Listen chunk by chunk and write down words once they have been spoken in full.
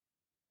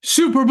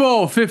Super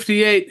Bowl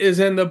 58 is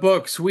in the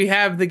books. We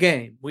have the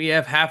game. We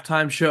have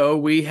halftime show.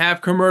 We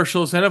have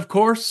commercials. And of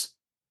course,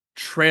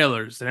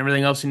 trailers and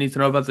everything else you need to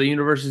know about the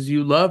universes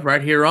you love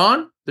right here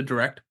on the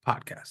Direct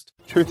Podcast.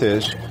 Truth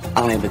is,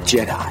 I am a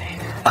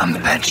Jedi. I'm the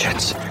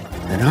vengeance.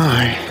 and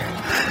I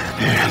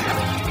am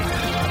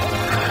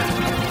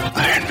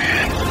Iron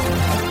Man.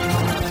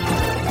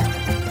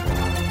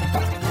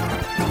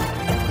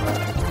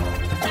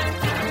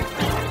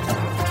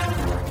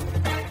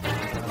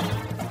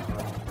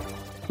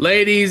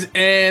 Ladies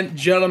and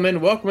gentlemen,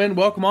 welcome in,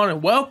 welcome on,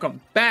 and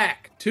welcome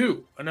back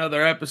to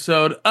another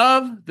episode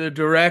of the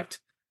Direct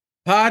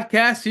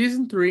Podcast,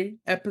 Season 3,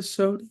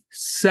 Episode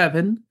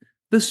 7,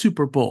 the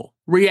Super Bowl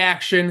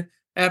reaction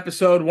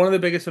episode, one of the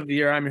biggest of the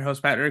year. I'm your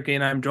host, Pat Rickey,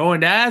 and I'm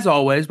joined, as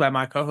always, by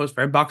my co-host,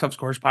 friend, box office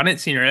correspondent,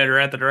 senior editor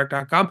at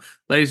thedirect.com.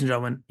 Ladies and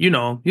gentlemen, you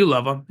know him, you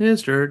love him,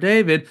 Mr.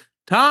 David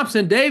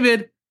Thompson.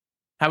 David,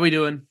 how we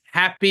doing?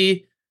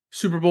 Happy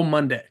Super Bowl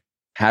Monday.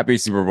 Happy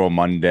Super Bowl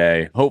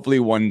Monday. Hopefully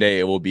one day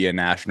it will be a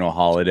national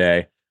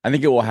holiday. I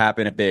think it will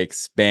happen if they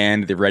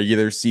expand the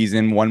regular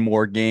season one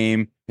more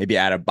game, maybe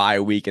add a bye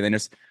week, and then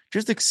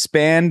just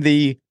expand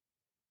the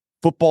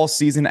football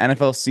season,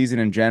 NFL season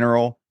in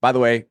general. By the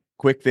way,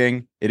 quick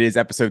thing, it is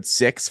episode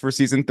 6 for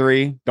season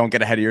 3. Don't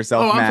get ahead of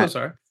yourself, Matt. I'm so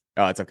sorry.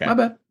 Oh, it's okay. My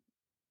bad.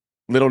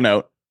 Little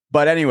note.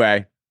 But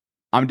anyway,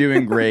 I'm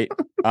doing great.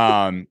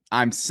 I'm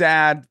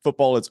sad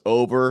football is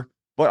over.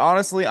 But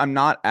honestly, I'm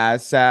not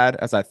as sad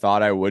as I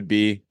thought I would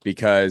be,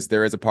 because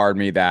there is a part of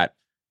me that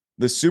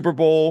the Super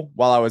Bowl,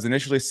 while I was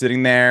initially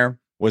sitting there,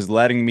 was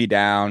letting me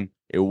down.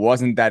 It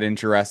wasn't that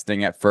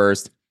interesting at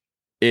first.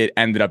 It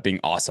ended up being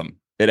awesome.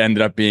 It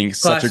ended up being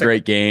such a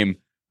great game.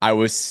 I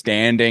was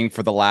standing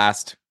for the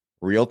last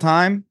real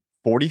time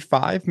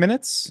 45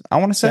 minutes, I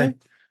want to say.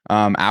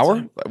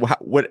 Hour.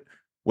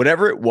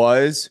 Whatever it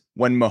was,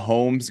 when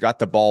Mahomes got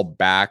the ball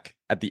back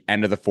at the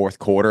end of the fourth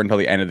quarter until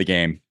the end of the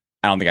game,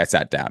 I don't think I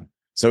sat down.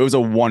 So it was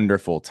a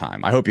wonderful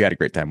time. I hope you had a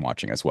great time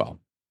watching as well.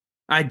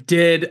 I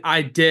did.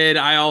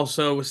 I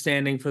also was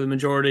standing for the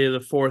majority of the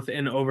fourth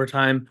and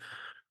overtime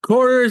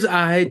quarters.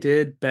 I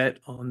did bet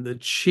on the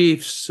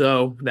Chiefs.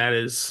 So that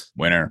is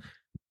Winner.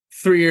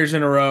 3 years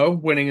in a row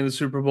winning in the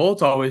Super Bowl.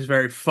 It's always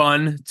very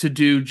fun to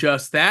do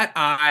just that.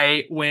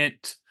 I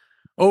went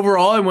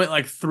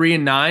like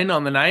 3-9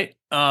 on the night.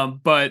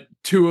 But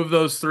 2 of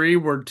those 3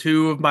 were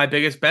 2 of my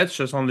biggest bets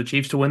just on the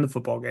Chiefs to win the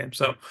football game.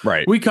 So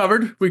right. we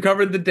covered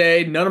the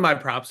day. None of my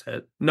props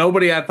hit.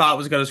 Nobody I thought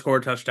was going to score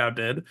a touchdown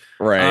did.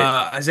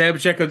 Right. Isaiah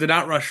Pacheco did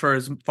not rush for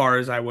as far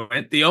as I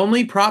went. The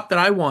only prop that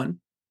I won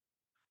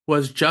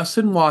was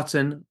Justin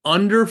Watson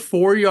under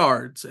 4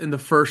 yards in the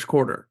first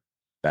quarter.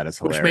 That is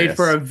hilarious. Which made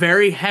for a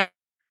very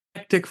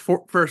hectic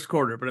first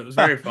quarter, but it was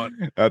very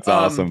fun. That's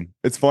awesome.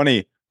 It's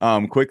funny.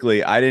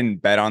 Quickly, I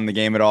didn't bet on the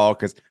game at all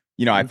because,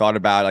 I thought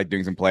about like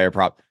doing some player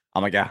prop.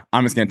 I'm like, yeah,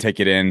 I'm just going to take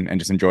it in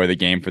and just enjoy the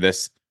game for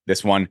this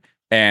one.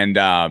 And,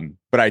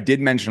 but I did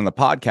mention on the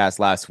podcast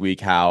last week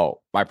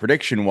how my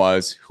prediction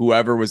was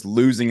whoever was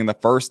losing in the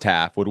first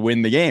half would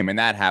win the game. And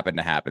that happened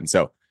to happen.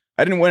 So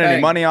I didn't win any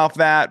money off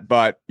that,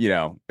 but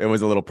it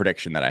was a little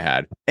prediction that I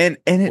had. And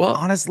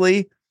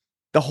honestly,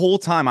 the whole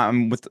time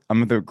I'm with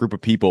a group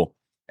of people,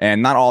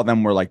 and not all of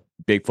them were like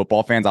big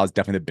football fans. I was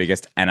definitely the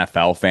biggest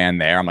NFL fan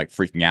there. I'm like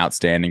freaking out,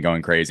 standing,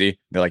 going crazy.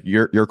 They're like,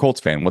 you're a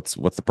Colts fan. What's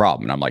the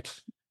problem? And I'm like,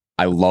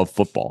 I love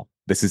football.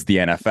 This is the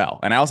NFL.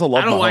 And I also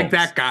love I don't Mahomes. like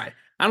that guy.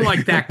 I don't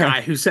like that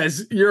guy who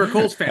says you're a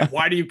Colts fan.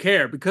 Why do you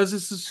care? Because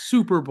it's a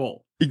Super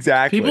Bowl.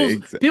 Exactly.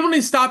 People need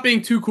to stop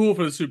being too cool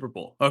for the Super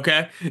Bowl.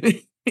 Okay.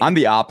 I'm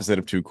the opposite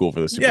of too cool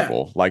for the Super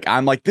Bowl. Like,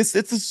 I'm like, it's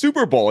a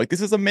Super Bowl. Like,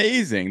 this is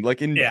amazing.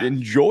 Like,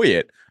 enjoy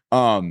it.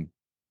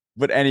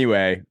 But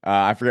anyway,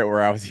 I forget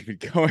where I was even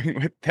going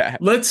with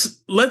that. Let's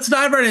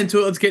dive right into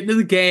it. Let's get into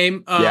the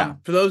game.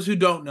 For those who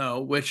don't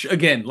know, which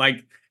again,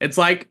 it's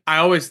like I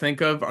always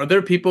think of, are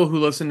there people who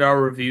listen to our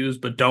reviews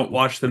but don't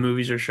watch the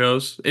movies or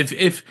shows?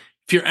 If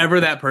you're ever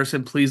that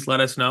person, please let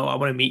us know. I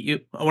want to meet you.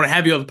 I want to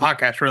have you on the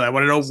podcast. Really, I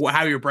want to know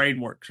how your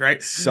brain works.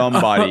 Right?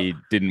 Somebody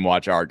didn't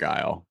watch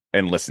Argyle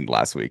and listened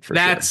last week for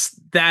sure.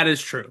 That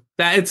is true.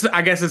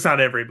 I guess it's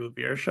not every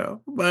movie or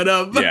show, but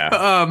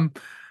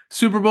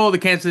Super Bowl, the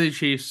Kansas City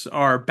Chiefs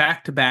are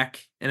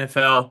back-to-back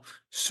NFL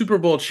Super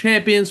Bowl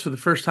champions for the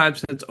first time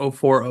since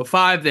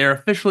 04-05. They're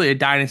officially a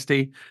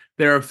dynasty.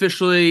 They're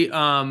officially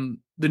the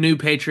new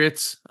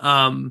Patriots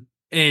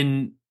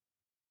in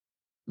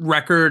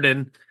record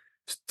and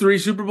 3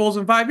 Super Bowls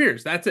in 5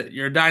 years. That's it.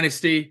 You're a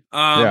dynasty.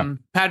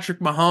 Patrick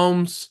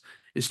Mahomes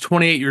is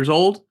 28 years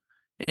old,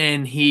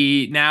 and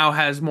he now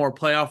has more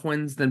playoff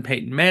wins than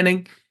Peyton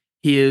Manning.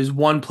 He is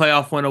 1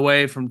 playoff win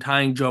away from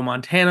tying Joe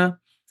Montana.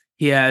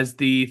 He has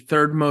the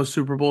 3rd most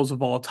Super Bowls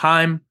of all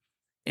time,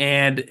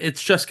 and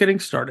it's just getting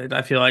started,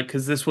 I feel like,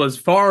 because this was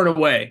far and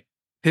away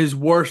his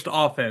worst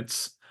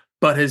offense,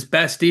 but his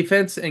best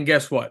defense, and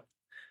guess what?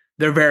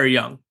 They're very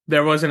young.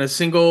 There wasn't a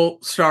single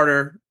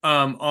starter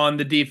on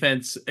the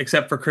defense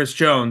except for Chris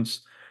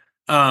Jones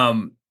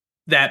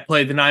that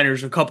played the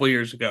Niners a couple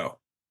years ago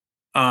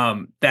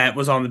that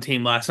was on the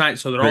team last night,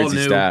 so they're all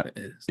new. Stat.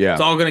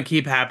 It's all going to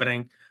keep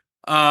happening.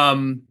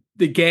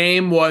 The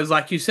game was,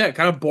 like you said,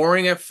 kind of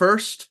boring at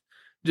first.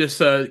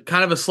 Just a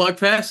kind of a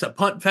slugfest, a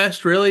punt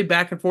fest, really,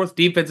 back and forth.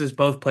 Defenses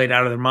both played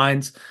out of their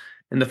minds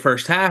in the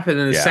first half, and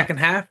then the second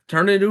half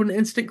turned into an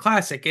instant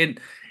classic.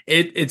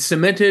 It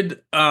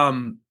cemented. It's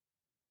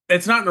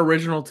not an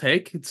original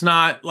take. It's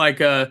not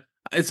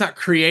it's not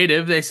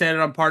creative. They said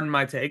it on Pardon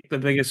My Take, the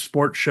biggest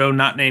sports show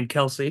not named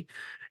Kelsey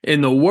in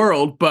the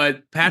world.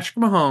 But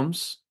Patrick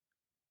Mahomes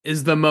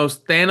is the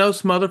most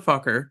Thanos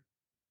motherfucker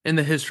in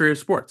the history of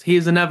sports. He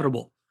is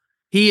inevitable.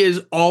 He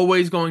is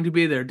always going to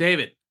be there.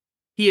 David,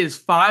 he is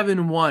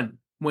 5-1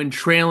 when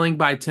trailing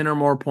by 10 or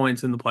more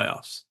points in the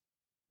playoffs.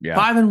 Yeah.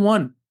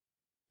 5-1.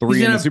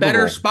 He's in a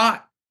better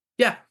spot.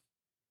 Yeah.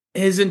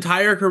 His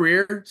entire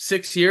career,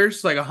 6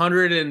 years,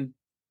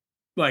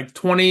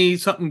 120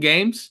 something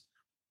games.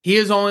 He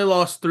has only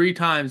lost 3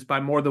 times by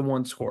more than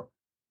one score.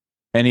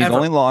 And he's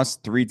only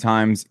lost 3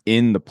 times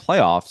in the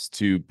playoffs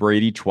to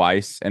Brady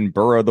twice and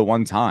Burrow the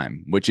one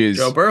time, which is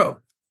Joe Burrow.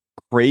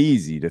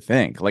 Crazy to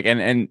think.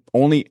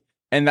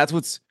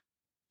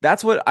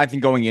 That's what I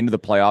think going into the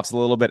playoffs a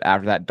little bit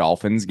after that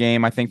Dolphins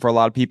game. I think for a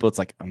lot of people, it's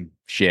like,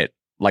 shit.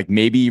 Like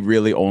maybe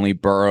really only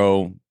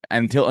Burrow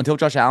until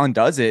Josh Allen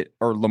does it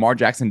or Lamar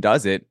Jackson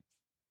does it.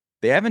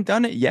 They haven't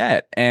done it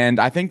yet. And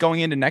I think going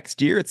into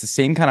next year, it's the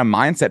same kind of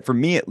mindset for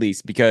me, at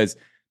least, because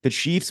the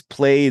Chiefs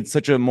played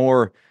such a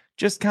more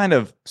just kind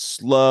of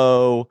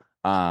slow,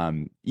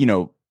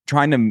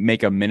 trying to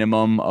make a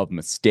minimum of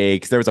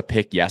mistakes. There was a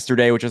pick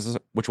yesterday, which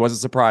was a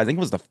surprise. I think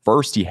it was the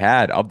first he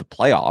had of the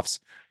playoffs.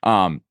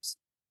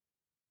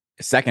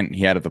 Second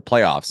he had of the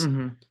playoffs.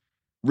 Mm-hmm.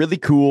 Really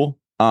cool.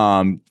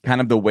 Kind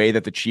of the way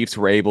that the Chiefs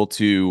were able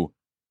to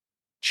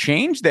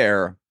change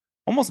their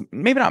almost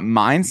maybe not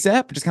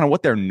mindset, but just kind of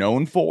what they're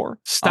known for.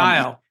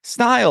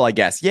 Style, I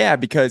guess. Yeah,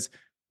 because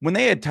when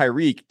they had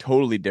Tyreek,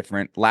 totally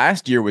different.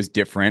 Last year was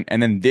different.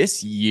 And then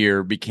this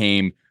year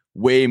became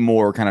way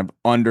more kind of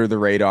under the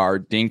radar,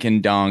 dink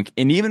and dunk,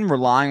 and even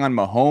relying on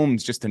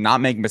Mahomes just to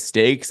not make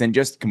mistakes and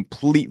just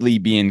completely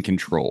be in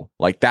control.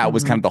 Like that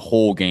was kind of the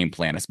whole game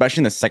plan,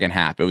 especially in the second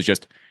half. It was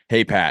just,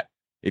 hey, Pat,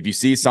 if you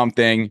see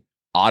something,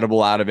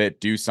 audible out of it,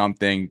 do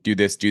something, do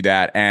this, do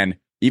that. And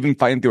even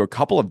fighting through a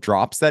couple of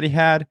drops that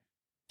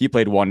he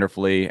played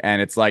wonderfully.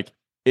 And it's like,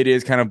 it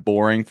is kind of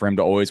boring for him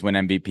to always win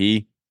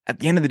MVP. At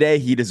the end of the day,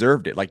 he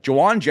deserved it. Like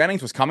Jawan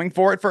Jennings was coming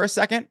for it for a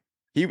second.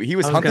 He was hunting for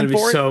it. I was going to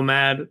be so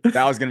mad.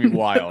 That was going to be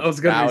wild. I was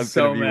going to be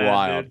so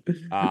mad.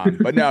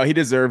 But no, he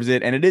deserves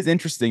it. And it is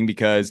interesting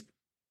because,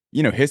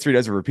 history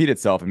doesn't repeat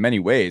itself in many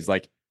ways.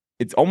 Like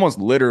it's almost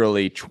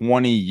literally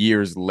 20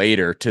 years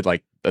later to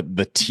like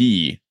the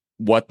T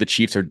what the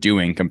Chiefs are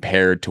doing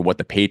compared to what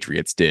the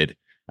Patriots did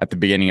at the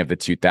beginning of the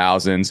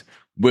 2000s.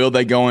 Will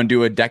they go and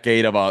do a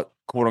decade of a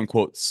quote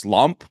unquote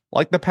slump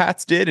like the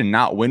Pats did and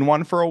not win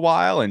one for a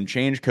while and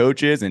change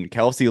coaches and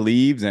Kelsey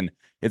leaves and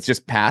it's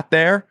just Pat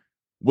there?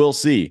 We'll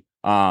see.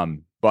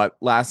 But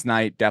last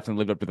night definitely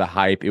lived up to the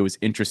hype. It was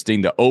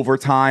interesting. The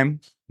overtime,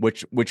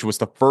 which was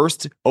the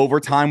first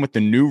overtime with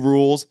the new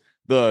rules,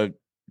 the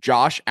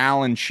Josh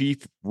Allen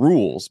Chief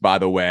rules, by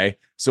the way.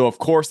 So of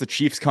course the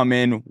Chiefs come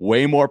in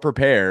way more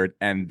prepared,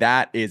 and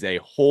that is a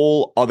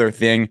whole other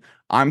thing.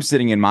 I'm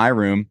sitting in my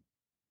room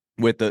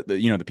with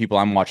the people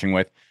I'm watching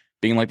with,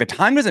 being like, the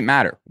time doesn't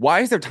matter. Why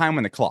is there time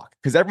on the clock?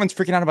 Because everyone's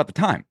freaking out about the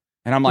time.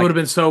 And I'm like, it would have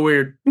been so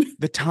weird.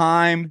 The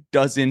time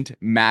doesn't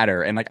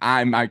matter. And like,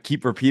 I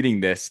keep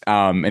repeating this.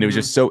 And it was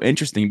just so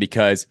interesting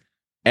because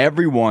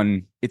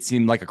everyone, it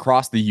seemed like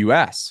across the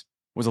US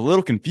was a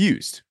little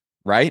confused,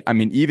 right? I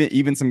mean,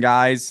 even some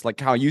guys like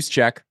Kyle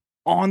Juszczyk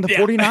on the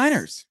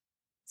 49ers.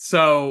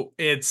 So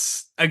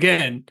it's,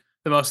 again,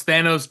 the most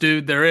Thanos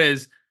dude there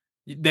is.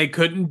 They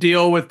couldn't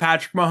deal with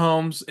Patrick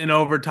Mahomes in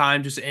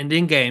overtime, just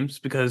ending games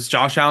because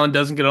Josh Allen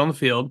doesn't get on the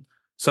field.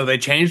 So they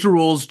changed the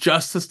rules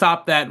just to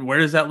stop that. And where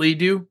does that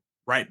lead you?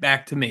 Right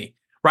back to me.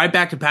 Right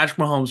back to Patrick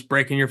Mahomes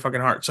breaking your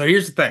fucking heart. So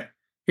here's the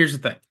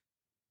thing.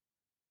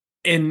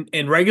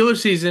 In regular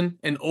season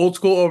and old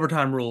school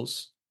overtime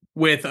rules,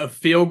 with a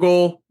field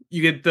goal,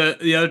 you get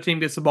the other team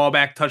gets the ball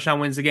back, touchdown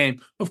wins the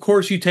game. Of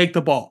course, you take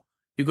the ball.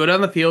 You go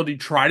down the field, you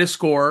try to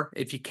score.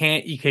 If you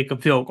can't, you kick a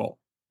field goal,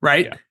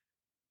 right? Yeah.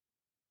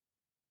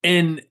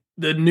 In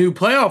the new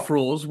playoff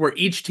rules, where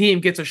each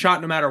team gets a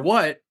shot no matter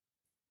what,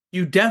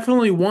 you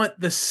definitely want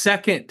the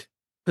second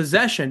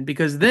possession,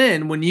 because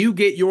then when you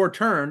get your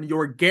turn,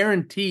 your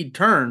guaranteed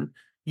turn,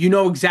 you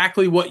know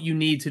exactly what you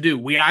need to do.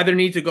 We either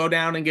need to go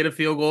down and get a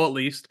field goal at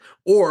least,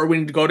 or we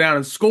need to go down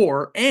and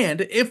score.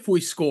 And if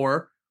we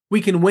score,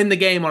 we can win the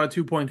game on a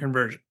 2-point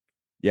conversion.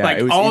 Yeah,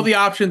 like all the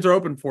options are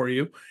open for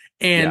you.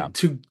 And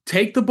to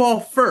take the ball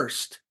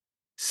first,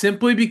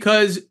 simply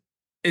because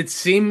it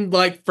seemed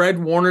like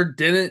Fred Warner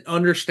didn't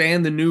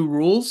understand the new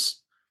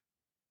rules.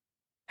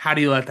 How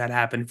do you let that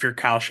happen if you're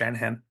Kyle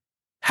Shanahan?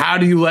 How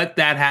do you let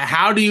that happen?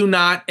 How do you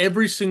not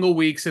every single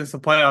week since the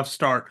playoffs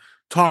start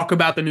talk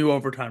about the new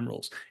overtime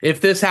rules?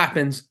 If this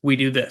happens, we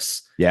do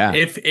this. Yeah.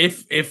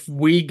 If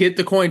we get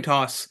the coin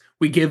toss,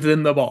 we give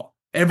them the ball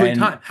every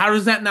time. How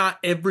does that not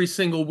every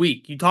single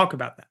week you talk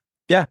about that?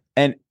 Yeah.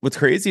 And what's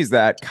crazy is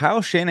that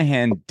Kyle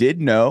Shanahan did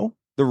know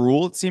the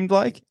rule, it seemed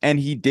like, and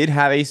he did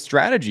have a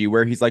strategy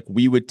where he's like,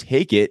 we would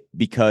take it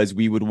because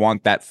we would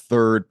want that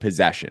third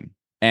possession.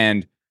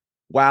 And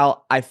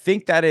while I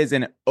think that is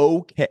an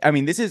okay, I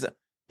mean,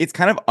 it's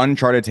kind of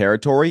uncharted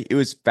territory. It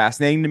was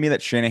fascinating to me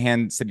that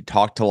Shanahan said he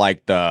talked to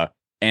like the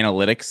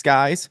analytics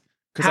guys.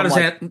 How does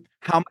that?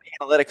 How many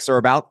analytics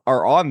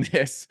are on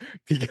this?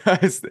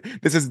 Because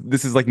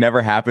this is like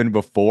never happened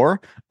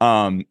before.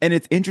 And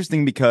it's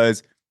interesting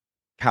because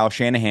Kyle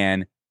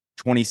Shanahan,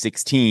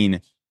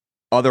 2016,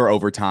 other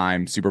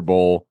overtime Super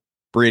Bowl,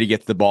 Brady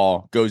gets the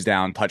ball, goes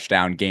down,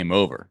 touchdown, game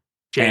over.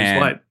 James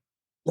White.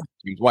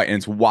 And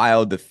it's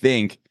wild to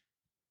think,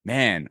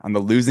 man, on the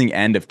losing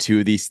end of two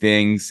of these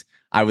things,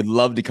 I would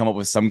love to come up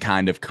with some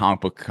kind of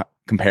comic book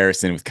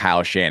comparison with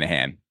Kyle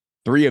Shanahan.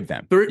 Three of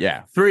them.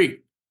 Three.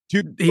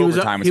 Two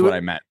overtime is what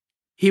I meant.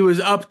 He was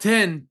up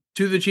 10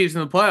 to the Chiefs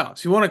in the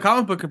playoffs. You want a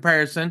comic book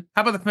comparison?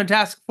 How about the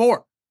Fantastic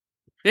Four?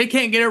 They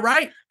can't get it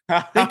right.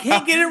 They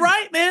can't get it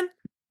right, man.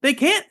 They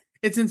can't.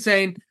 It's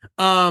insane.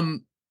 I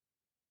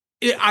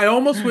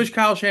almost wish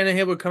Kyle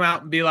Shanahan would come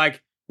out and be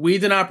like, we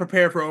did not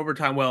prepare for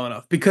overtime well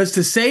enough. Because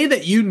to say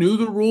that you knew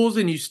the rules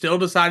and you still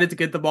decided to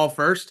get the ball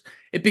first,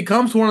 it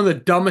becomes one of the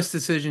dumbest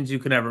decisions you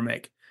can ever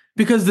make.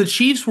 Because the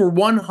Chiefs were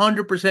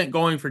 100%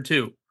 going for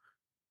two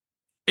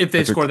if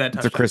they score that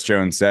touchdown. That's what Chris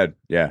Jones said.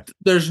 Yeah.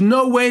 There's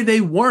no way they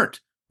weren't.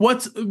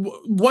 What's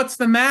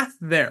the math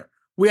there?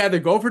 We either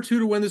go for two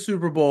to win the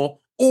Super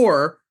Bowl,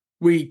 or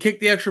we kick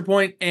the extra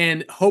point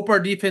and hope our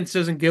defense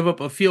doesn't give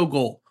up a field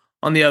goal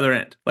on the other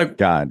end. Like,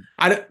 God,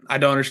 I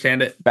don't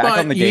understand it. Back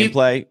on the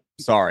gameplay.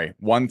 Sorry,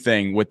 one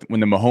thing with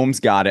when the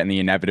Mahomes got it and the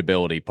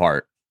inevitability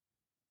part,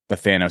 the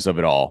Thanos of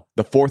it all,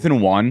 the 4th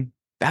and 1,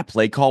 that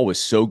play call was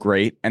so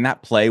great and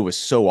that play was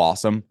so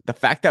awesome. The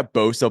fact that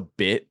Bosa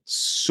bit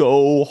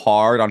so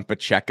hard on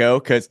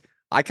Pacheco, because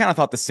I kind of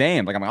thought the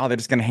same. Like, I'm like, oh, they're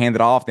just going to hand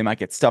it off. They might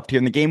get stuffed here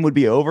and the game would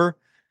be over.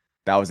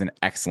 That was an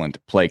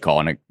excellent play call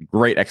and a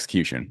great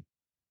execution.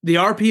 The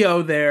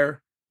RPO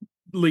there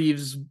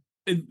leaves,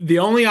 the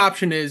only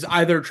option is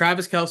either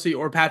Travis Kelce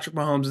or Patrick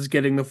Mahomes is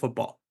getting the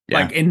football.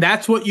 Yeah. And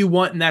that's what you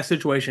want in that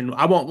situation.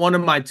 I want one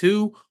of my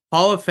two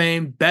Hall of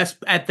Fame, best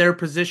at their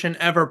position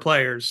ever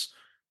players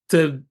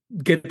to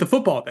get the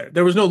football there.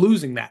 There was no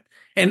losing that.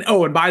 And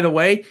by the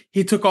way,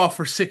 he took off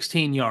for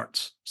 16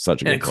 yards.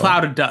 Such a good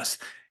cloud of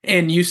dust.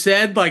 And you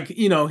said,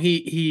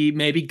 he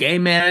maybe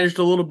game managed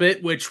a little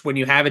bit, which when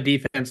you have a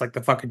defense like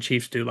the fucking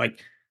Chiefs do,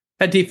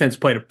 that defense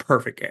played a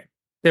perfect game.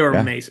 They were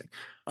amazing.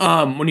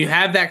 When you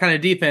have that kind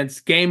of defense,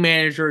 game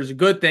manager is a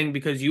good thing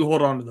because you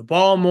hold on to the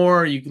ball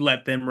more. You can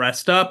let them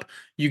rest up.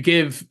 You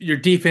give your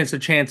defense a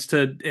chance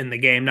to in the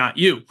game, not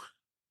you.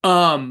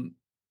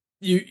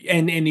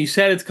 You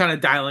said it's kind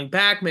of dialing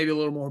back, maybe a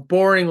little more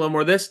boring, a little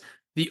more this.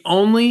 The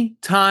only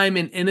time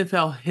in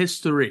NFL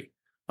history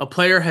a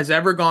player has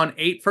ever gone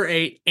 8 for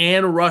 8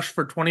 and rushed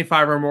for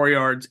 25 or more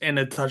yards in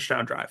a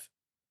touchdown drive.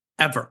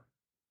 Ever.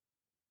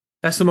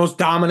 That's the most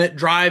dominant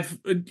drive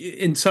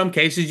in some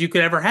cases you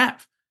could ever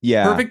have.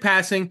 Yeah. Perfect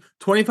passing,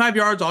 25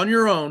 yards on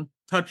your own,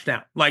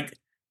 touchdown.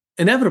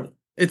 Inevitable.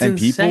 It's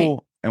insane.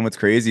 And what's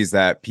crazy is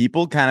that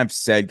people kind of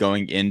said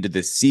going into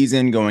this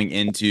season, going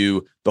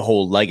into the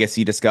whole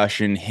legacy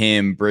discussion,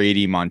 him,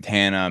 Brady,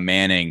 Montana,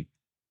 Manning,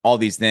 all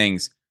these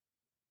things,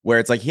 where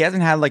it's like he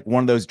hasn't had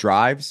one of those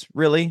drives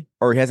really,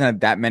 or he hasn't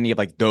had that many of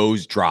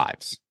those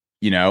drives,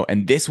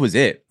 and this was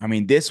it. I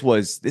mean, this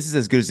is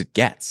as good as it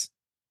gets.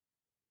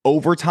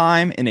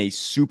 Overtime in a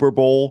Super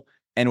Bowl,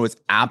 and was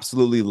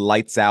absolutely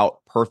lights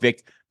out,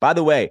 perfect. By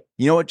the way,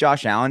 you know what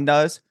Josh Allen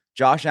does?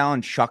 Josh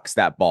Allen chucks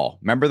that ball.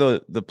 Remember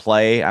the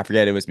play? I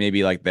forget, it was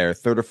maybe their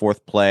third or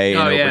fourth play in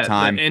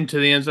overtime. Into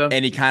the end zone.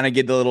 And he kind of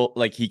did the little,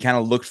 he kind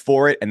of looked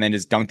for it and then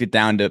just dunked it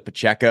down to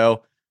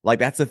Pacheco.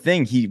 That's the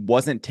thing. He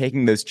wasn't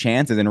taking those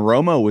chances, and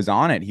Romo was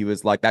on it. He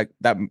was like,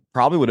 that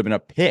probably would have been a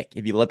pick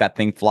if he let that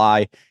thing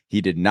fly.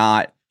 He did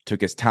not.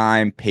 Took his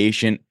time,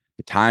 patient.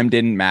 The time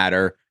didn't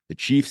matter. The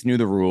Chiefs knew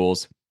the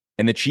rules.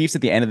 And the Chiefs,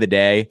 at the end of the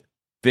day,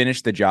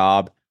 finished the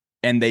job,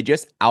 and they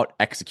just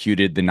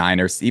out-executed the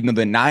Niners, even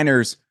though the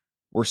Niners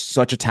were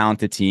such a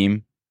talented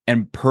team.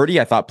 And Purdy,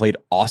 I thought, played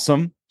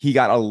awesome. He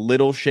got a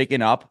little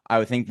shaken up, I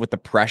would think, with the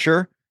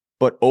pressure,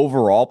 but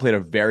overall played a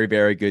very,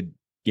 very good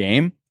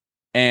game.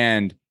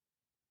 And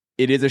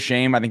it is a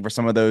shame, I think, for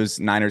some of those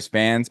Niners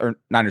fans,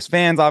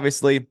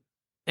 obviously,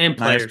 and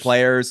Niners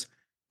players,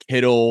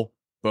 Kittle,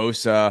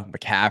 Bosa,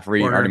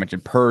 McCaffrey, I already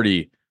mentioned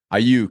Purdy,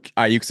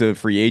 Ayuk's a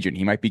free agent.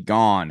 He might be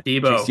gone.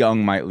 Debo. Chase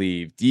Young might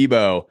leave.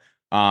 Debo.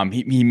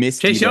 He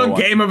missed Chase Young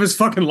game of his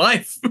fucking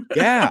life.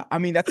 Yeah, I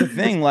mean, that's the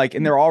thing.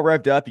 And they're all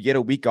revved up. You get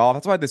a week off.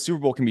 That's why the Super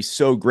Bowl can be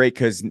so great,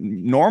 because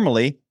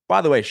normally,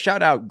 by the way,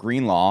 shout out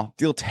Greenlaw.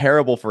 Feel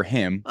terrible for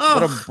him.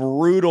 Ugh. What a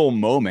brutal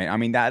moment. I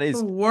mean, that is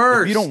the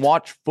worst. If you don't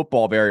watch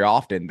football very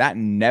often, that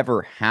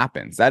never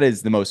happens. That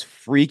is the most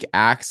freak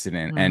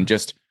accident, and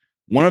just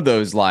one of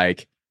those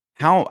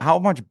how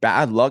much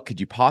bad luck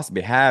could you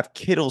possibly have?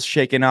 Kittle's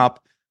shaken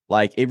up.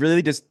 Like it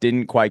really just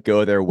didn't quite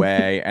go their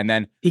way. And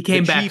then he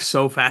came the back Chiefs,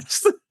 so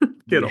fast.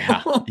 Get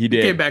yeah, him. he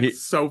did. He came back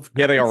so fast.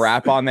 He had like a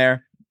wrap on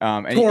there.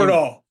 And Tore it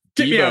all.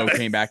 Get me out Debo there.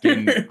 came back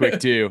in quick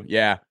too.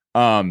 Yeah.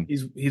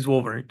 He's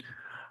Wolverine.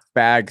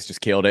 Spags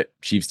just killed it.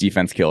 Chiefs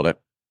defense killed it.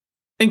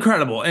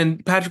 Incredible.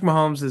 And Patrick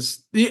Mahomes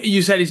is,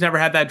 you said he's never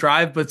had that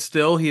drive, but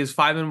still he is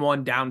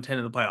 5-1 down 10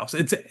 in the playoffs.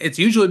 It's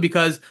usually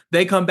because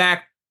they come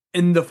back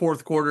in the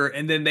fourth quarter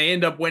and then they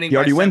end up winning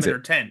by 7 or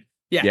 10.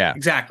 Yeah,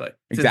 exactly.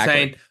 It's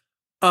insane.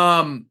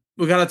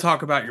 We got to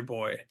talk about your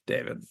boy,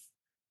 David.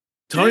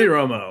 Tony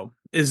Romo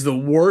is the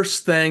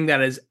worst thing that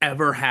has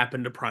ever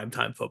happened to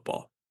primetime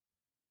football.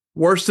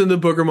 Worse than the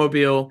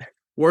Boogermobile,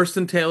 worse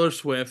than Taylor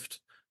Swift,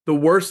 the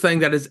worst thing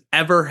that has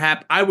ever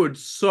happened. I would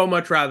so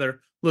much rather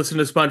listen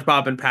to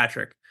SpongeBob and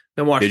Patrick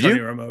than watch Tony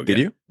Romo again. Did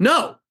you?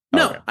 No,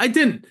 okay. I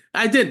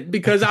didn't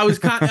because I was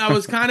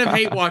kind of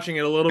hate watching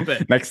it a little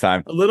bit. Next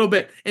time. A little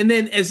bit. And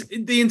then as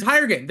the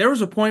entire game, there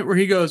was a point where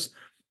he goes,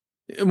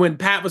 when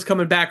Pat was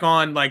coming back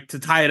on like to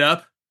tie it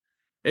up,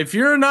 if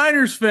you're a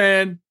Niners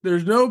fan,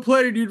 there's no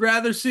player you'd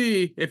rather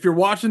see if you're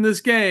watching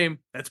this game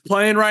that's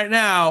playing right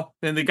now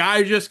than the guy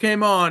who just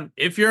came on.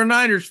 If you're a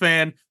Niners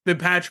fan, than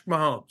Patrick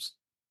Mahomes.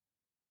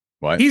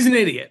 What? He's an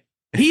idiot.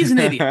 He's an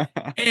idiot.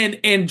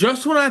 And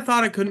just when I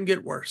thought it couldn't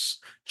get worse,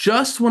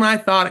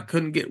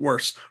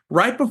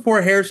 right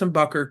before Harrison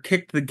Butker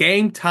kicked the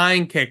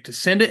game-tying kick to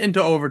send it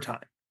into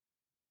overtime,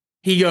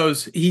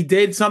 he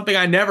did something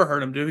I never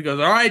heard him do. He goes,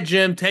 all right,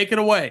 Jim, take it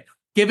away.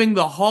 Giving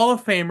the Hall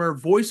of Famer,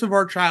 voice of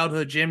our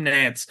childhood, Jim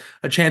Nantz,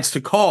 a chance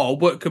to call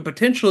what could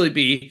potentially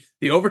be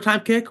the overtime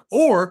kick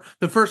or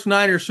the first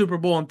Niners Super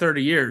Bowl in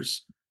 30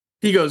 years.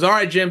 He goes, all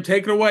right, Jim,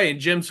 take it away. And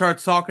Jim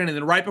starts talking. And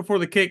then right before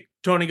the kick,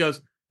 Tony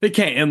goes, they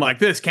can't end like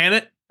this, can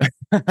it?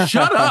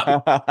 Shut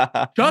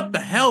up. Shut the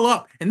hell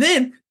up. And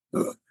then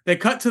they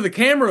cut to the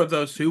camera of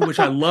those two, which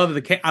I love.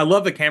 I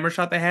love the camera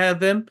shot they had of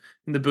them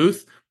in the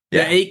booth.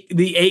 Yeah.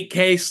 The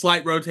 8K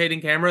slight rotating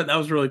camera. That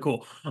was really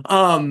cool.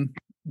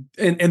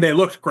 And they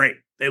looked great.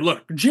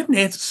 Jim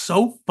Nantz is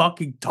so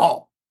fucking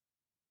tall.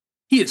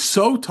 He is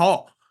so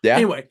tall. Yeah.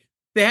 Anyway,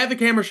 they had the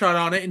camera shot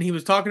on it, and he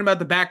was talking about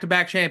the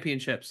back-to-back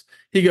championships.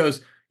 He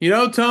goes,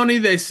 Tony,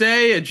 they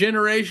say a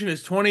generation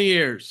is 20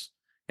 years,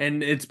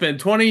 and it's been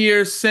 20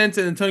 years since.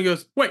 And then Tony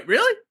goes, wait,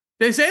 really?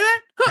 They say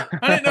that? Huh,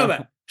 I didn't know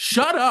that.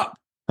 Shut up.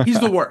 He's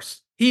the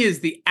worst. He is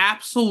the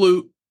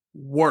absolute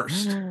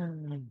worst.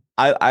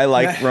 I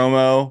like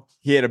Romo.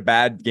 He had a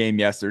bad game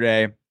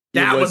yesterday.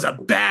 That was a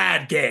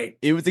bad game.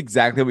 It was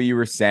exactly what you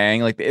were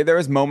saying. Like there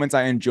was moments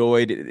I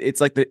enjoyed.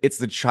 It's like it's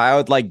the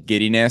childlike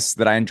giddiness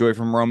that I enjoy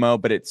from Romo,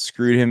 but it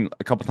screwed him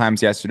a couple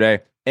times yesterday.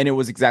 And it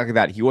was exactly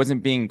that. He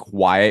wasn't being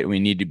quiet. We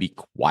need to be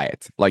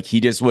quiet. Like he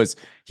was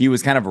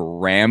kind of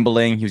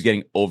rambling. He was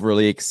getting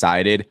overly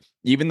excited.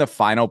 Even the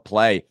final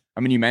play. I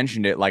mean, you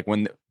mentioned it. Like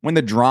when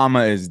the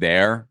drama is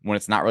there, when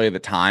it's not really the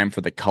time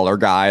for the color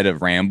guy to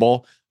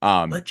ramble.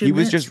 He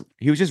was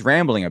just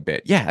rambling a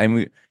bit. Yeah, I mean,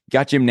 we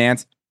got Jim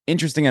Nantz.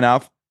 Interesting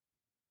enough,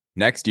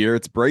 next year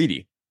it's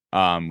Brady,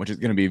 which is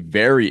going to be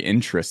very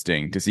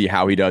interesting to see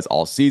how he does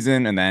all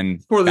season and then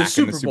for the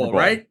Super Bowl,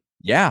 right?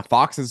 Yeah,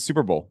 Fox is a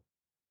Super Bowl.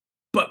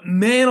 But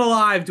man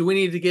alive, do we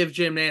need to give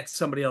Jim Nantz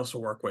somebody else to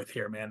work with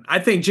here, man? I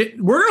think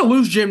we're going to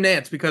lose Jim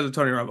Nantz because of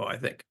Tony Romo,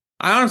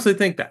 I honestly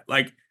think that.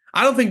 Like,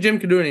 I don't think Jim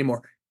can do it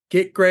anymore.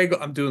 Get Greg,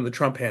 I'm doing the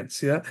Trump hand,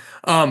 see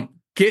that?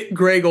 Get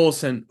Greg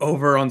Olson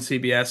over on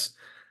CBS.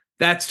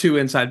 That's too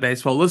inside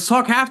baseball. Let's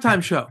talk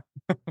halftime show.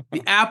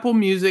 The Apple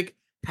Music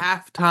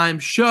halftime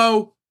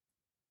show.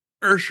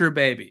 Ursher,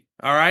 baby.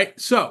 All right.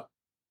 So,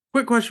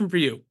 quick question for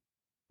you.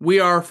 We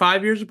are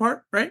 5 years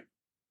apart, right?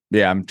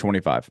 Yeah, I'm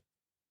 25.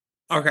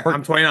 Okay,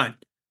 I'm 29.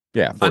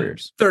 Yeah, 4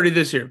 years. 30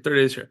 this year.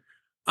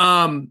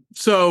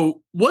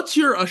 So what's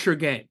your Usher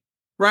game?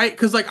 Right?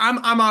 Because like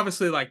I'm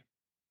obviously like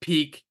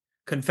peak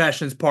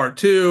Confessions Part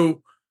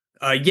 2.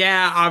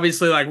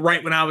 Obviously like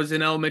right when I was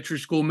in elementary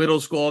school,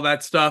 middle school, all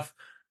that stuff.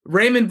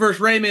 Raymond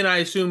versus Raymond, I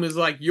assume, is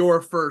like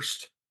your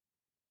first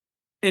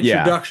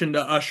introduction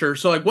to Usher.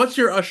 So like what's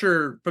your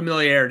Usher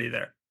familiarity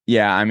there?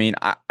 Yeah, I mean,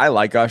 I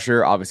like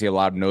Usher. Obviously a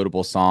lot of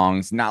notable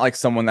songs. Not like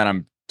someone that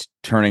I'm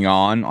turning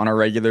on a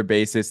regular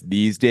basis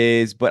these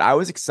days, but I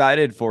was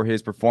excited for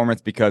his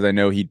performance because I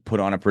know he'd put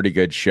on a pretty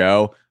good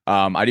show.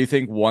 I do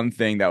think one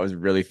thing that was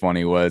really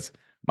funny was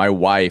my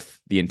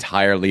wife, the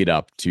entire lead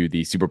up to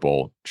the Super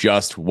Bowl,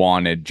 just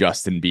wanted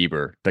Justin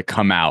Bieber to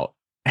come out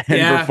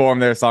and perform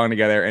their song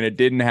together, and it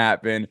didn't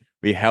happen.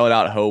 We held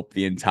out hope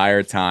the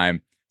entire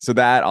time. So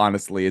that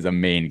honestly is a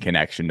main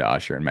connection to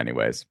Usher in many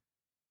ways.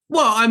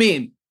 Well, I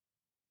mean,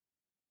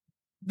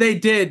 they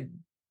did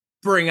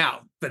bring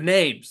out the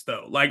names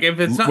though. Like if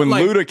it's not when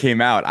like Luda came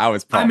out, I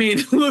was pumped. I mean,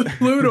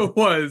 Luda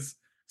was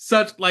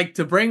such like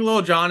to bring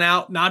Lil Jon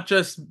out, not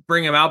just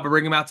bring him out, but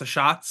bring him out to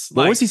shots.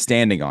 What was he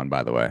standing on,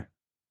 by the way?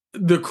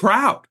 The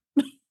crowd.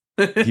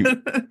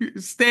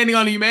 Standing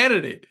on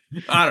humanity.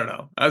 I don't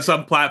know.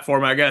 Some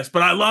platform, I guess.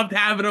 But I loved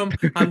having him.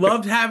 I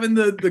loved having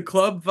the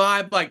club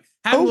vibe. Like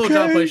having Lil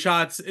Jon play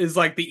shots is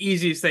like the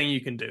easiest thing you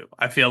can do,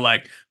 I feel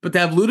like. But to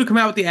have Luda come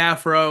out with the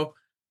afro,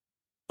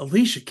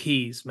 Alicia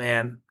Keys,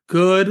 man.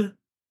 Good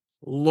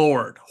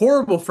Lord.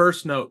 Horrible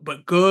first note,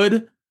 but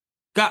good.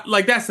 Got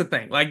like that's the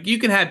thing. Like you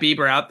can have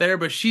Bieber out there,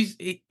 but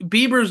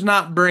Bieber's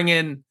not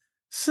bringing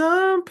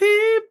some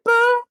people.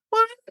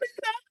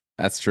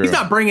 That's true. He's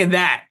not bringing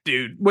that,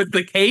 dude. With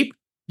the cape,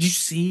 did you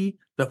see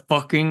the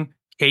fucking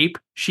cape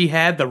she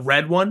had, the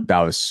red one? That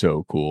was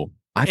so cool.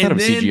 I thought it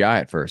was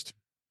CGI at first.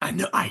 I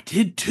know, I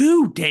did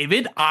too,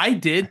 David. I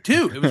did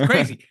too. It was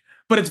crazy,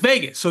 but it's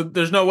Vegas, so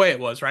there's no way it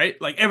was, right?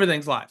 Like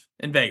everything's live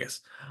in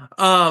Vegas.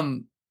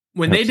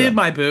 When they did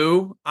My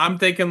Boo, I'm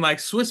thinking like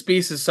Swiss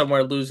Beast is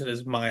somewhere losing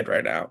his mind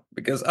right now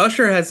because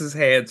Usher has his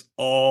hands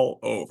all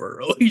over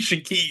Alicia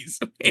Keys.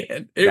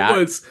 Man, it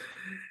was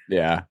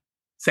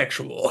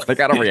sexual. They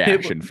got a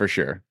reaction for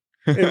sure.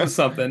 It was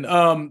something.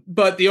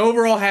 But the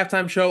overall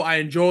halftime show, I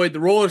enjoyed. The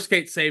roller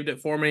skate saved it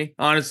for me.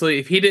 Honestly,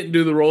 if he didn't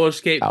do the roller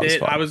skate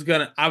bit, I was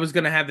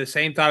gonna have the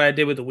same thought I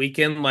did with The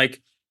Weeknd.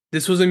 Like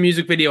this was a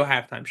music video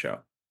halftime show.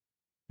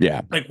 Yeah,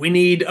 like we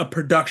need a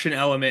production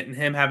element in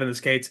him having the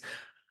skates.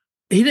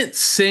 He didn't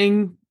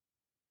sing.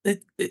 I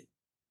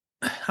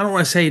don't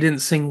want to say he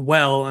didn't sing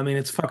well. I mean,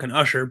 it's fucking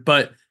Usher,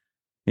 but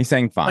he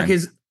sang fine. Like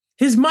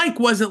his mic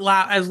wasn't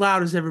as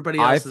loud as everybody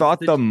else's. I thought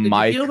did you feel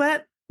mic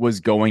that?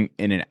 was going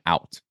in and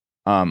out.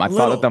 I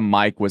thought that the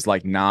mic was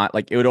like not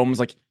like it would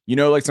almost like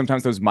like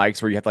sometimes those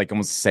mics where you have to like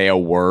almost say a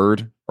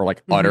word or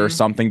like utter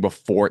something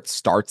before it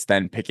starts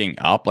then picking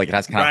up. Like it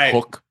has to kind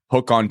of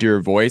hook onto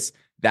your voice.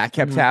 That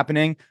kept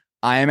happening.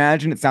 I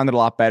imagine it sounded a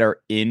lot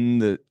better in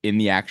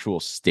the actual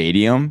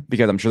stadium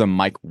because I'm sure the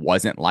mic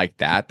wasn't like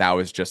that. That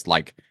was just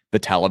like the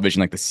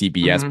television, like the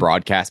CBS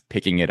broadcast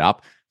picking it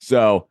up.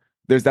 So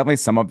there's definitely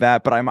some of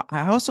that. But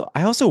I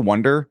also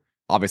wonder,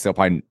 obviously I'll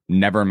probably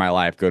never in my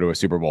life go to a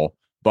Super Bowl,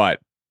 but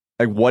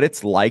like what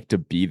it's like to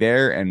be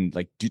there and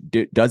like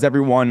does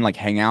everyone like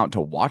hang out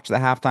to watch the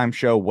halftime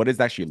show? What does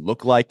it actually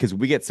look like? Because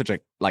we get such a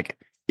like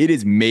it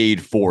is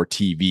made for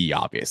TV,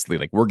 obviously.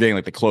 Like we're getting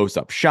like the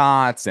close-up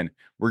shots and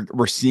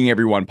we're seeing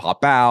everyone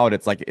pop out.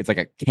 It's like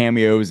a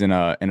cameos in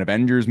an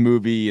Avengers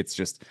movie. It's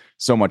just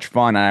so much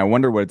fun. And I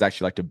wonder what it's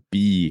actually like to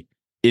be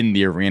in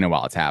the arena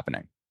while it's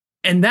happening.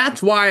 And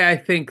that's why I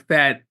think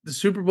that the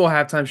Super Bowl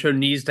halftime show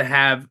needs to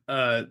have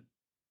a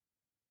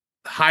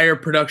higher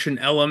production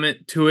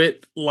element to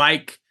it,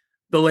 like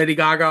the Lady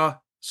Gaga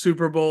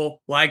Super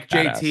Bowl, like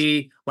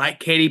JT, like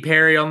Katy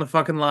Perry on the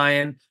fucking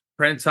Lion,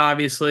 Prince,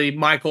 obviously,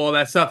 Michael, all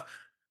that stuff.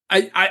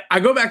 I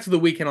go back to The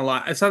Weeknd a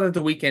lot. It's not that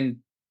The Weeknd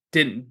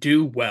didn't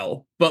do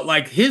well, but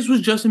like his was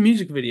just a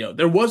music video.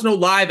 There was no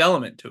live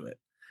element to it.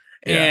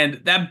 Yeah. And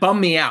that bummed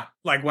me out.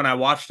 Like when I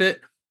watched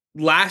it,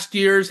 last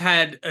year's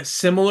had a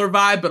similar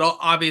vibe, but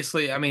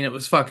obviously, I mean, it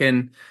was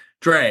fucking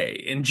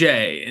Dre and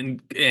Jay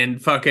and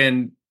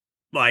fucking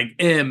like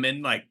M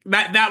and like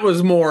that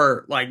was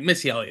more like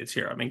Missy Elliott's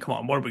here. I mean, come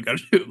on, what are we gonna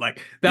do?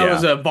 Like that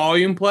was a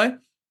volume play.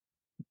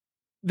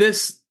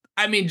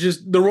 I mean,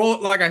 just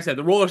like I said,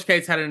 the roller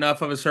skates had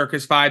enough of a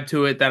circus vibe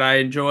to it that I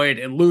enjoyed,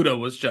 and Luda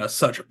was just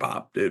such a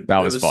pop, dude. That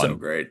was fun. So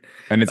great.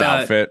 And his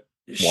outfit.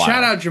 Wow.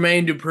 Shout out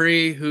Jermaine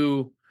Dupri,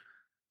 who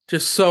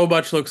just so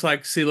much looks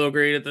like CeeLo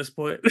Green at this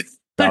point.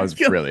 That was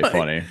really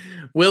funny.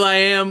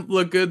 Will.i.am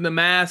looked good in the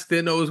mask.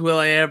 Didn't know it was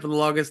Will.i.am for the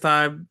longest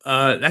time.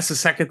 That's the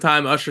second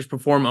time Usher's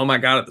performed, oh my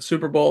God, at the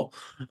Super Bowl.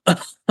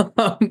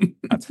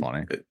 That's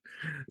funny.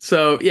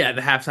 So, yeah,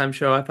 the halftime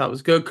show I thought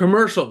was good.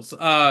 Commercials.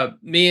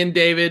 Me and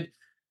David,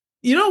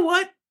 you know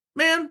what,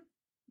 man?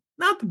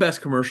 Not the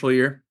best commercial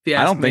year.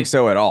 I don't think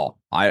so at all.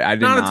 I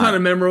did not a ton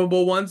of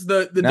memorable ones.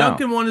 The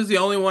Dunkin' one is the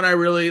only one I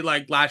really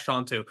like latched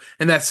onto,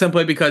 and that's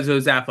simply because it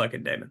was Affleck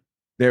and Damon.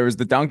 There was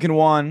the Dunkin'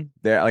 one.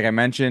 There, like I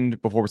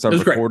mentioned before we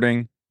started recording,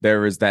 great.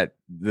 There was the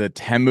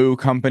Temu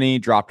company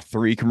dropped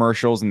 3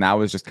 commercials, and that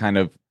was just kind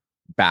of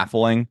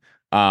baffling.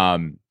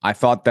 I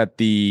thought that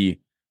the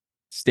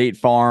State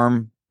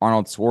Farm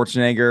Arnold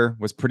Schwarzenegger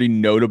was pretty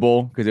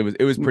notable because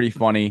it was pretty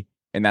funny,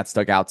 and that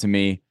stuck out to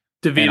me.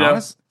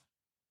 DeVito.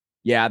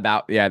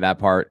 That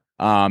part.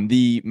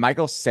 The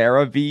Michael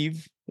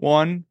Saraviv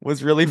one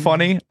was really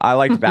funny. I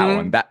liked that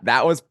one.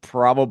 That was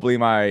probably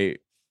my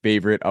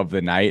favorite of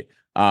the night.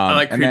 I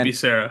like Creepy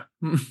Sarah.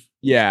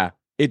 Yeah,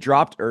 it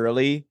dropped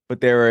early,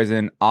 but there was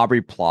an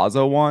Aubrey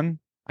Plaza one.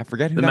 I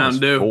forget who that was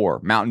for.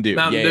 Mountain Dew.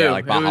 Yeah,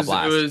 like Baja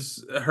Blast. It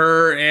was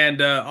her and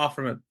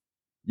Offerman.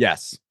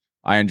 Yes,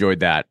 I enjoyed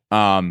that.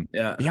 Beyond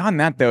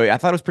that, though, I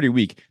thought it was pretty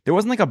weak. There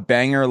wasn't like a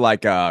banger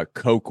like a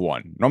Coke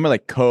one. Normally,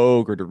 like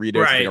Coke or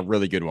Doritos, like a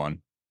really good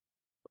one.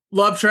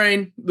 Love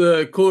Train,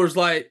 the Coors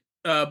Light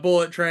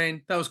Bullet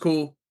Train, that was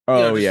cool.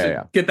 Oh,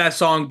 Get that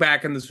song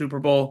back in the Super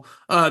Bowl.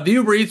 The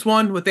Uber Eats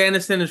one with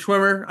Aniston and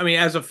Schwimmer. I mean,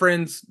 as a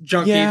Friends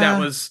junkie, that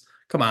was,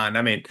 come on.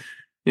 I mean,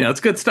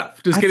 it's good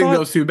stuff. Just getting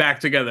those two back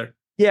together.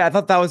 Yeah, I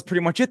thought that was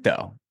pretty much it,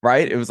 though,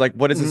 right? It was like,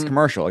 what is this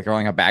commercial? Like, they're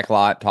on a back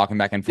lot, talking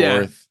back and forth.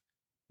 Yeah.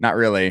 Not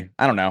really.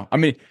 I don't know. I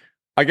mean,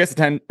 I guess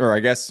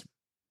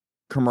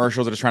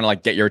commercials are just trying to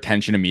like get your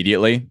attention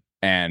immediately.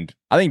 And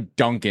I think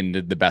Dunkin'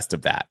 did the best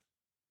of that.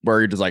 Where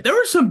you're just like, there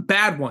were some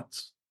bad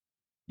ones.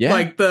 Yeah.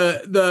 Like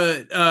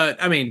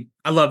I mean,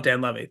 I love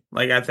Dan Levy.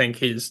 Like, I think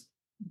he's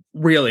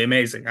really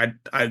amazing.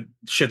 I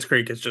Schitt's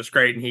Creek is just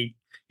great, and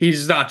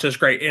he's not just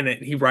great in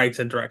it. He writes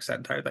and directs that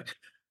entire thing.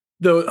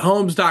 The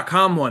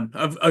Homes.com one,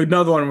 of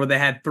another one where they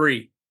had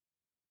three.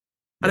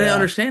 I didn't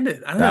understand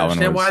it. I didn't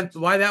understand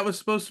why that was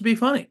supposed to be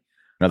funny.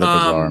 Another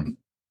bizarre.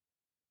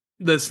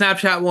 The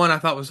Snapchat one I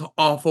thought was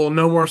awful.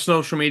 No more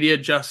social media,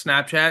 just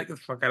Snapchat. Get the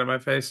fuck out of my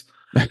face.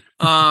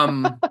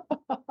 And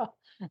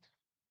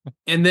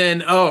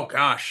then, oh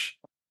gosh,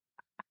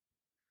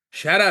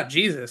 shout out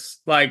Jesus.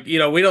 Like, we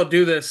don't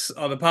do this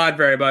on the pod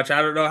very much.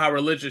 I don't know how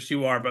religious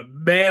you are, but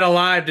man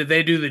alive, did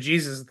they do the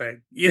Jesus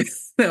thing?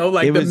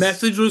 The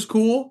message was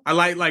cool. I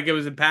like it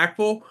was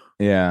impactful.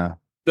 Yeah.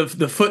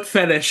 The foot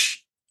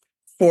fetish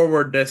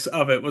forwardness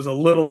of it was a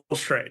little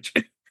strange.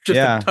 Just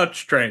a touch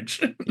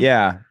strange.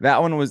 Yeah,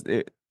 that one was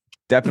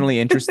definitely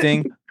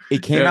interesting.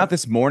 It came out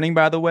this morning,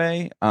 by the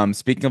way.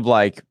 Speaking of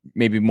like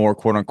maybe more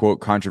quote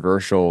unquote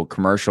controversial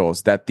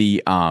commercials, that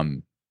the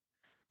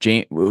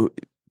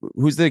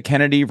who's the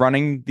Kennedy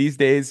running these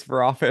days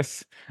for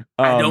office?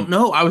 I don't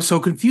know. I was so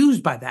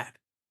confused by that.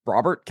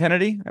 Robert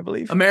Kennedy, I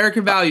believe.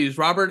 American Values,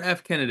 Robert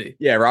F. Kennedy.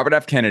 Yeah, Robert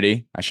F.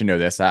 Kennedy. I should know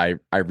this. I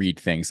read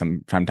things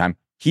from time to time.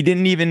 He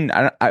didn't even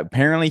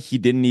apparently he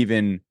didn't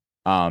even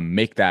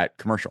make that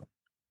commercial.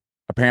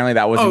 Apparently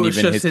that wasn't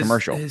even his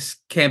commercial. His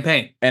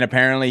campaign. And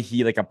apparently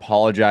he like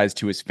apologized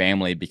to his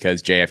family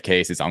because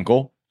JFK is his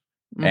uncle.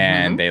 Mm-hmm.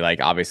 And they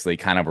like obviously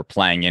kind of were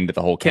playing into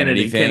the whole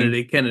Kennedy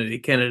thing.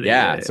 Kennedy.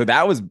 Yeah. So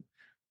that was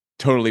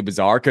totally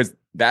bizarre because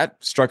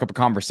that struck up a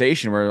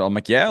conversation where I'm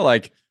like,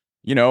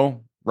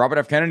 Robert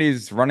F. Kennedy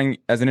is running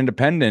as an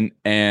independent,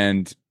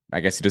 and I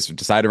guess he just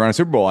decided to run a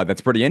Super Bowl.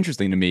 That's pretty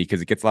interesting to me because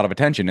it gets a lot of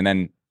attention. And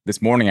then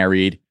this morning I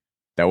read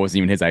that wasn't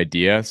even his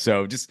idea.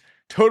 So just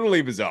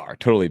totally bizarre.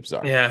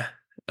 Yeah.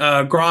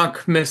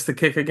 Gronk missed the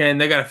kick again.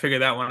 They got to figure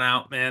that one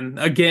out, man.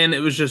 Again, it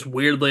was just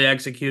weirdly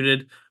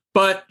executed.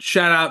 But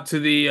shout out to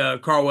the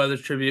Carl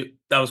Weathers tribute.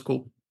 That was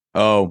cool.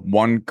 Oh,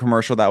 one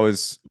commercial that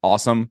was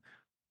awesome,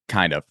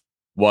 kind of,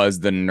 was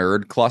the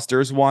Nerd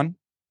Clusters one.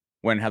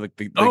 When how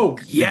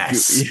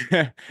yes.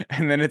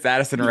 And then it's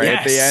Addison Rae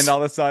at the end all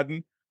of a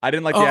sudden. I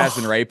didn't like the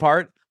Addison Rae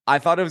part. I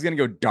thought it was going to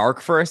go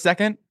dark for a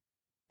second.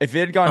 If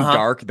it had gone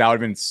dark, that would have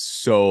been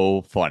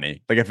so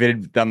funny. Like if it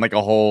had done like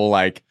a whole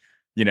like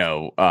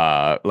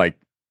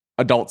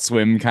Adult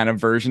Swim kind of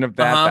version of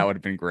that, that would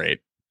have been great.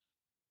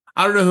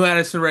 I don't know who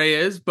Addison Rae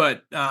is,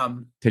 but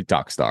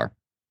TikTok star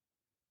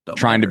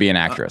trying to be an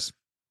actress.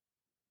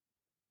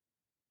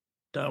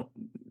 Not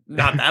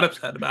that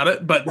upset about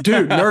it, but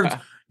dude,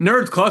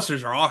 Nerds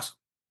Clusters are awesome.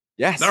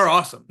 Yes, they're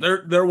awesome.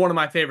 They're one of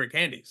my favorite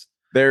candies.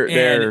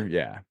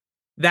 They're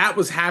That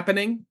was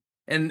happening,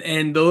 and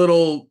the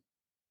little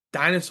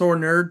dinosaur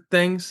nerd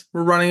things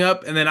were running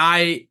up, and then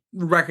I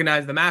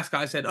recognized the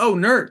mascot. I said, "Oh,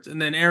 nerds!"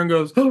 And then Aaron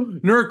goes, "Oh,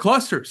 Nerd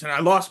Clusters," and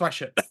I lost my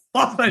shit.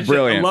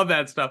 Brilliant. I love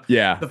that stuff.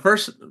 Yeah. The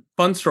first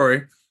fun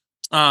story,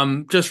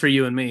 just for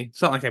you and me.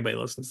 It's not like anybody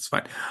listens. It's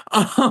fine.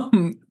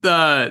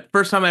 The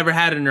first time I ever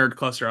had a Nerd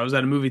Cluster, I was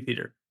at a movie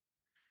theater,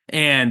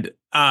 and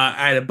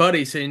I had a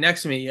buddy sitting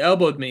next to me. He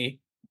elbowed me,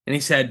 and he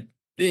said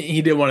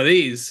he did one of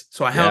these.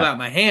 So I held out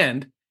my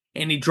hand,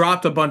 and he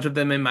dropped a bunch of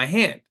them in my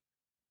hand.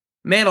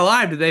 Man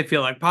alive, did they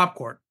feel like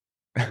popcorn?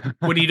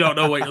 When you don't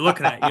know what you're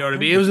looking at, you know what I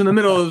mean? It was in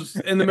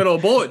the middle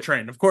of Bullet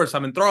Train. Of course,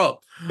 I'm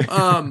enthralled.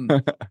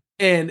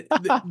 And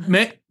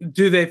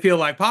do they feel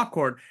like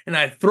popcorn? And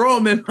I throw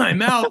them in my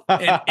mouth,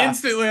 and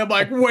instantly I'm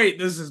like, wait,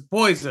 this is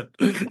poison.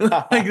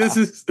 Like, this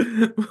is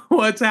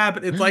what's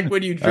happened. It's like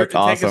when you take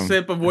a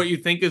sip of what you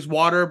think is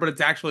water, but it's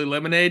actually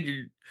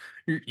lemonade.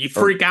 You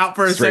freak out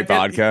for a straight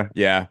second. Vodka,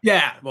 yeah.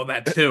 Well,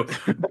 that too.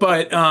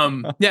 But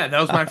that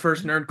was my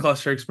first Nerd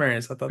Cluster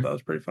experience. I thought that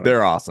was pretty funny.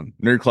 They're awesome.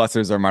 Nerd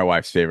Clusters are my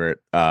wife's favorite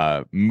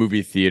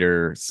movie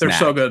theater snack. They're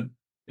so good.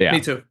 Yeah, me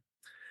too.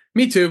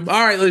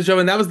 All right, ladies and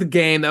gentlemen, that was the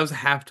game. That was a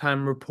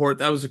halftime report.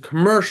 That was the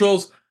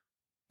commercials.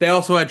 They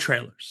also had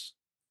trailers.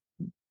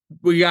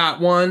 We got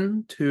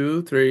 1,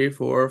 2, 3,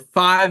 4,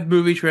 5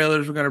 movie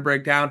trailers we're going to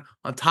break down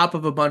on top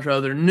of a bunch of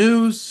other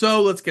news.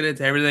 So let's get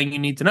into everything you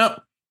need to know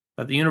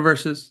about the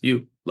universes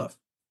you love.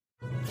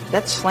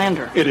 That's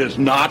slander. It is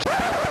not.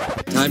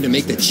 Time to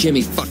make the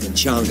chimmy fucking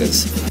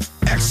chongas.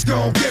 X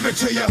gon' give it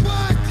to you.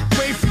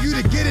 Wait for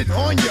you to get it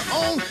on your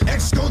own.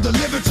 X gon'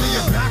 deliver to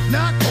you. Knock,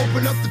 knock,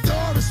 open up the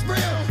door, it's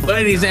real.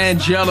 Ladies and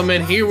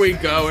gentlemen, here we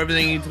go.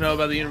 Everything you need to know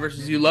about the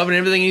universes you love and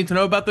everything you need to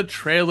know about the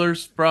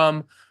trailers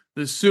from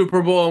the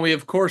Super Bowl. And we,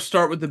 of course,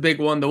 start with the big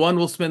one, the one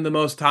we'll spend the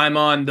most time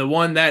on, the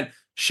one that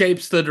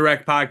shapes the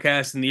direct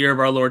podcast in the year of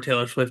our Lord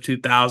Taylor Swift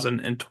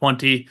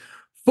 2020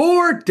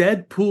 for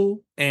Deadpool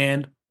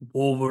and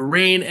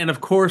Wolverine. And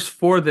of course,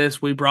 for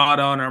this, we brought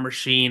on our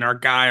machine, our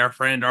guy, our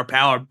friend, our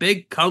pal, our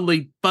big,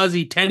 cuddly,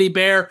 fuzzy teddy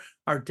bear,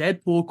 our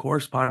Deadpool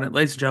correspondent,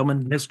 ladies and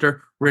gentlemen,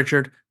 Mr.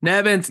 Richard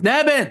Nevins.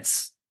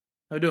 Nevins!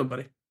 How you doing,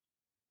 buddy?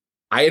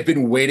 I have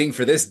been waiting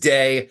for this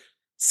day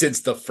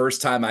since the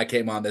first time I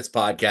came on this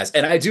podcast.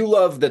 And I do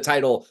love the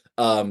title,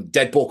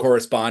 Deadpool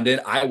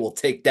correspondent. I will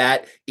take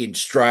that in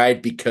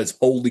stride because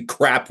holy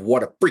crap,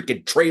 what a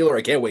freaking trailer.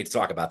 I can't wait to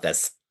talk about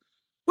this.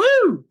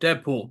 Woo!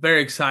 Deadpool.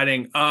 Very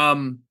exciting.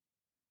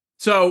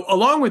 So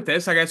along with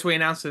this, I guess we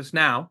announced this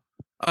now.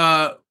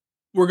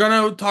 We're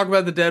gonna talk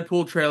about the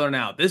Deadpool trailer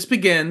now. This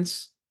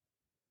begins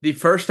the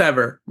first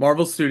ever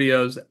Marvel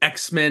Studios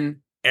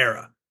X-Men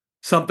era.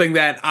 Something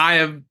that I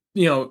have,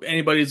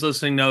 anybody who's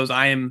listening knows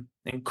I am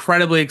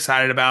incredibly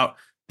excited about.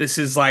 This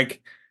has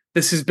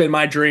been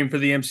my dream for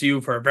the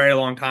MCU for a very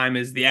long time,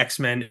 is the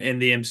X-Men in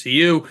the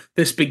MCU.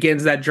 This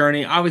begins that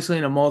journey, obviously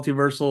in a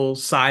multiversal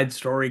side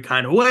story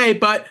kind of way,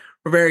 but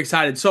we're very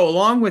excited. So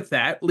along with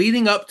that,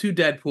 leading up to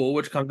Deadpool,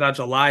 which comes out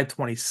July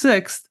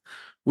 26th,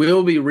 we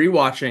will be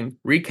rewatching,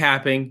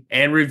 recapping,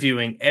 and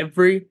reviewing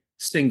every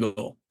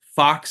single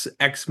Fox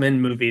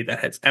X-Men movie that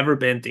has ever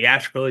been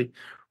theatrically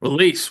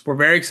released. We're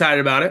very excited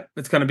about it.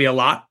 It's going to be a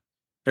lot.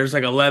 There's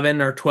like 11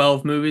 or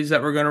 12 movies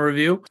that we're going to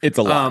review. It's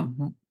a lot.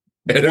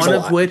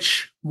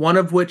 One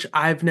of which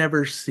I've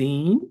never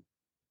seen.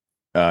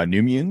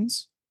 New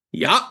Mutants?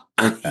 Yup.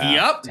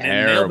 Yup.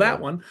 Nailed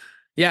that one.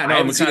 Yeah, no,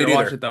 I'm excited to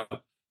watch it though.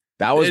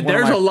 That was one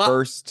of my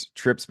first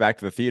trips back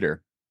to the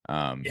theater.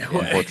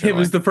 It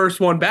was the first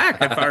one back,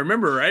 if I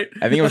remember right.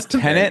 I think it was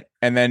Tenet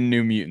and then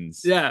New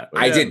Mutants. Yeah.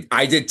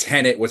 I did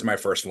Tenet was my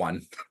first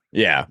one.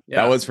 Yeah,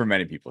 that was for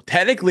many people.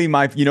 Technically,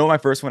 what my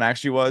first one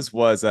actually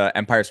was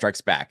Empire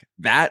Strikes Back.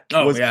 That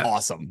was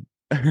awesome.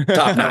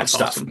 Top notch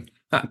stuff. Awesome.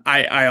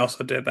 I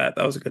also did that.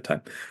 That was a good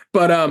time.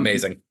 But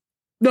amazing.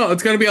 No,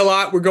 it's going to be a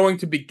lot. We're going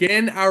to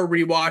begin our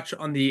rewatch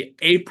on the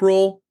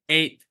April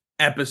 8th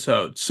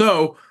episode.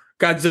 So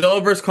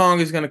Godzilla vs. Kong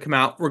is going to come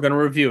out. We're going to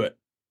review it.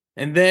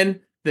 And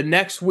then the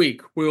next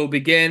week, we will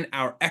begin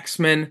our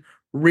X-Men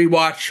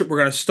rewatch. We're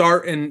going to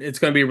start, and it's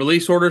going to be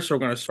release order. So we're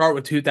going to start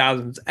with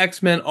 2000's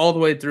X-Men all the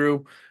way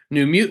through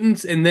New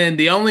Mutants. And then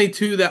the only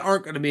two that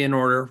aren't going to be in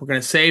order, we're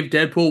going to save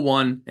Deadpool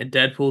 1 and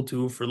Deadpool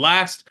 2 for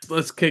last.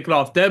 Let's kick it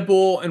off.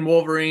 Deadpool and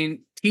Wolverine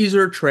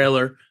teaser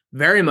trailer.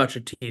 Very much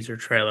a teaser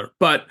trailer,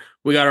 but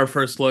we got our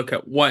first look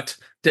at what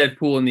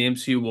Deadpool in the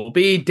MCU will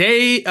be.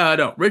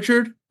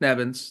 Richard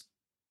Nevins,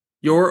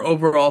 your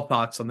overall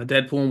thoughts on the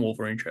Deadpool and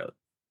Wolverine trailer?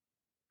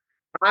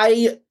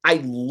 I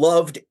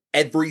loved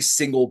every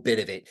single bit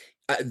of it.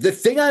 The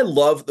thing I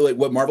love, like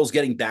what Marvel's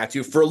getting back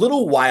to, for a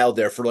little while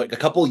there, for like a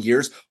couple of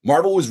years,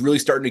 Marvel was really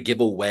starting to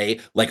give away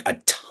like a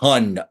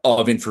ton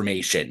of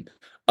information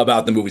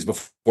about the movies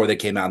before they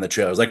came out in the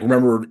trailers. Like,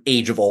 remember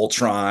Age of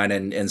Ultron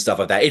and stuff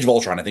like that. Age of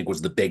Ultron, I think,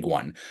 was the big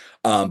one.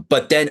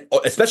 But then,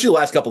 especially the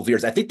last couple of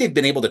years, I think they've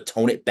been able to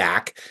tone it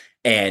back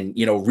and,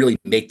 really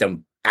make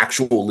them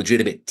actual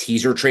legitimate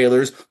teaser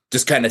trailers,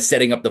 just kind of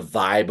setting up the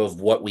vibe of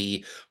what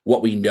we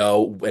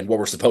know and what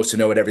we're supposed to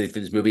know and everything for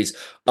these movies.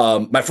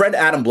 My friend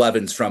Adam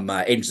Blevins from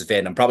Agents of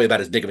Fandom, probably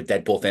about as big of a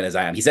Deadpool fan as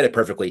I am, he said it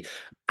perfectly.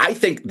 I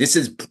think this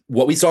is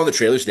what we saw in the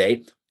trailers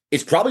today.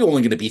 It's probably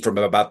only going to be from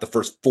about the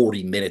first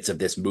 40 minutes of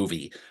this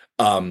movie.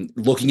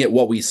 Looking at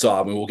what we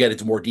saw, I mean, we'll get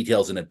into more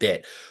details in a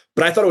bit,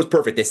 but I thought it was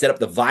perfect. They set up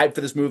the vibe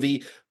for this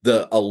movie,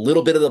 a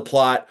little bit of the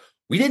plot.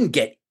 We didn't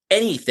get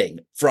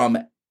anything from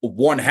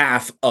one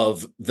half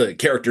of the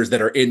characters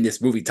that are in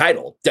this movie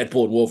title,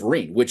 Deadpool and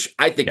Wolverine, which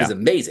I think is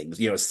amazing.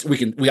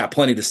 We got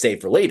plenty to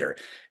save for later.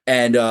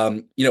 And,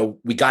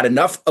 we got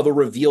enough of a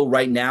reveal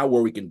right now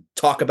where we can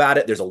talk about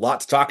it. There's a lot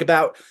to talk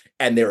about,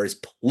 and there is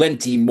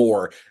plenty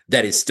more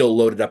that is still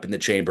loaded up in the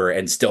chamber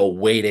and still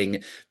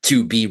waiting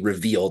to be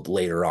revealed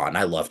later on.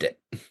 I loved it.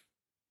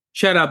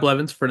 Shout out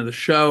Blevins, friend of the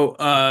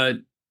show.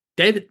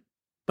 David,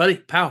 buddy,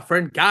 pal,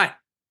 friend, guy,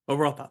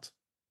 overall thoughts?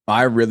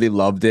 I really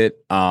loved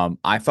it.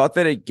 I thought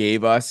that it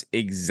gave us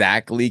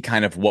exactly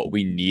kind of what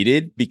we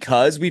needed,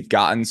 because we've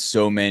gotten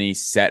so many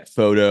set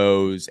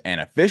photos and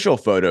official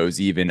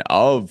photos even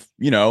of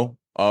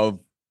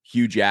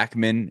Hugh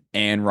Jackman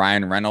and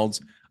Ryan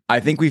Reynolds. I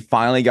think we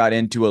finally got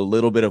into a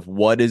little bit of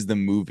what is the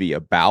movie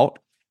about.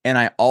 And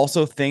I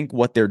also think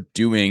what they're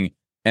doing,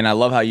 and I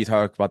love how you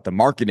talk about the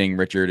marketing,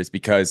 Richard, is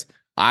because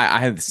I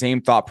had the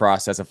same thought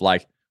process of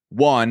like,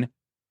 one,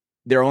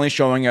 they're only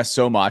showing us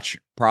so much,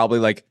 probably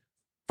like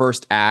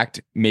first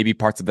act, maybe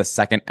parts of the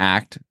second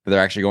act that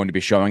they're actually going to be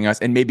showing us,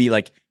 and maybe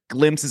like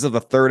glimpses of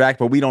the third act,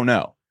 but we don't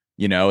know,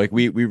 like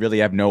we really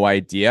have no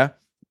idea.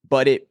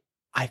 But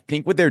I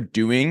think what they're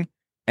doing,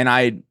 and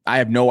I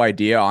have no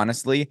idea,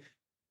 honestly,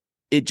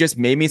 it just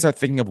made me start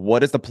thinking of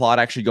what is the plot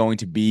actually going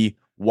to be?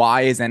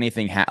 Why is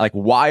anything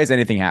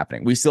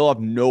happening? We still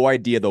have no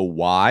idea the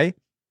why.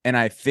 And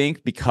I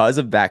think because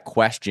of that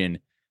question,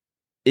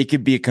 it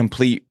could be a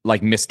complete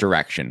like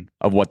misdirection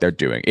of what they're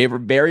doing. It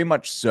very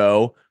much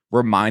so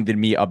reminded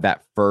me of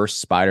that first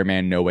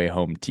Spider-Man No Way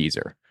Home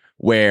teaser,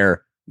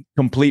 where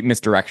complete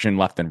misdirection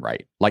left and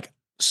right. Like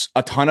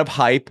a ton of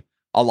hype,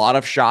 a lot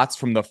of shots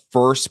from the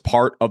first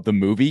part of the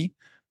movie,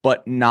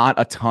 but not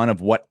a ton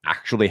of what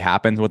actually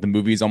happens, what the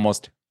movie is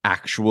almost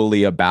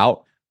actually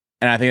about.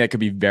 And I think that could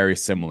be very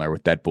similar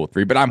with Deadpool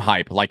 3, but I'm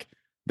hyped. Like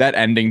that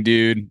ending,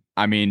 dude.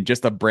 I mean,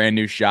 just a brand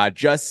new shot,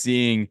 just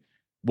seeing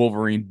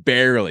Wolverine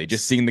barely,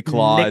 just seeing the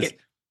claws.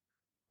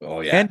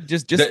 Oh yeah. And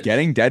just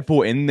getting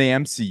Deadpool in the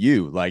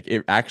MCU, like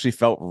it actually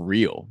felt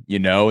real.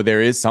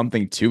 There is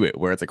something to it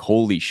where it's like,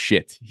 holy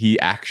shit, he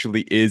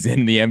actually is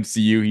in the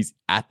MCU. He's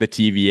at the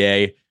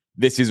TVA.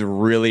 This is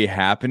really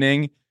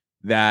happening.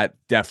 that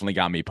definitely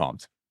got me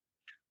pumped.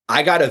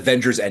 I got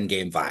Avengers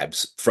Endgame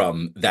vibes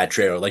from that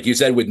trailer. Like you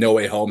said, with No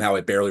Way Home, how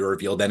it barely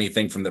revealed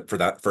anything for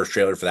that first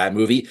trailer for that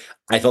movie.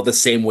 I felt the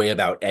same way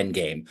about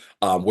Endgame,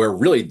 where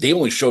really they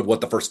only showed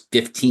the first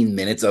 15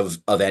 minutes of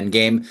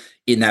Endgame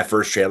in that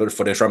first trailer,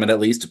 footage from it at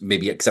least,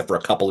 maybe except for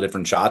a couple of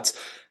different shots.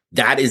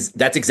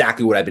 That's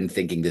exactly what I've been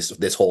thinking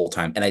this whole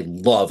time, and I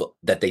love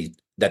that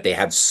they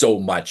have so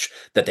much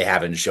that they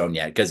haven't shown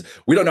yet, because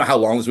we don't know how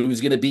long this movie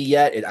is going to be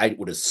yet. I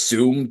would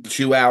assume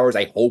 2 hours.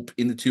 I hope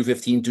in the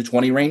 215,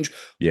 220 range.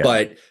 Yeah.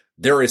 But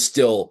there is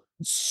still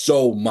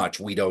so much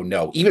we don't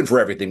know, even for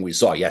everything we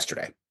saw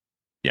yesterday.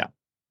 Yeah.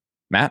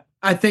 Matt?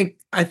 I think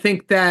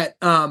that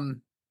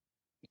I'm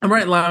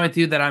right in line with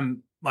you that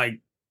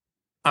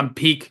I'm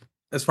peak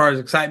as far as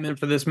excitement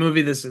for this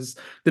movie. This is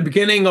the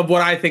beginning of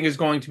what I think is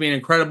going to be an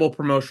incredible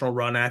promotional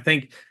run. And I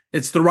think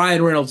it's the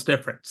Ryan Reynolds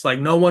difference. Like,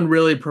 no one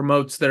really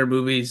promotes their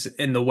movies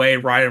in the way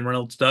Ryan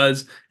Reynolds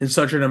does, in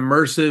such an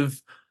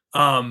immersive,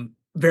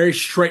 very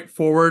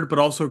straightforward, but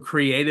also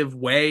creative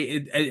way.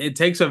 It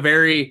takes a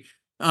very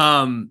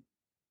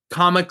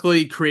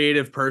comically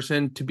creative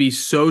person to be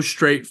so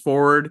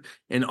straightforward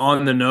and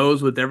on the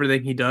nose with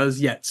everything he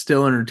does, yet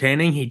still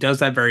entertaining. He does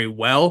that very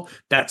well.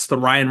 That's the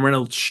Ryan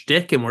Reynolds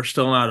shtick, and we're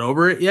still not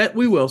over it yet.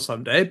 We will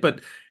someday, but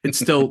it's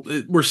still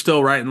we're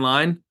still right in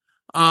line.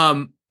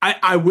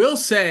 I will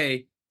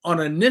say, on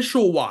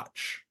initial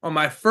watch, on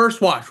my first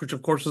watch, which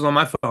of course was on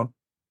my phone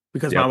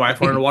because my wife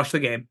wanted to watch the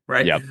game,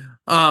 right? Yep.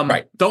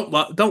 Right. Don't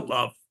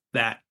love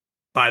that,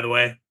 by the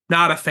way.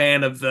 Not a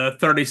fan of the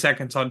 30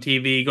 seconds on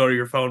TV, go to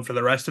your phone for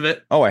the rest of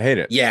it. Oh, I hate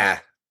it. Yeah.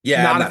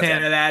 Not a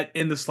fan of that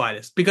in the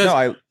slightest,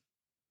 because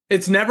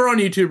it's never on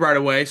YouTube right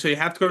away. So you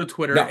have to go to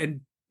Twitter,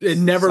 and it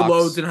never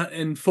loads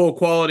in full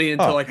quality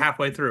until like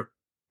halfway through.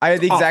 I had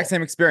the exact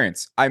same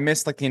experience. I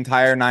missed like the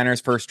entire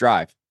Niners first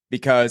drive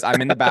because I'm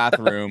in the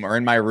bathroom or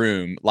in my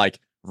room, like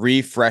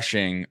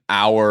refreshing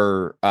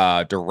our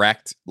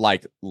direct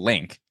like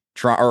link,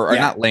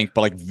 not link, but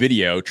like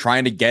video,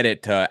 trying to get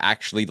it to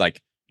actually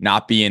like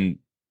not be in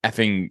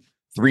effing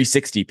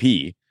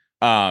 360p.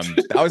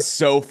 That was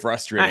so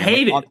frustrating. I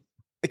hate it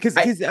because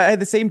I had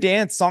the same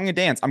song and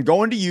dance. I'm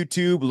going to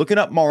YouTube, looking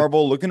up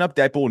Marvel, looking up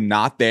Deadpool,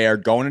 not there.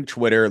 Going to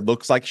Twitter,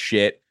 looks like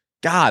shit.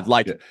 God,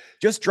 like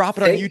just drop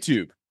it on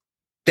YouTube.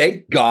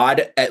 Thank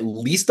God, at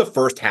least the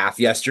first half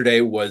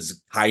yesterday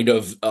was kind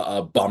of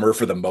a bummer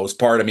for the most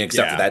part. I mean,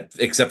 except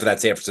for that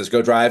San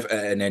Francisco drive,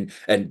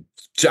 and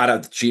shout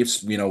out the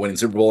Chiefs, winning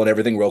Super Bowl and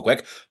everything real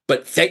quick.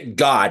 But thank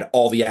God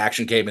all the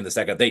action came in the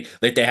second. They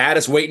had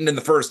us waiting in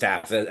the first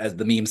half, as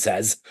the meme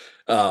says.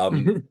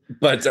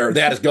 But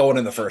they had us going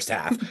in the first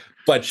half.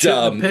 But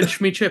pinch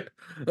me chip.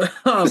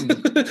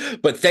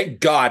 But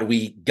thank God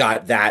we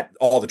got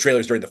all the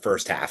trailers during the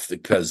first half,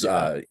 because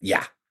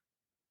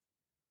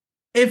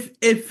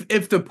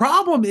If the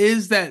problem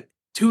is that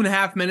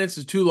 2.5 minutes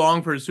is too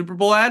long for a Super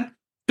Bowl ad,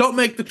 don't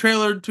make the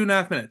trailer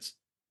 2.5 minutes.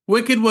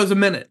 Wicked was a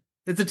minute.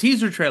 It's a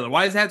teaser trailer.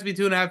 Why does it have to be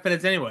 2.5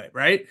 minutes anyway?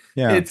 Right?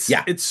 Yeah.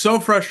 It's so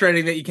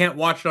frustrating that you can't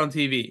watch it on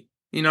TV.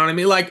 You know what I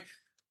mean? Like,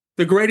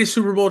 the greatest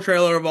Super Bowl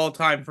trailer of all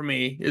time for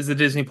me is the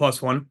Disney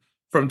Plus one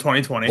from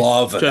 2020.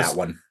 Love that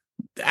one.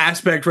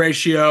 Aspect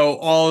ratio,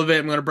 all of it.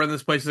 I'm going to burn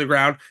this place to the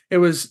ground. It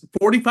was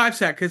 45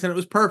 seconds and it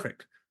was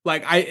perfect.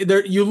 Like,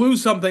 you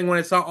lose something when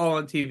it's not all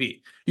on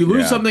TV. You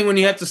lose something when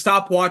you have to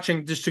stop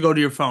watching just to go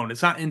to your phone.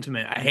 It's not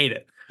intimate. I hate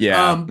it.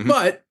 Yeah.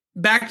 But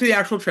back to the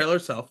actual trailer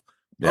itself.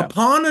 Yeah.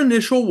 Upon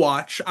initial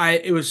watch,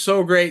 it was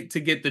so great to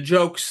get the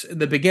jokes in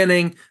the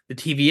beginning, the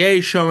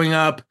TVA showing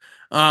up.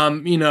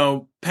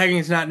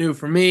 Pegging's not new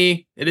for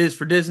me. It is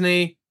for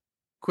Disney.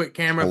 Quick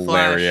camera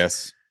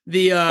hilarious.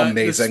 Flash.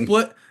 Amazing.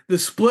 The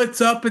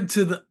splits up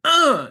into the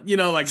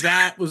like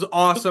that was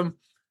awesome.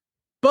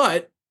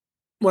 But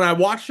when I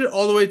watched it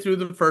all the way through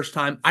the first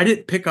time, I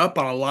didn't pick up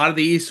on a lot of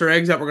the Easter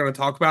eggs that we're going to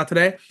talk about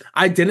today.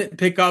 I didn't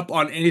pick up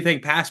on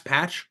anything past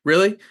Patch,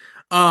 really.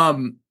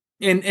 And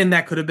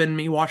that could have been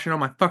me watching on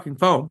my fucking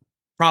phone.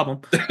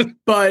 Problem.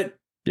 But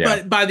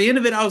by the end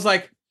of it, I was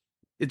like,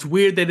 it's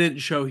weird they didn't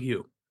show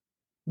Hugh.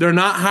 They're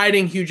not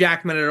hiding Hugh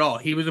Jackman at all.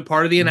 He was a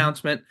part of the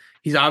announcement.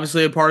 He's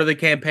obviously a part of the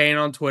campaign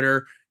on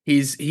Twitter.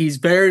 He's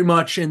very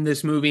much in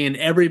this movie, and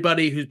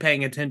everybody who's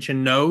paying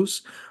attention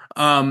knows.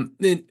 Beyond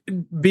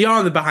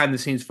the behind the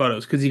scenes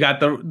photos, because you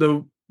got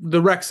the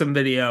Wrexham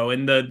video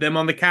and them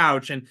on the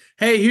couch, and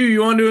hey Hugh,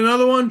 you want to do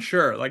another one?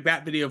 Sure, like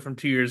that video from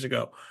 2 years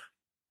ago.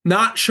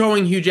 Not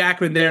showing Hugh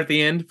Jackman there at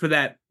the end for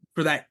that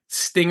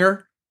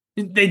stinger.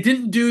 They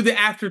didn't do the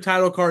after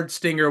title card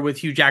stinger with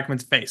Hugh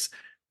Jackman's face.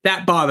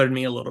 That bothered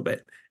me a little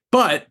bit.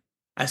 But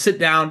I sit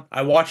down,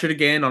 I watch it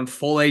again on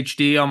full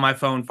HD on my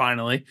phone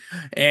finally,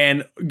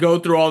 and go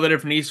through all the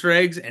different Easter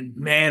eggs, and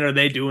man, are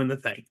they doing the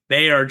thing.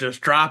 They are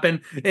just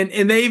dropping. And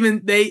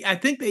I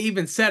think they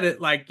even said it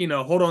like,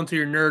 hold on to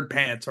your nerd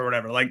pants or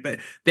whatever. Like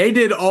they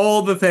did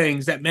all the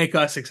things that make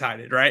us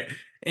excited, right?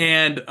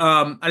 And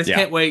I just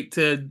can't wait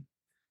to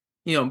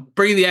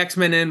bringing the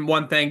X-Men in,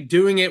 one thing,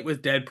 doing it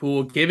with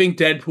Deadpool, giving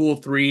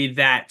Deadpool 3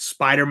 that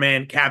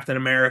Spider-Man, Captain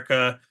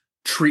America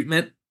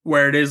treatment,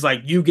 where it is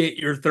like you get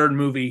your third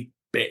movie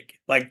big.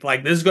 Like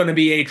this is going to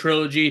be a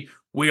trilogy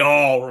we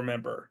all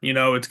remember.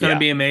 It's going to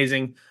be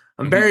amazing.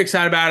 I'm very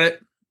excited about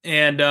it,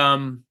 and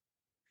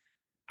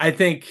I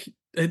think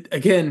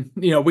again,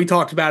 we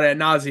talked about it ad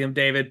nauseum,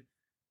 David.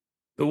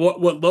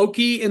 What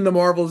Loki and the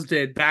Marvels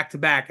did back to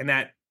back in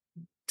that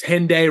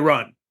 10-day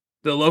run,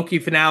 the Loki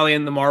finale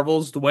and the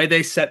Marvels, the way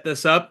they set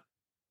this up,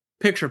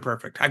 picture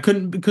perfect. I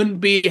couldn't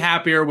be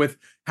happier with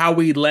how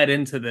we led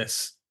into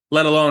this,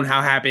 let alone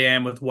how happy I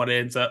am with what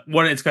it's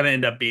going to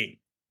end up being.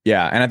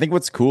 Yeah, and I think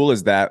what's cool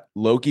is that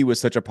Loki was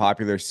such a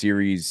popular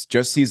series,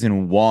 just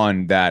season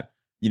 1, that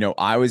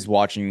I was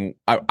watching.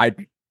 I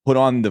put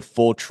on the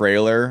full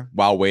trailer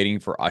while waiting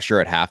for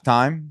Usher at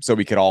halftime, so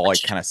we could all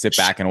kind of sit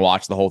back and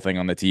watch the whole thing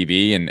on the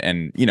TV,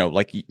 and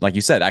like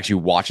you said, actually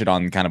watch it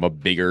on kind of a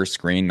bigger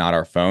screen, not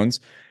our phones.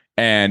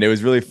 And it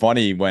was really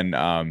funny when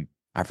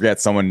I forget,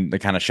 someone that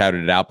kind of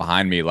shouted it out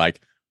behind me,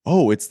 like,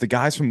 "Oh, it's the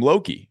guys from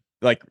Loki!"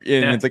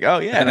 It's like, "Oh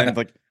yeah," and then it's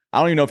like, I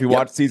don't even know if you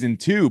watched season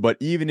 2, but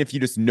even if you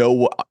just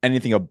know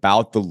anything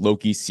about the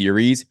Loki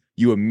series,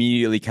 you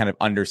immediately kind of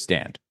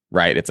understand,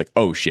 right? It's like,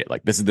 oh shit,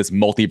 like this is this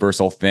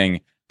multiversal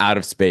thing out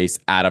of space,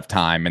 out of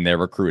time, and they're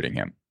recruiting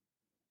him.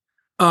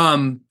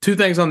 2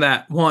 things on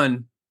that.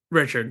 One,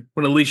 Richard,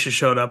 when Alicia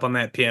showed up on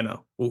that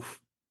piano, oof.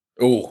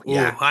 Oh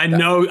yeah, I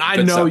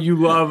know you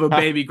love a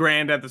baby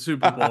grand at the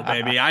Super Bowl,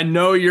 baby. I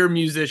know your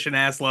musician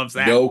ass loves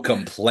that. No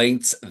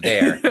complaints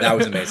there. That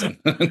was amazing.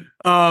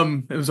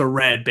 It was a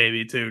red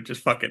baby too,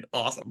 just fucking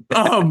awesome.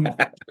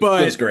 But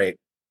it was great.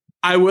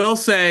 I will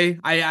say,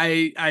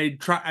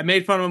 I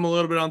made fun of him a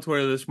little bit on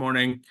Twitter this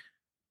morning.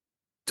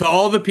 To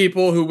all the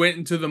people who went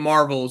into the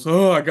Marvels,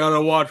 I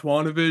gotta watch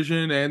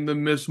WandaVision and the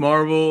Miss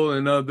Marvel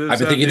and this. I've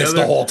been thinking this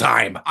the whole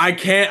time. I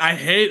can't. I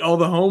hate all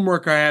the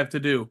homework I have to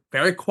do.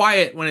 Very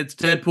quiet when it's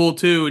Deadpool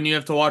 2 and you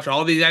have to watch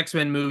all these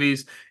X-Men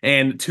movies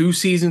and 2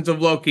 seasons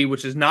of Loki,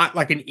 which is not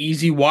like an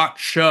easy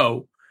watch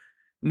show.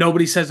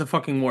 Nobody says a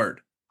fucking word.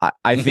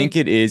 I think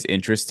it is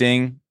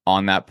interesting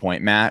on that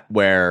point, Matt,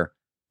 where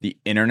the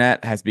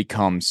internet has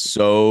become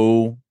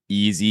so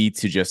easy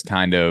to just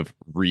kind of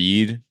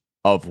read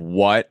of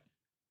what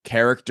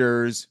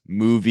characters,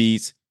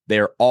 movies,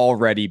 they're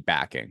already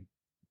backing.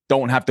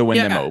 Don't have to win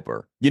them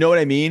over. You know what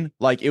I mean?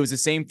 Like, it was the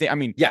same thing. I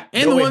mean,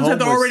 and the ones that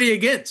they're already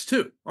against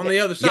too on the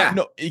other side. Yeah,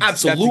 no,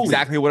 absolutely. That's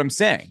exactly what I'm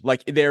saying.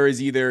 Like, you're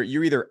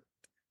either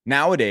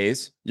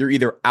nowadays, you're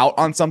either out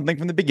on something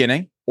from the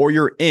beginning or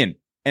you're in.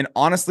 And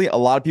honestly, a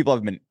lot of people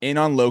have been in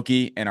on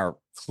Loki and are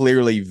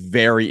clearly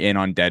very in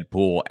on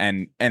Deadpool.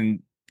 And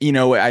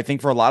I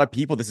think for a lot of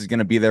people, this is going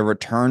to be their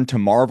return to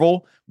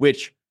Marvel,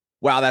 which,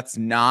 wow, that's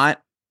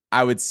not,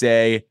 I would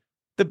say,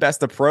 the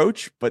best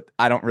approach, but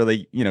I don't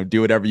really,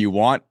 do whatever you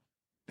want.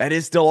 That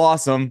is still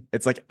awesome.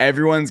 It's like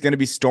everyone's going to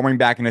be storming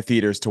back into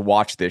theaters to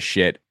watch this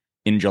shit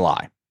in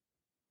July.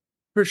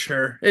 For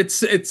sure.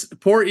 It's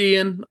poor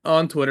Ian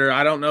on Twitter.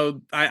 I don't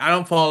know. I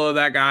don't follow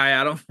that guy.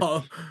 I don't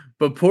follow,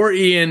 but poor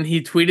Ian,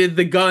 he tweeted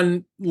the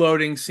gun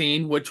loading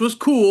scene, which was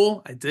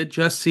cool. I did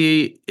just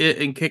see it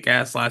in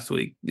Kick-Ass last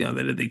week. They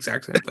did the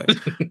exact same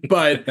thing,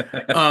 but,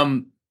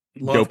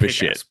 dope as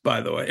shit. By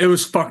the way, it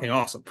was fucking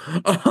awesome.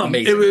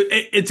 Amazing.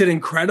 It's an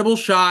incredible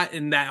shot,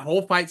 and that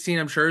whole fight scene,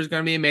 I'm sure, is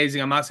going to be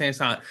amazing. I'm not saying it's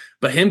not,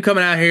 but him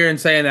coming out here and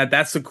saying that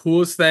that's the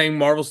coolest thing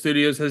Marvel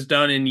Studios has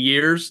done in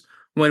years.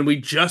 When we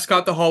just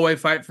got the hallway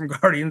fight from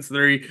Guardians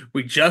 3,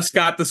 we just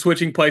got the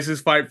switching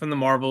places fight from the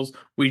Marvels.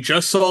 We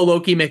just saw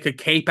Loki make a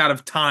cape out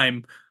of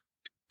time.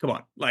 Come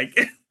on, like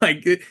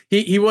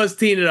he was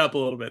teeing it up a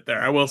little bit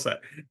there, I will say.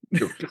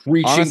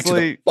 Preaching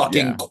honestly, to the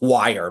fucking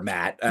choir,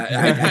 Matt.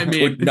 I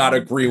could not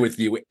agree with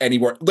you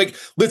anymore. Like,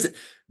 listen,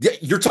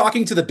 you're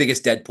talking to the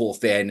biggest Deadpool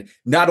fan,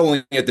 not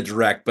only at the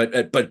direct,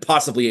 but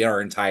possibly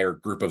our entire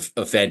group of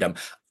fandom.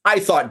 I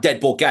thought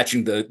Deadpool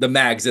catching the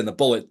mags and the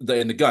bullet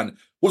and the gun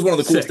was one of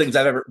the coolest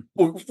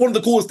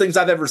things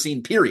I've ever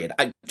seen, period.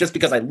 Just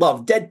because I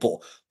love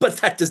Deadpool. But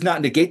that does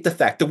not negate the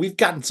fact that we've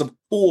gotten some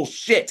cool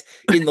shit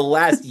in the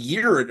last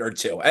year or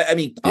two. I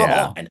mean, come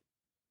on.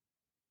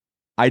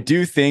 I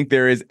do think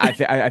there is,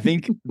 I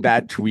think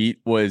that tweet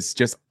was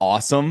just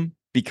awesome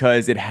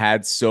because it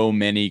had so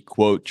many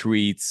quote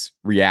tweets,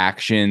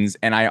 reactions.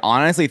 And I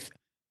honestly,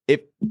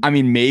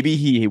 maybe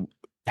he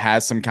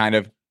has some kind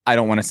of, I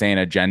don't want to say an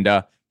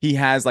agenda. He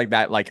has like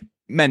that, like,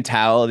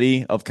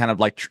 mentality of kind of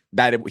like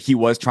that he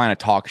was trying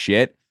to talk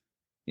shit.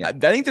 Yeah, I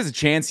think there's a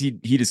chance he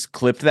just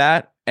clipped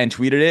that and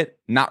tweeted it,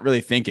 not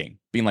really thinking,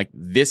 being like,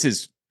 this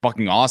is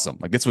fucking awesome.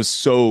 Like, this was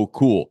so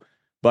cool.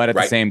 But at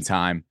the same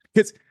time,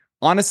 it's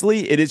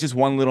honestly, it is just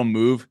one little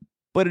move,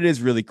 but it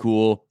is really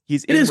cool.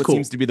 He's in what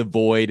seems to be the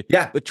void.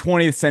 Yeah. The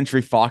 20th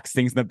Century Fox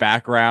things in the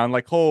background.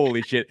 Like,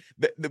 holy shit.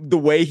 The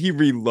way he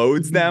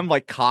reloads them,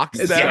 like cocks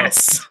them.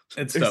 Yes.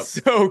 It's dope.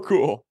 So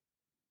cool.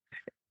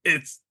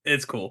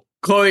 It's cool.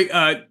 Chloe,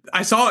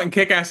 I saw it in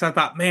Kick-Ass. I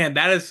thought, man,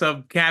 that is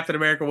some Captain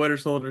America Winter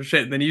Soldier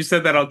shit. And then you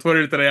said that on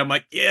Twitter today. I'm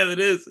like, yeah, it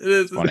is.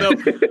 It's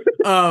dope.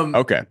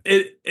 Okay.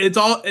 It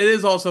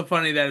is also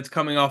funny that it's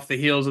coming off the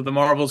heels of the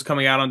Marvels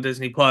coming out on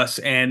Disney Plus,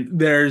 and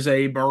there's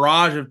a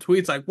barrage of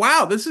tweets like,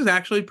 wow, this is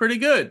actually pretty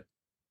good.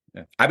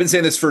 Yeah. I've been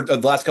saying this for the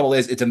last couple of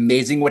days. It's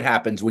amazing what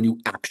happens when you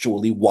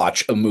actually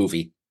watch a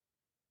movie.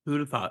 Who'd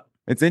have thought?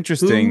 It's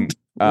interesting.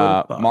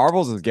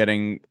 Marvel's is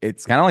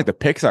it's kind of like the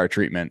Pixar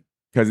treatment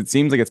because it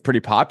seems like it's pretty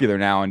popular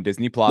now on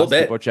Disney Plus.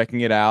 People are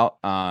checking it out.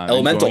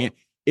 Elemental.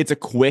 It's a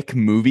quick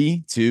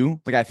movie too.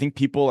 Like I think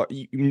people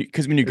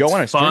because when you go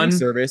on a streaming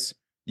service,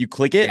 you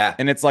click it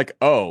and it's like,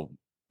 oh,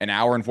 an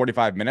hour and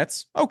 45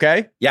 minutes.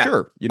 Okay,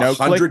 sure.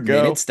 100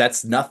 minutes.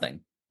 That's nothing.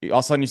 All of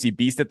a sudden you see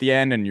Beast at the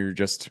end and you're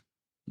just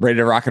ready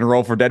to rock and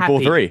roll for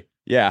Deadpool 3.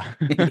 Yeah.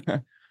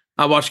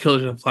 I watched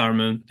Killers of the Flower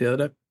Moon the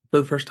other day for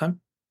the first time.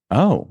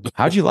 Oh,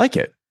 how'd you like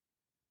it?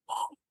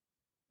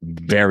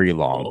 Very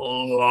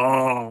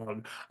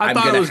long. I'm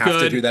going to have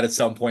to do that at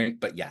some point,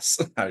 but yes.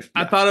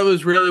 I thought it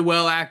was really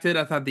well acted.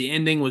 I thought the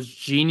ending was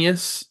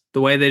genius.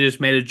 The way they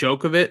just made a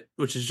joke of it,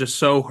 which is just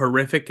so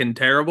horrific and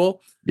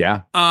terrible.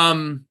 Yeah.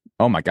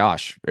 Oh my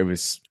gosh. It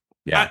was,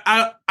 yeah.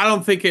 I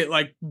don't think it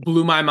like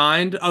blew my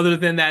mind other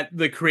than that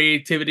the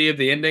creativity of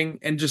the ending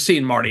and just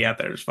seeing Marty out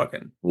there just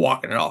fucking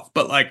walking it off.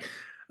 But like,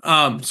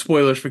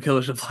 spoilers for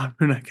Killers of the Flower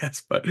Moon, I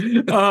guess. But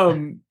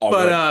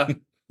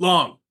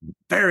long,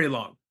 very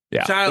long.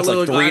 Yeah, shout out it's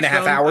Lily like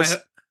 3.5 hours.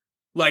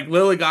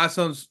 Lily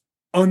Gladstone's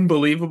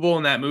unbelievable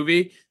in that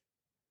movie.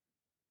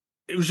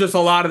 It was just a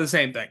lot of the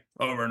same thing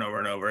over and over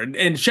and over.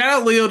 And shout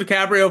out Leo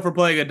DiCaprio for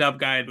playing a dumb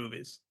guy in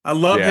movies. I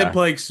love him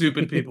playing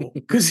stupid people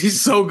because he's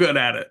so good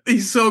at it.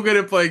 He's so good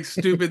at playing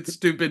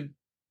stupid,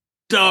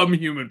 dumb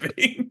human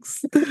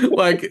beings.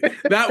 Like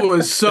that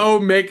was so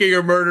Making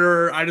a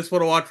Murderer. I just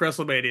want to watch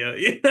WrestleMania.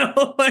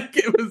 Like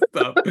it was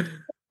dumb.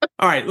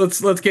 All right, let's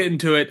get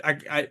into it.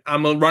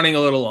 I'm running a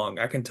little long.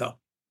 I can tell.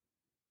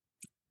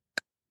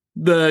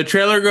 The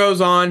trailer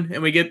goes on,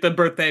 and we get the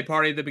birthday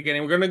party at the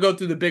beginning. We're going to go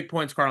through the big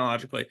points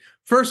chronologically.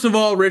 First of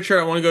all, Richard,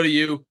 I want to go to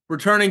you.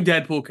 Returning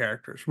Deadpool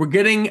characters. We're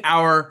getting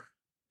our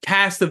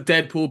cast of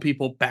Deadpool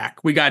people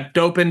back. We got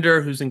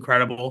Dopinder, who's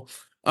incredible.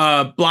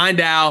 Blind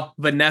Al,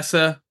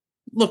 Vanessa,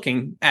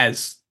 looking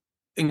as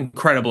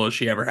incredible as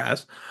she ever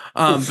has.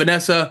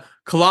 Vanessa,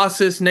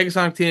 Colossus,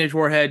 Negasonic Teenage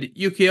Warhead,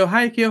 Yukio,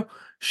 hi Yukio,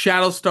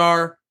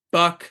 Shadowstar,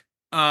 Buck,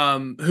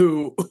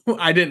 who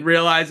I didn't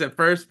realize at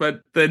first,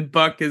 but then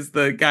Buck is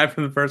the guy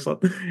from the first one.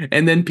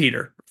 And then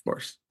Peter, of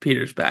course.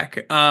 Peter's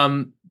back.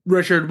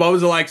 Richard, what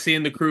was it like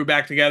seeing the crew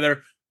back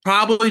together?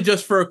 Probably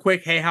just for a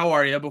quick, hey, how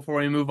are you? Before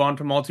we move on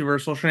to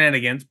multiversal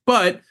shenanigans.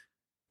 But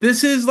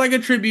this is like a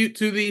tribute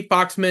to the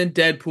Foxman,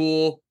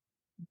 Deadpool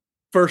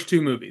first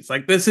two movies.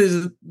 Like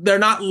they're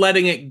not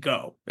letting it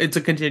go. It's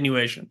a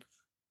continuation.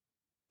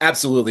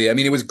 Absolutely. I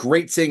mean, it was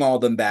great seeing all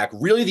of them back.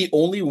 Really, the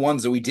only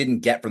ones that we didn't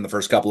get from the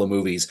first couple of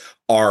movies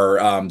are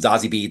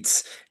Zazie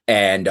Beetz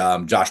and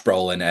Josh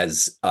Brolin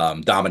as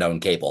Domino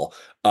and Cable.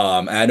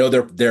 And I know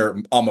they're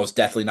almost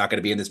definitely not going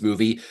to be in this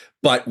movie,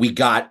 but we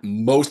got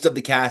most of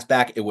the cast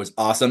back. It was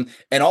awesome.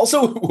 And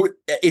also,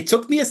 it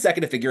took me a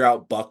second to figure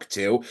out Buck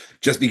too,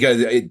 just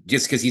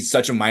because he's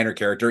such a minor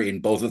character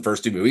in both of the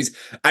first two movies.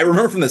 I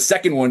remember from the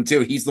second one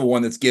too, he's the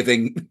one that's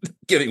giving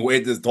away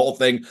this whole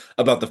thing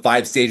about the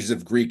 5 stages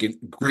of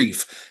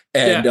grief.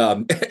 And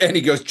and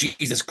he goes,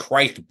 Jesus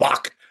Christ,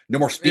 Buck. No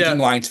more speaking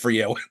lines for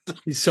you.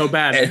 He's so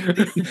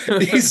bad.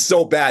 He's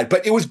so bad.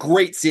 But it was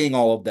great seeing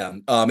all of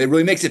them. It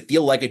really makes it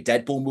feel like a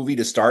Deadpool movie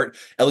to start,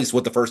 at least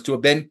what the first two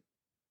have been.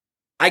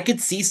 I could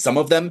see some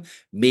of them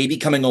maybe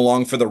coming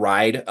along for the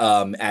ride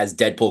as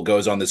Deadpool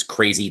goes on this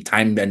crazy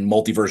time and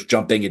multiverse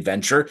jumping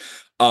adventure.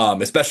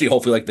 Especially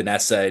hopefully like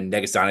Vanessa and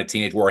Negasonic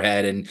Teenage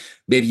Warhead and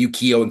maybe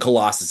Yukio and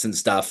Colossus and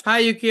stuff.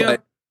 Hi, Yukio.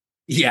 But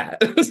yeah.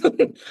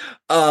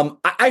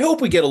 I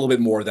hope we get a little bit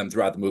more of them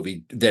throughout the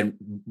movie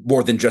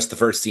more than just the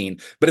first scene,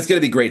 but it's going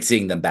to be great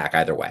seeing them back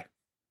either way.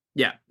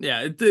 Yeah.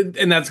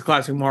 And that's a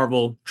classic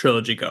Marvel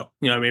trilogy go.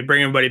 You know what I mean?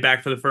 Bring everybody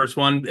back for the first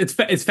one. It's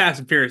Fast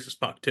and Furious as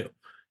fuck too.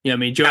 You know what I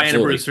mean?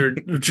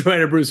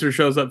 Joanna Brewster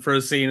shows up for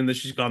a scene and then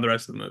she's gone the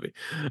rest of the movie.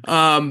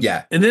 And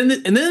then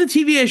the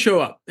TVA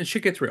show up and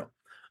shit gets real.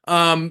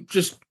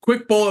 Just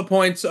quick bullet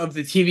points of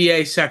the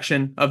TVA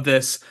section of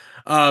this.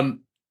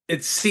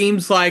 It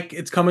seems like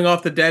it's coming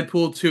off the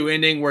Deadpool 2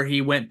 ending where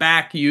he went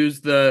back,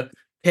 used the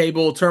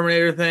Cable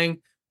Terminator thing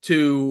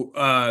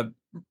to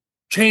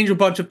change a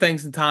bunch of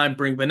things in time,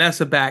 bring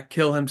Vanessa back,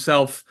 kill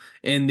himself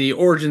in the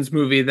Origins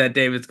movie that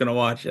David's going to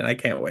watch. And I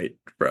can't wait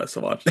for us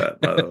to watch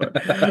that, by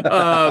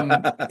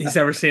the way. He's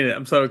never seen it.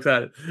 I'm so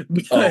excited.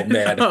 Oh,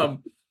 man.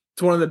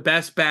 It's one of the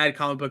best bad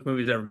comic book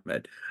movies ever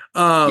made.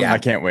 I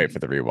can't wait for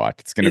the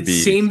rewatch. It's going to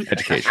be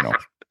educational.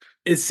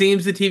 It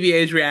seems the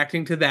TVA is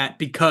reacting to that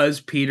because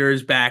Peter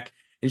is back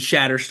and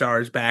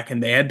Shatterstar is back,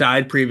 and they had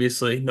died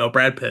previously. No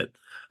Brad Pitt.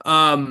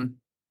 Could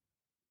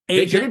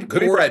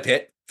be Brad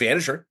Pitt.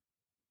 Vanisher.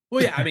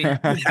 Well, yeah, I mean,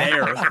 he's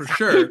there for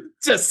sure.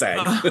 Just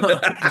saying.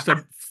 Just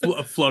a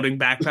floating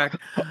backpack.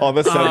 All of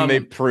a sudden,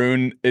 they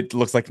prune. It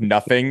looks like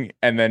nothing,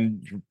 and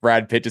then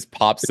Brad Pitt just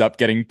pops up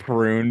getting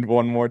pruned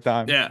one more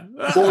time. Yeah.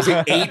 What was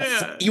it? 8?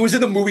 Yeah. He was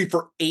in the movie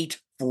for 8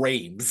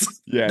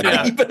 frames. Yeah,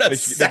 Not even a they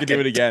second. could do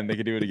it again. They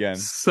could do it again.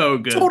 So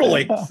good.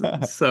 Totally.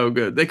 So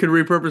good. They could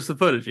repurpose the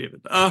footage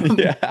even.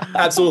 Yeah,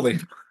 Absolutely.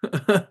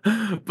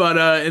 But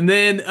and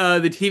then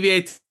the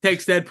TVA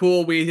takes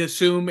Deadpool, we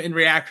assume in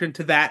reaction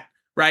to that,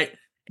 right?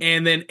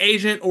 And then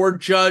Agent or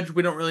Judge,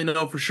 we don't really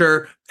know for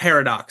sure.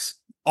 Paradox,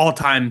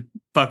 all-time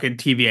fucking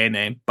TVA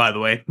name, by the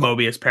way.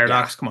 Mobius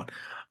Paradox, come on.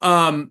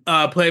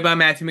 Played by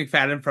Matthew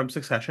McFadden from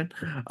Succession.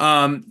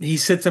 He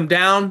sits him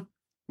down.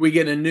 We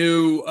get a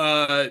new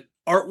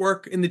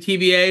artwork in the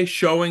TVA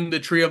showing the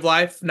Tree of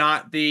Life,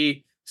 not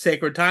the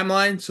Sacred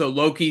Timeline. So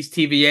Loki's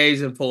TVA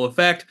is in full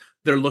effect.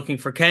 They're looking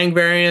for Kang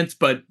variants,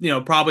 but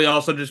probably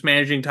also just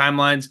managing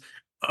timelines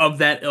of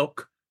that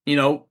ilk.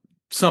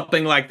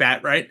 Something like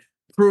that, right?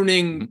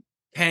 Pruning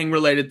Kang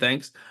related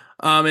things.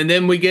 And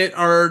then we get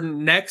our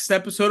next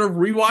episode of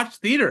Rewatch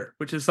Theater,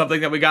 which is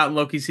something that we got in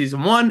Loki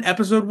season 1,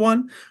 episode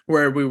 1,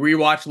 where we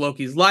rewatch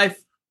Loki's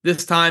life.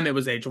 This time it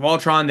was Age of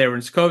Ultron. They were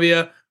in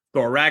Sokovia.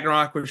 Thor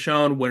Ragnarok was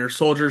shown. Winter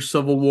Soldier,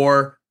 Civil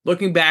War.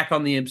 Looking back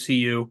on the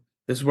MCU,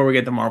 this is where we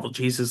get the Marvel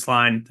Jesus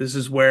line. This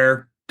is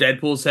where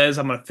Deadpool says,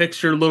 I'm going to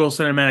fix your little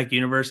cinematic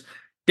universe.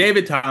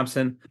 David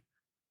Thompson.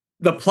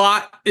 The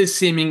plot is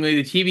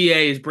seemingly the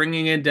TVA is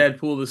bringing in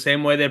Deadpool the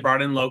same way they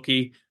brought in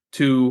Loki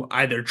to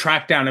either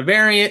track down a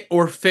variant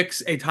or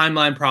fix a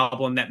timeline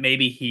problem that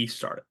maybe he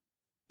started.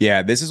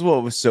 Yeah, this is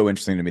what was so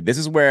interesting to me. This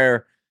is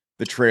where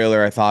the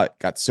trailer I thought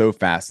got so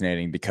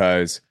fascinating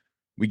because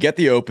we get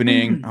the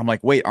opening. I'm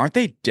like, wait, aren't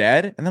they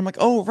dead? And then I'm like,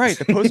 oh, right,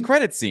 the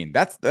post-credit scene.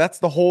 That's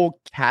the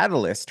whole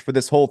catalyst for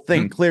this whole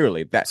thing,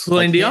 clearly. That's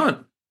Celine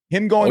Dion.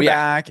 Him going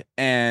back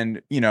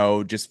and,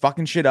 just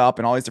fucking shit up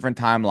and all these different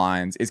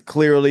timelines is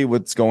clearly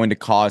what's going to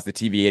cause the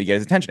TVA to get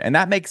his attention. And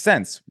that makes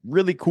sense.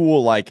 Really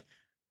cool,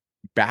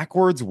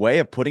 backwards way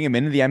of putting him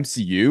into the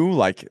MCU.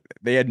 Like,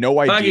 they had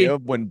no idea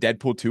when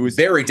Deadpool 2 is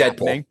very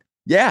happening. Deadpool.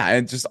 Yeah,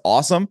 and it's just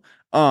awesome.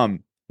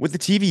 With the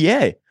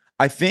TVA,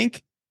 I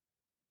think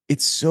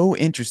it's so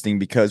interesting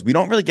because we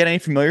don't really get any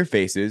familiar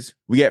faces.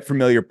 We get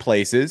familiar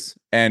places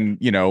and,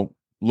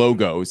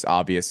 logos,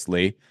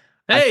 obviously.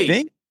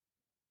 Hey!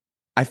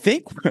 I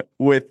think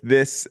with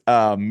this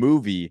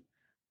movie,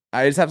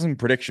 I just have some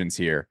predictions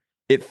here.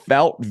 It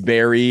felt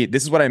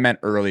this is what I meant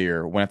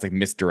earlier when it's like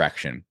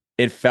misdirection.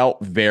 It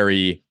felt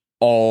very,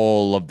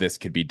 all of this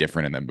could be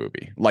different in the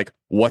movie. Like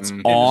what's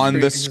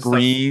on the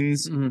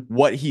screens,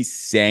 what he's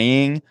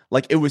saying.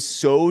 Like it was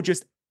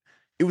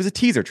a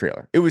teaser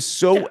trailer. It was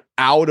so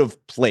out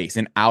of place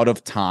and out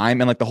of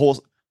time. And like the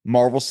whole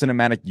Marvel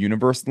Cinematic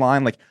Universe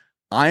line, like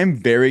I'm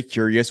very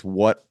curious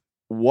what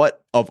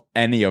of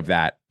any of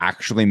that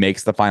actually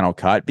makes the final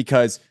cut,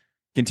 because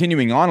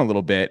continuing on a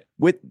little bit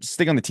with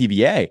sticking on the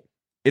TVA,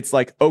 it's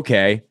like,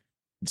 okay,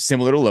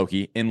 similar to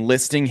Loki,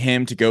 enlisting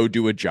him to go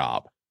do a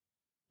job.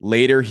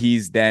 Later,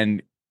 he's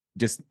then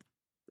just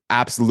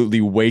absolutely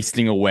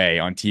wasting away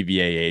on TVA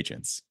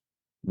agents.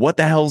 What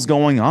the hell's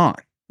going on?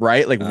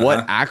 Right? Like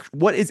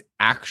what is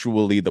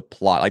actually the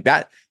plot? Like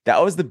that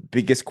was the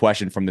biggest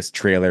question from this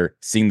trailer,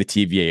 seeing the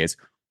TVA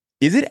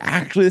is it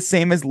actually the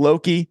same as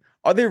Loki?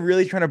 Are they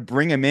really trying to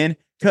bring him in?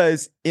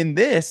 Because in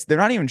this, they're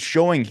not even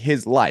showing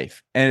his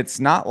life. And it's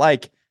not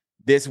like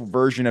this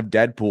version of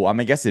Deadpool. I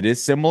mean, I guess it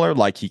is similar.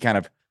 Like he kind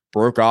of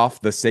broke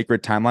off the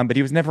sacred timeline, but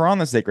he was never on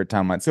the sacred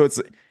timeline. So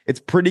it's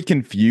pretty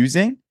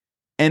confusing.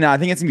 And I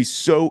think it's going to be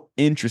so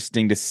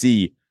interesting to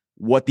see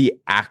what the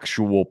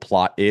actual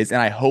plot is.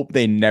 And I hope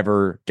they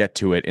never get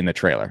to it in the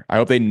trailer. I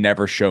hope they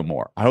never show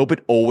more. I hope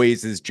it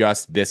always is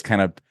just this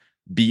kind of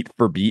beat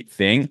for beat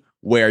thing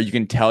where you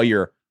can tell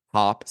you're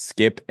hop,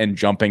 skip, and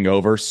jumping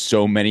over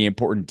so many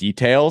important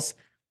details.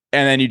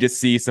 And then you just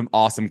see some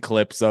awesome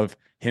clips of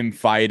him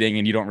fighting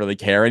and you don't really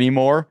care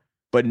anymore.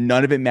 But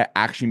none of it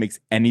actually makes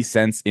any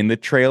sense in the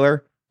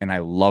trailer. And I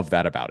love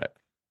that about it.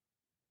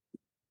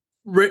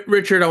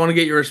 Richard, I want to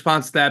get your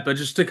response to that, but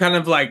just to kind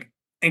of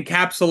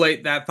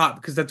encapsulate that thought,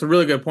 because that's a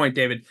really good point,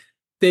 David.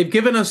 They've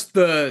given us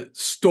the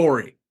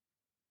story.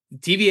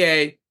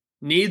 TVA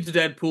needs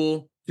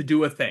Deadpool to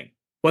do a thing.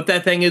 What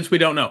that thing is, we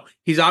don't know.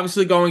 He's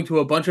obviously going to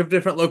a bunch of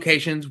different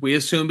locations, we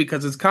assume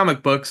because it's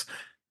comic books,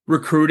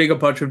 recruiting a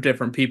bunch of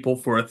different people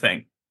for a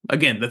thing.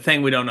 Again, the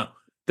thing we don't know.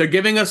 They're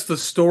giving us the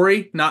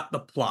story, not the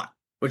plot,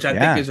 which I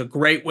think is a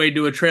great way to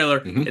do a trailer.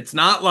 It's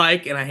not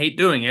and I hate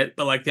doing it,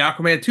 but the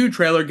Aquaman 2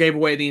 trailer gave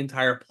away the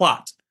entire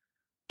plot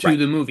to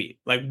the movie.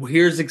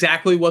 Here's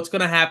exactly what's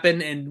going to happen,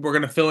 and we're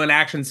going to fill in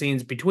action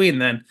scenes between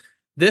then.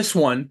 This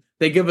one,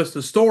 they give us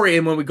the story,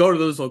 and when we go to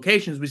those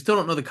locations, we still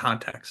don't know the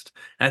context.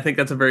 And I think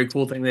that's a very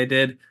cool thing they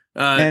did.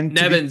 And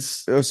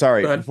Nevins.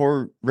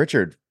 Before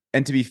Richard.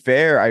 And to be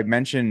fair, I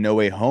mentioned No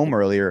Way Home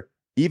earlier.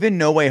 Even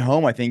No Way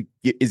Home, I think,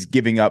 is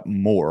giving up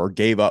more, or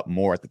gave up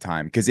more at the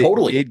time, because it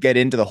did get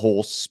into the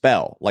whole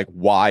spell,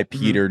 why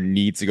Peter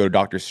needs to go to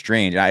Doctor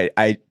Strange.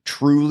 I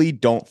truly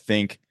don't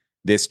think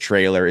this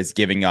trailer is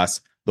giving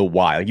us the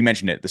why. Like you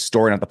mentioned it, the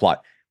story, not the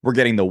plot. We're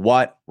getting the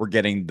what, we're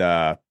getting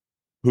the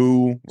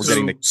who, we're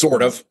getting the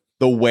sort of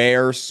the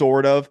where,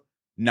 sort of,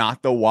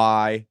 not the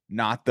why,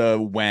 not the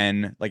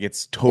when.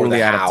 It's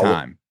totally out of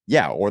time.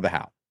 Yeah, or the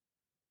how.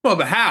 Well,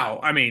 the how,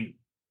 I mean,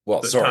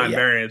 Well, the sorry, time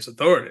variance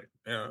authority.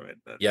 You know what I mean?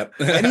 Yep.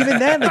 And even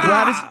then,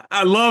 like,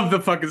 I love the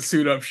fucking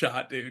suit up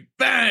shot, dude.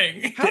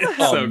 Bang! How the It's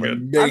hell? so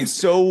good.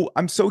 Amazing.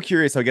 I'm so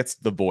curious how it gets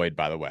to the void.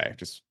 By the way,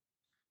 just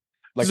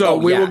like So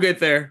we yeah. will get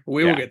there.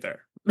 We will get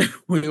there.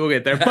 We will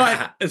get there.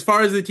 But as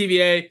far as the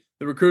TVA,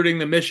 the recruiting,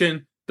 the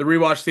mission, the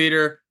rewatch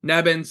theater,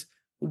 Nebbins,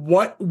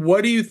 what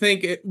do you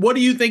think? What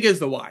do you think is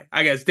the why?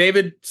 I guess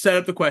David set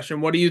up the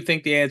question. What do you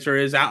think the answer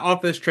is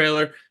off this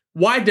trailer?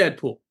 Why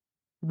Deadpool?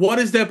 What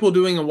is Deadpool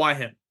doing, and why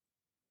him?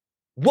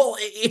 Well,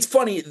 it's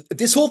funny.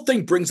 This whole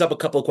thing brings up a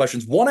couple of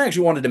questions. One, I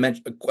actually wanted to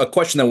mention a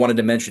question I wanted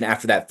to mention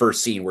after that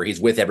first scene where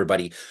he's with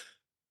everybody.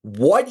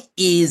 What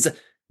is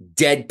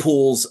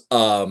Deadpool's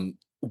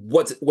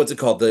what's it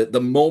called?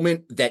 The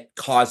moment that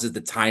causes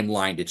the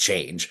timeline to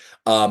change.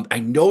 I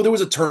know there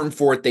was a term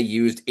for it they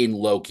used in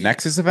Loki.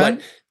 Nexus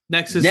event?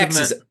 Nexus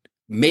event.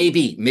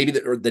 Maybe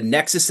the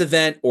Nexus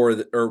event or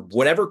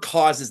whatever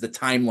causes the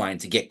timeline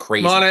to get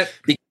crazy. On it.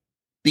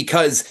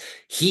 Because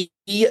he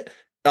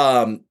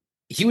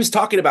was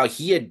talking about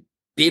he had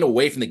been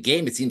away from the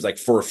game, it seems like,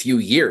 for a few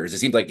years. It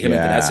seems like him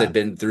and Vanessa had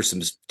been through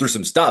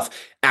some stuff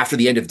after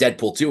the end of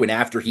Deadpool 2 and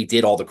after he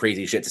did all the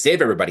crazy shit to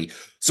save everybody.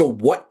 So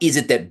what is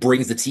it that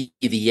brings the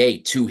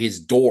TVA to his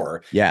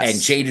door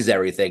and changes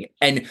everything?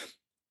 And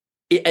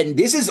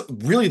this is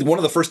really one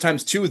of the first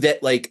times too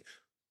that, like,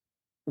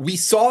 we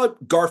saw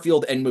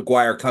Garfield and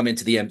Maguire come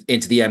into the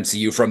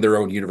MCU from their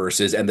own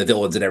universes and the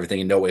villains and everything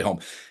in No Way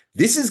Home.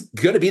 This is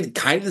going to be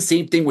kind of the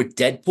same thing with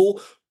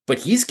Deadpool, but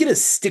he's going to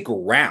stick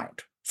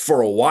around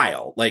for a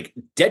while. Like,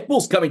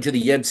 Deadpool's coming to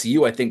the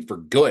MCU, I think, for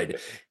good.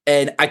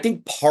 And I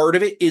think part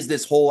of it is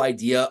this whole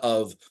idea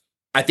of,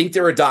 I think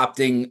they're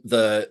adopting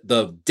the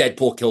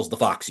Deadpool kills the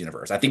Fox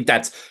universe. I think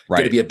that's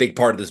going to be a big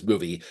part of this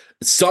movie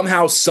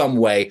somehow, some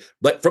way.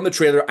 But from the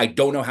trailer, I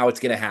don't know how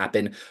it's going to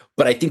happen,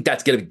 but I think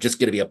that's going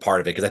to be a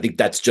part of it, because I think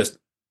that's just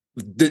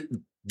the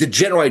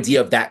general idea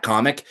of that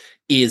comic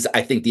is,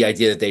 I think, the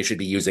idea that they should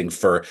be using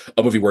for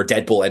a movie where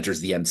Deadpool enters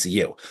the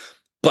MCU.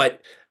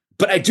 But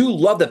I do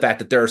love the fact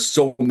that there are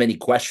so many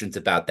questions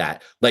about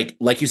that.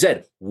 Like you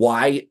said,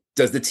 why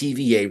does the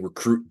TVA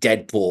recruit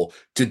Deadpool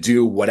to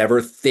do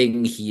whatever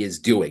thing he is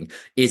doing?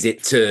 Is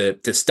it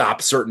to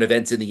stop certain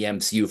events in the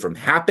MCU from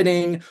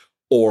happening,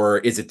 or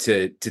is it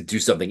to do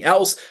something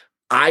else?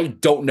 I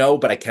don't know,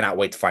 but I cannot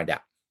wait to find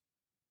out.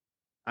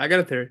 I got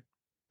a theory.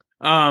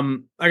 I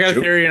got a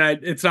theory,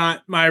 and it's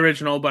not my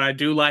original, but I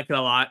do like it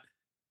a lot.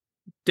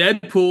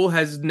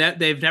 Deadpool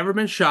they've never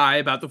been shy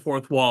about the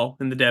fourth wall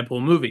in the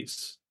Deadpool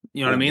movies.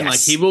 You know what I mean? Yes. Like,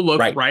 he will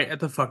look right at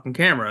the fucking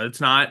camera. It's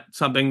not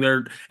something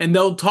and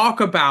they'll talk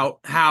about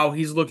how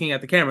he's looking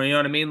at the camera. You know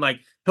what I mean?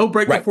 Like, he'll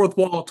break the fourth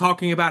wall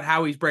talking about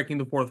how he's breaking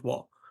the fourth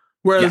wall.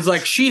 Whereas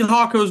like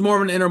She-Hulk, it was more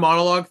of an inner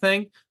monologue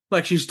thing.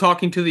 Like, she's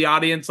talking to the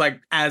audience,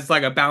 like, as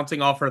like a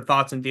bouncing off her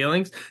thoughts and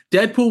feelings.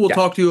 Deadpool will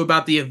talk to you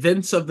about the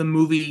events of the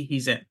movie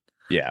he's in.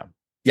 Yeah.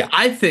 Yeah.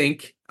 I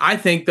think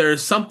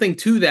there's something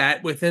to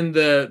that within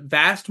the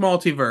vast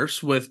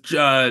multiverse with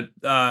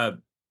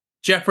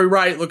Jeffrey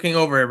Wright looking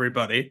over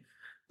everybody.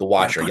 The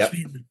Watcher, yep.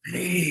 Me in the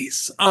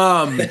face.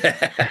 God,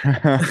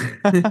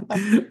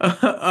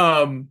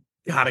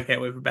 I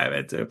can't wait for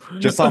Batman 2.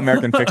 Just saw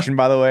American Fiction,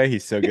 by the way.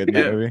 He's so good in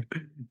that movie.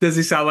 Does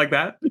he sound like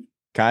that?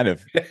 Kind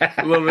of.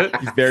 A little bit.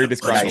 He's very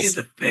describable. In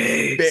the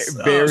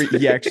face.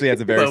 He actually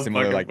has a very So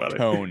similar like funny.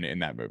 tone in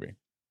that movie.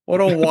 What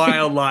a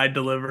wild line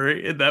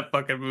delivery in that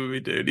fucking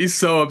movie, dude. He's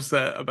so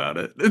upset about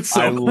it. It's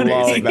so funny.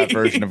 I love that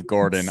version of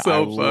Gordon.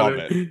 So I love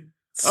funny. it.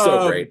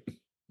 So great.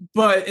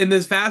 But in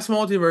this vast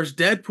multiverse,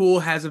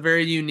 Deadpool has a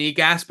very unique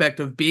aspect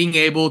of being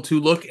able to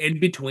look in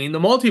between the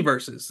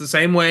multiverses. The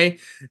same way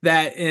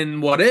that in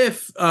What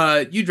If,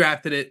 you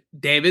drafted it,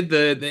 David,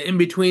 the in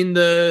between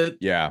the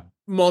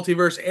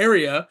multiverse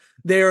area,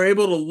 they are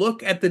able to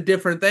look at the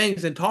different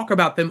things and talk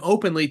about them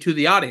openly to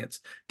the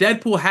audience.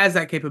 Deadpool has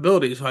that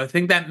capability, so I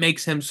think that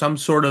makes him some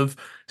sort of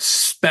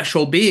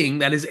special being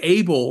that is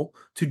able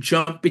to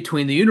jump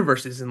between the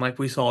universes. And like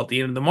we saw at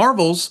the end of the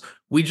Marvels,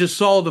 we just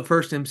saw the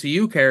first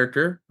MCU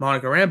character,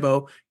 Monica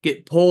Rambeau,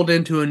 get pulled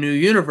into a new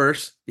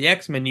universe, the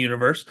X-Men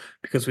universe,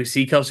 because we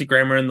see Kelsey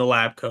Grammer in the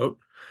lab coat,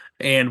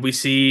 and we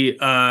see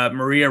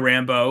Maria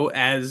Rambeau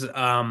as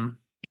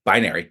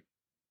binary,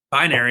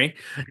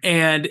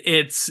 and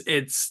it's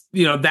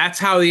that's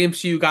how the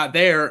MCU got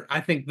there.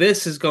 I think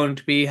this is going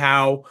to be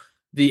how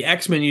the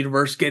X-Men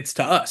universe gets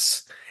to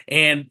us.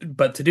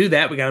 But to do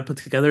that, we got to put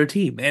together a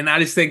team. And I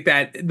just think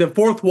that the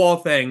fourth wall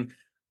thing,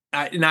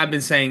 and I've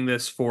been saying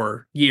this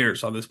for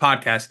years on this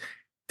podcast,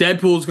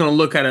 Deadpool is going to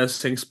look at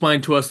us and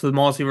explain to us the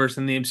multiverse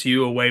in the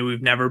MCU a way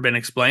we've never been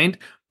explained.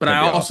 But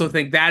I also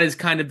think that is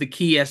kind of the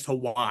key as to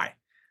why.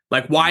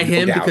 Like, why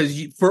him?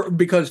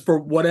 Because for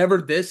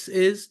whatever this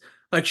is,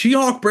 like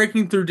She-Hulk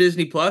breaking through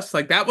Disney Plus,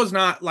 like that was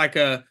not like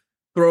a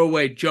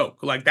throwaway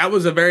joke. Like, that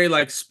was a very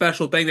like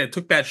special thing that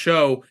took that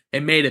show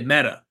and made it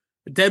meta.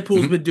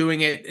 Deadpool's been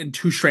doing it in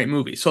 2 straight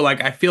movies. So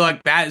like, I feel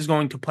like that is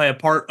going to play a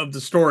part of the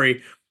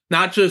story,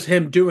 not just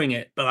him doing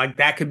it, but like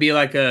that could be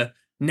like a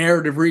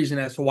narrative reason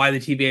as to why the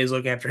TVA is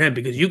looking after him,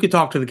 because you could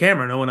talk to the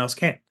camera, no one else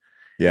can.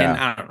 Yeah. And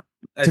I don't know.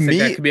 I To think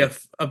that me, could be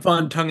a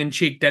fun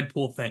tongue-in-cheek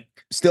Deadpool thing.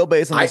 still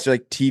based on this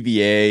like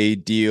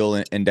TVA deal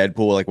and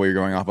Deadpool, like what you're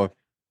going off of.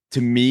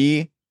 To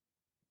me,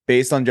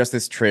 based on just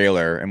this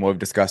trailer and what we've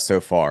discussed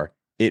so far,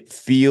 it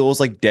feels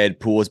like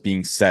Deadpool is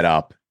being set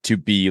up to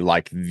be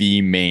like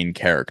the main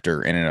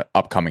character in an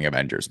upcoming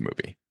Avengers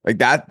movie. Like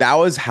that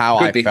was how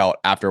I felt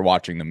after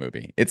watching the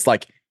movie. It's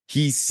like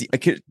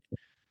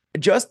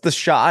just the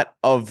shot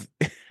of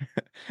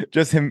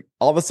just him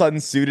all of a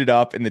sudden suited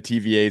up in the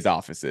TVA's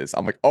offices.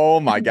 I'm like, oh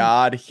my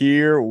God,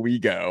 here we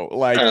go.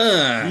 Like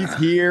he's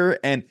here.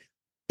 And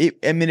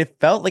it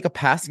felt like a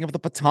passing of the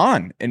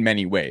baton in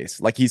many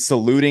ways. Like he's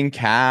saluting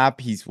Cap.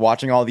 He's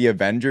watching all the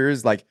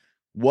Avengers. Like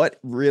what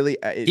really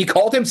he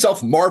called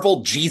himself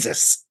Marvel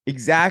Jesus.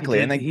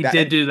 Exactly. He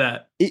did do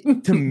that.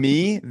 To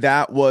me,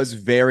 that was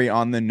very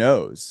on the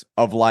nose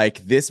of like,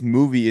 this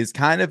movie is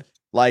kind of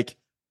like,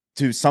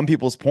 to some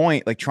people's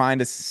point, like trying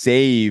to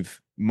save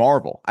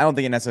Marvel. I don't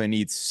think it necessarily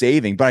needs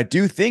saving, but I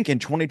do think in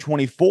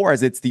 2024,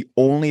 as it's the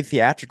only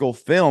theatrical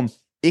film,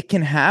 it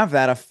can have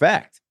that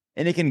effect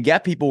and it can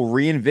get people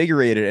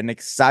reinvigorated and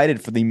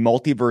excited for the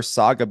multiverse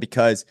saga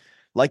because,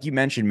 like you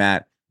mentioned,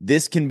 Matt,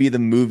 this can be the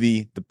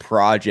movie, the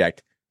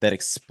project that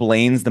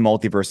explains the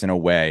multiverse in a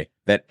way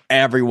that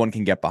everyone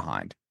can get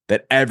behind,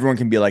 that everyone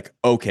can be like,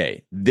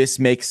 okay, this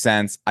makes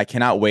sense. I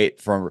cannot wait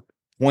from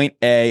point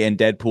A in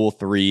Deadpool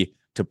 3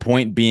 to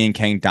point B in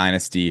Kang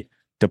Dynasty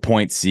to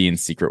point C in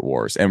Secret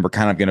Wars. And we're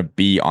kind of going to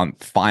be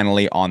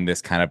finally on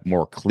this kind of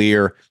more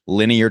clear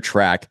linear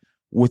track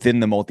within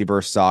the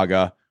multiverse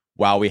saga,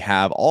 while we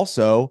have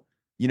also,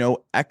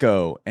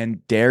 Echo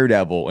and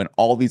Daredevil and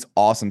all these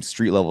awesome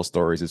street level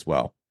stories as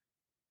well.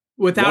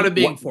 Without it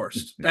being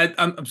forced.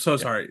 I'm so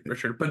sorry,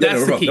 Richard, but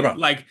that's the key.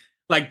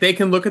 Like they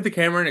can look at the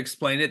camera and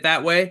explain it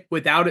that way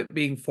without it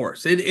being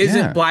forced. It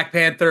isn't Black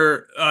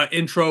Panther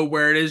intro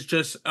where it is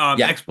just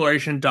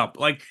exploration dump.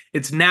 Like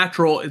it's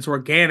natural, it's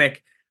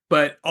organic,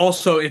 but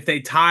also if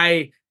they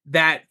tie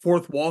that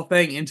fourth wall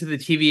thing into the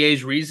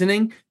TVA's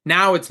reasoning,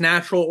 now it's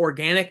natural,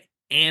 organic,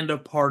 and a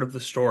part of the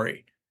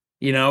story.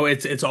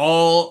 It's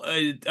all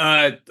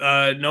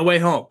No Way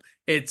Home.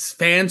 It's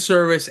fan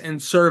service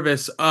and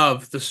service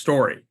of the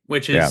story,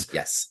 which is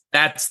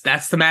that's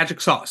the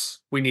magic sauce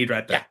we need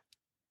right there.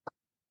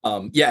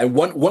 And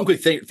one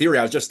quick theory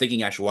I was just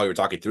thinking actually while you were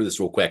talking through this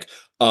real quick.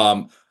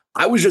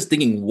 I was just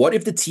thinking, what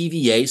if the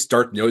TVA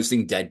start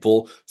noticing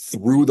Deadpool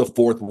through the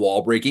fourth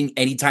wall breaking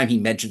anytime he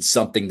mentions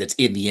something that's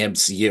in the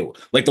MCU?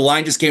 Like the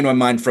line just came to my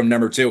mind from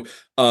number 2.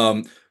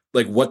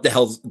 Like what the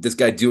hell's this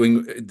guy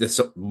doing? This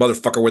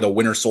motherfucker with a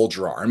Winter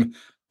Soldier arm.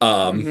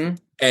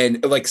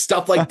 And like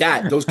stuff like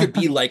that. Those could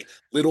be like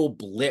little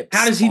blips.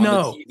 How does he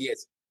know?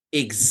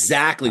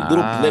 Exactly.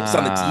 Little blips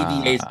on the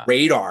TVA's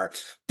radar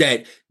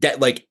that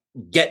like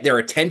get their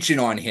attention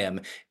on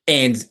him.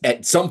 And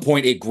at some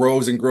point it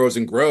grows and grows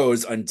and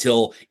grows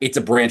until it's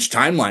a branch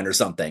timeline or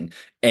something.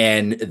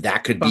 And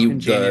that could be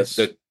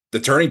the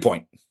turning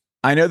point.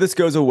 I know this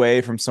goes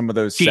away from some of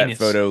those set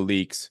photo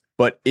leaks,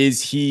 but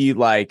is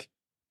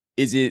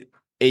it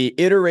a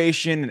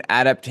iteration and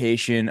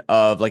adaptation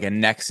of like a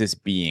Nexus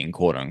being,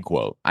 quote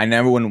unquote? I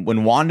remember when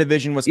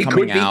WandaVision was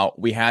coming out,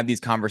 we had these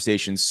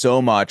conversations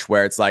so much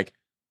where it's like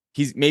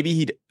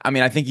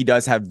I think he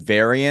does have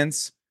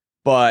variants,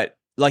 but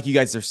like you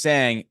guys are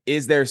saying,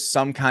 is there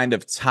some kind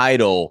of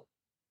title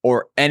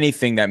or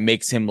anything that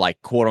makes him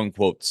like quote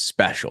unquote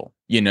special,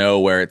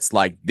 where it's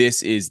like,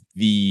 this is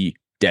the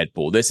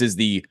Deadpool, this is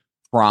the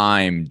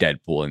prime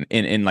Deadpool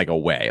in like a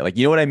way, like,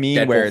 you know what I mean?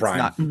 Deadpool where it's prime.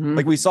 Not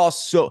like we saw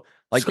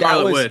like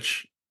Scarlet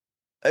Witch.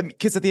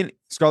 Because at the end,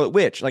 Scarlet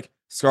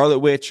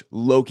Witch,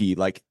 Loki,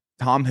 like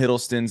Tom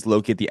Hiddleston's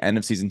Loki at the end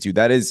of season 2,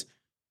 that is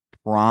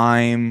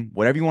prime,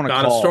 whatever you want to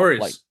call it. God of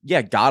Stories.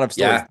 Like, God of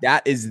Stories. Yeah.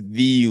 That is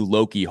the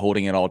Loki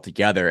holding it all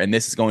together. And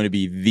this is going to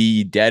be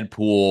the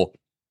Deadpool,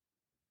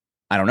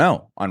 I don't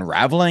know,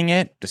 unraveling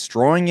it,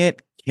 destroying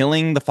it,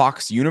 killing the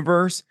Fox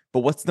universe.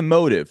 But what's the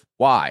motive?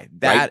 Why?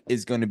 That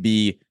is going to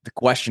be the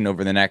question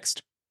over the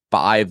next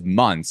 5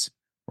 months.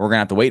 We're going to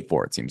have to wait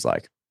for it, seems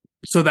like.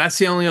 So that's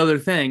the only other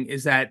thing,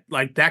 is that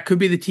like that could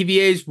be the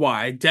TVA's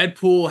why.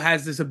 Deadpool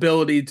has this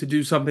ability to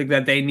do something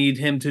that they need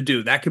him to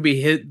do. That could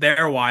be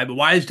their why. But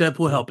why is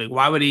Deadpool helping?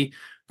 Why would he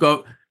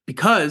go?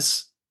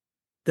 Because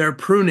they're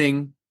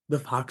pruning the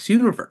Fox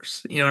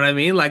universe. You know what I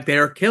mean? Like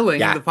they're killing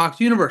the Fox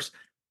universe.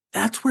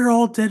 That's where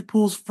all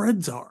Deadpool's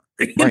friends are.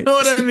 You know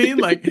what I mean?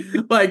 Like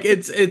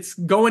it's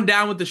going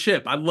down with the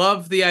ship. I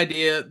love the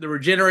idea, the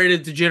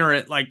regenerated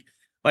degenerate, like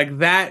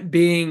that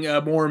being a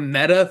more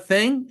meta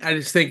thing. I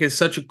just think is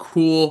such a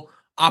cool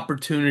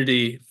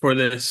opportunity for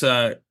this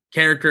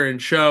character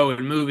and show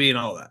and movie and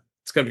all that.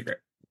 It's gonna be great.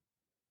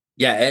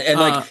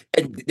 Yeah,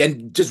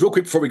 and just real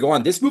quick before we go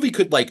on, this movie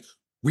could like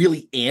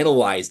really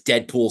analyze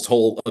Deadpool's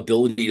whole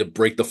ability to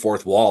break the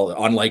fourth wall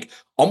on like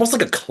almost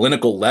like a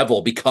clinical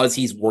level, because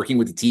he's working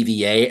with the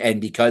TVA and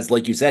because,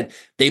 like you said,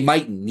 they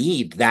might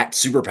need that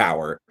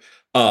superpower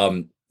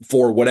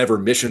for whatever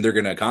mission they're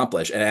going to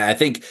accomplish. And I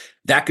think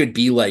that could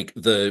be like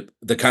the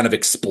kind of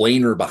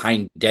explainer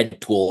behind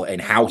Deadpool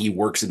and how he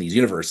works in these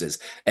universes.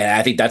 And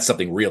I think that's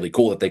something really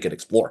cool that they could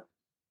explore.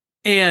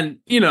 And,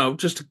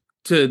 just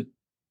to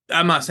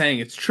I'm not saying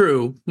it's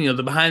true, the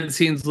behind the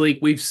scenes leak,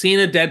 we've seen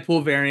a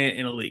Deadpool variant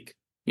in a leak.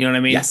 You know what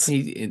I mean? Yes.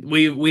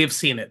 We have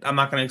seen it. I'm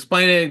not going to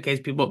explain it in case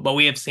but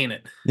we have seen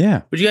it.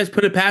 Yeah. Would you guys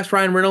put it past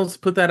Ryan Reynolds to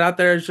put that out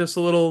there as just a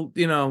little,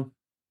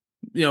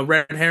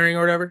 red herring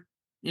or whatever?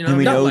 And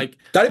we know,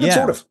 not even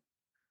sort of.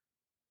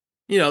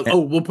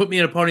 We'll put me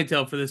in a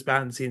ponytail for this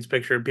behind the scenes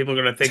picture. People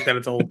are going to think that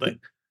it's a whole thing.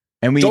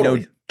 And we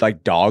Totally. know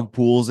like dog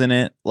pools in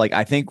it. Like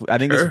I think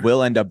Sure. this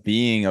will end up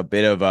being a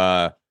bit of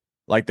a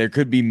like there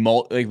could be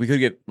we could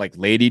get like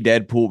Lady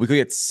Deadpool. We could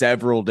get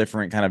several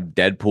different kind of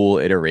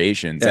Deadpool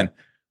iterations. Yeah. And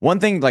one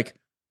thing, like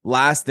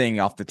last thing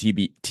off the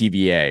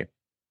TVA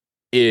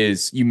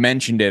is you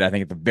mentioned it, I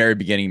think at the very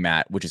beginning,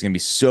 Matt, which is going to be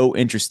so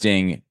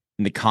interesting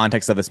in the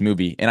context of this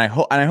movie. And I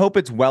hope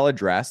it's well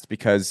addressed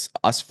because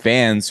us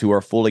fans who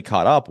are fully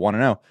caught up want to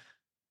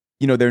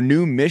know, their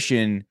new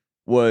mission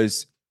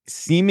was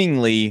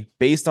seemingly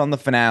based on the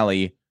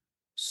finale,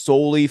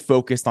 solely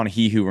focused on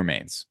He Who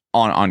Remains,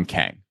 on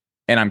Kang.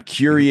 And I'm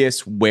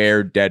curious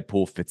where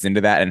Deadpool fits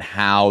into that and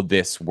how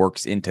this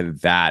works into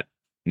that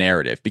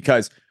narrative.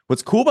 Because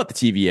what's cool about the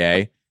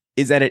TVA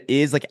is that it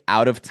is like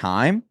out of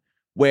time,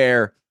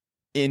 where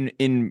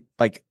in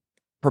like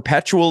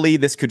perpetually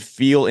this could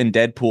feel in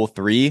Deadpool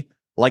 3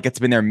 like it's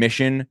been their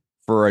mission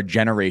for a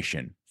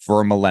generation,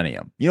 for a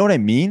millennium. You know what I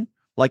mean?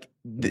 Like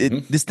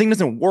this thing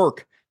doesn't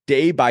work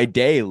day by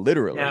day,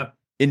 literally. Yeah.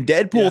 In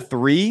Deadpool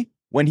 3,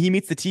 when he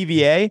meets the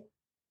TVA,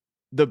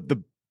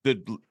 the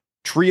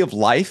tree of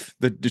life,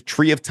 the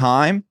tree of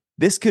time,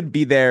 this could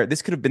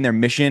have been their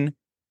mission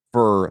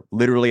for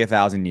literally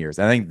 1,000 years.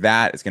 I think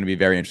that is going to be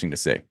very interesting to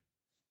see.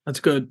 That's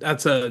good.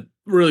 That's a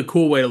really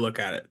cool way to look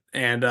at it.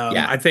 And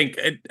I think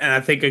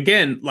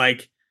again,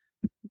 like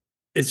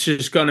it's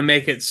just going to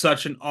make it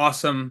such an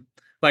awesome,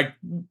 like,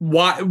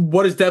 what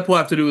does Deadpool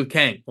have to do with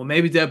Kang? Well,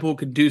 maybe Deadpool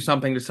could do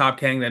something to stop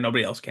Kang that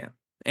nobody else can.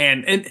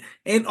 And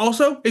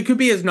also it could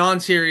be as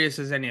non-serious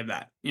as any of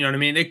that. You know what I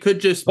mean? It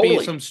could just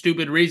be some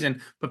stupid reason,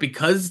 but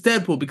because it's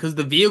Deadpool, because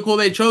the vehicle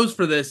they chose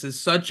for this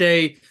is such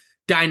a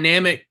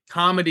dynamic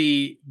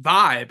comedy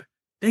vibe,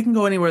 they can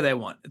go anywhere they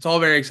want. It's all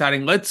very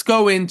exciting. Let's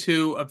go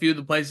into a few of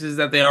the places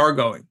that they are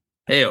going.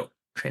 Heyo,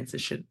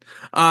 transition.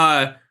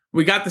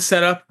 We got the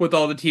setup with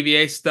all the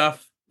TVA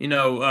stuff. We're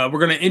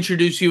going to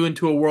introduce you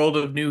into a world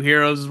of new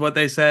heroes, is what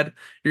they said.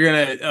 You're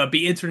going to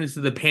be entered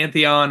into the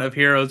pantheon of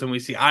heroes, and we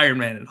see Iron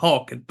Man and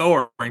Hulk and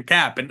Thor and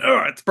Cap, and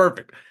it's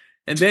perfect.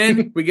 And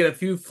then we get a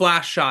few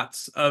flash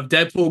shots of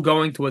Deadpool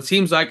going to what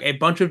seems like a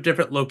bunch of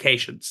different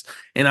locations.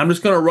 And I'm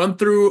just going to run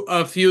through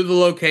a few of the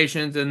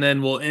locations, and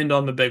then we'll end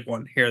on the big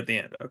one here at the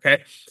end,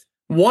 okay?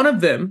 One of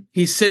them,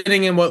 he's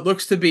sitting in what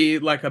looks to be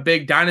like a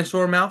big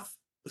dinosaur mouth.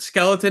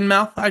 Skeleton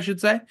mouth, I should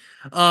say.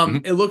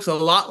 It looks a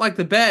lot like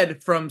the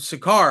bed from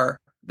Sakaar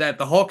that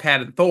the Hulk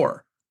had in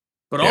Thor,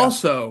 but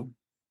also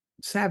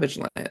Savage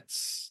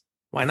Lands.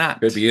 Why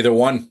not? Could be either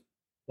one.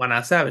 Why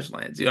not Savage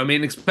Lands?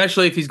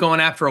 Especially if he's going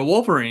after a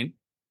Wolverine,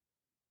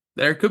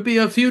 there could be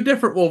a few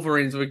different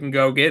Wolverines we can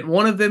go get.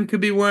 One of them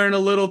could be wearing a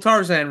little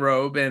Tarzan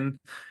robe and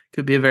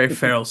could be a very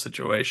feral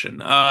situation.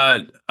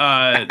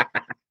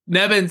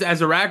 Nevins, as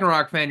a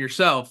Ragnarok fan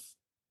yourself,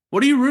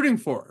 what are you rooting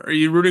for? Are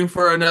you rooting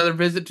for another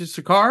visit to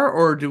Sakaar,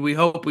 or do we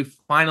hope we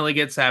finally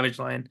get Savage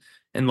Land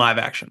in live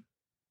action?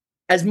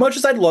 As much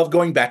as I'd love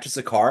going back to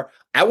Sakaar,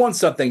 I want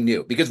something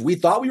new because we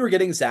thought we were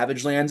getting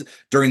Savage Lands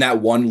during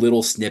that one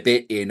little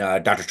snippet in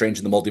Doctor Strange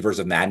in the Multiverse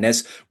of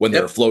Madness when they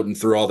were floating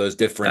through all those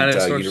different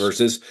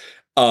universes.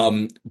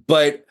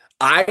 But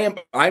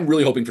I'm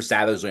really hoping for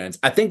Savage Lands.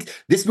 I think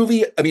this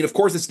movie, of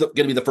course, it's going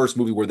to be the first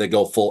movie where they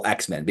go full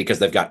X-Men because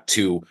they've got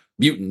two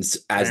mutants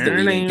as the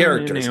leading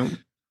characters.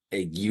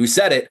 You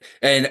said it.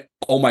 And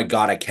oh my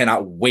God, I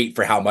cannot wait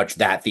for how much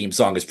that theme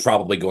song is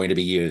probably going to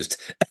be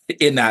used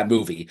in that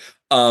movie.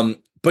 But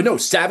no,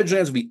 Savage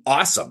Lands would be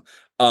awesome.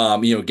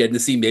 Getting to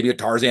see maybe a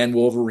Tarzan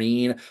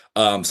Wolverine,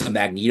 some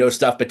Magneto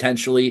stuff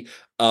potentially.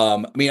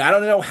 I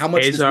don't know how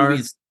much this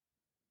movie's.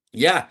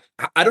 Yeah,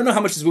 I don't know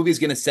how much this movie is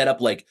going to set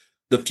up like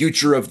the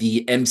future of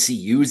the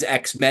MCU's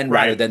X-Men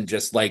rather than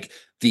just like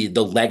the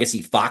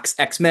legacy Fox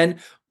X-Men.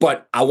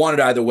 But I want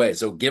it either way.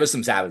 So give us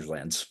some Savage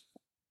Lands.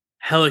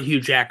 Hella Hugh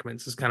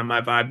Jackman's is kind of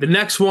my vibe. The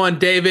next one,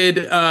 David,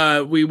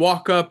 we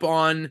walk up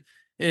on,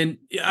 and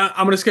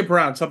I'm going to skip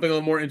around, something a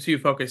little more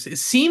MCU focused. It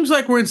seems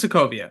like we're in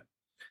Sokovia.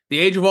 The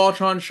Age of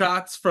Ultron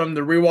shots from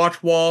the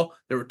rewatch wall,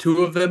 there were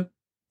two of them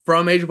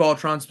from Age of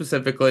Ultron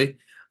specifically.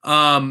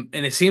 And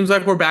it seems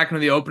like we're back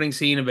into the opening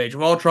scene of Age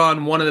of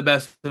Ultron, one of the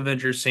best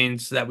Avengers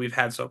scenes that we've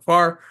had so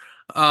far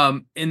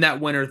in that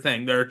winter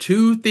thing. There are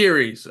two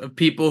theories of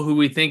people who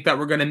we think that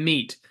we're going to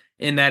meet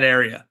in that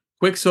area.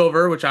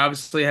 Quicksilver, which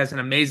obviously has an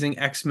amazing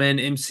X-Men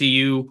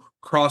MCU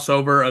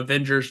crossover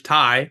Avengers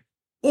tie,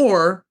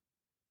 or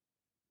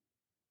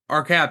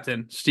our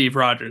captain, Steve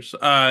Rogers.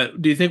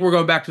 Do you think we're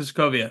going back to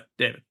Sokovia,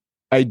 David?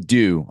 I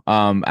do.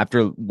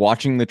 After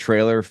watching the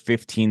trailer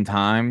 15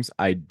 times,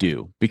 I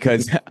do.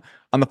 Because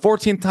on the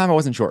 14th time, I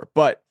wasn't sure.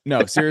 But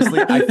no,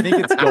 seriously, I think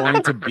it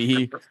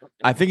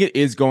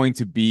is going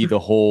to be the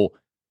whole.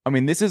 I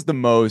mean, this is the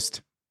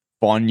most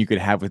fun you could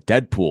have with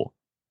Deadpool.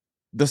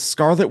 The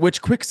Scarlet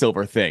Witch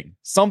Quicksilver thing.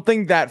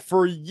 Something that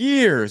for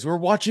years we're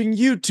watching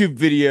YouTube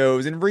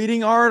videos and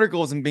reading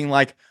articles and being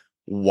like,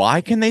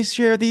 why can they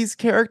share these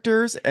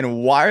characters?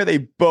 And why are they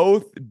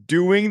both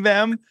doing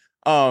them?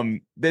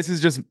 This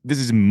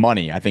is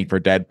money, I think, for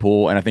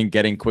Deadpool, and I think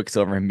getting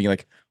Quicksilver and being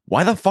like,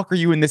 why the fuck are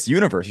you in this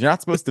universe? You're not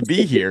supposed to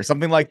be here.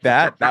 Something like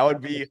that. That would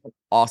be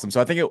awesome.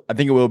 So I think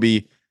it will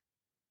be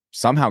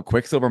somehow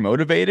Quicksilver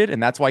motivated,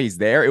 and that's why he's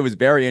there. It was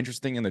very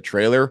interesting in the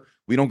trailer.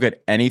 We don't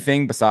get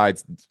anything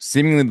besides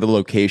seemingly the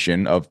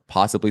location of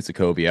possibly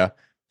Sokovia,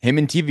 him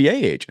and TVA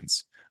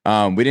agents.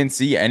 We didn't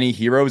see any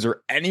heroes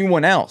or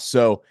anyone else.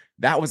 So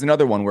that was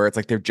another one where it's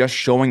like they're just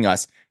showing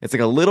us, it's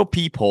like a little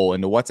peephole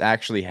into what's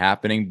actually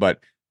happening. But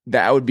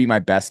that would be my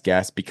best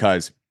guess,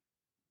 because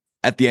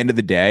at the end of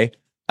the day,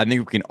 I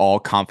think we can all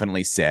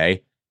confidently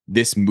say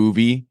this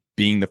movie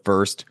being the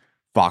first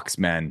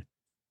X-Men,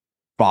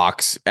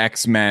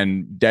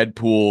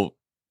 Deadpool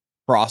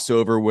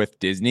crossover with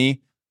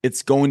Disney,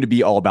 it's going to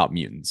be all about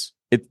mutants.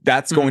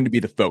 That's going to be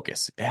the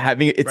focus.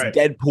 It's right.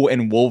 Deadpool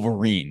and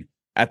Wolverine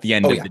at the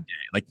end of the day.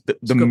 Like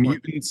the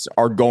mutants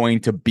are going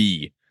to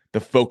be the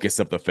focus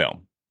of the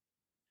film.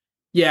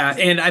 Yeah,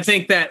 and I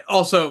think that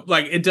also,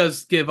 like, it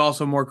does give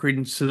also more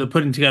credence to the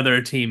putting together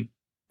a team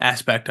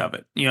aspect of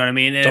it. You know what I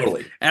mean? And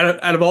totally.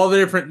 Out of all the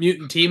different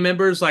mutant team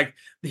members, like,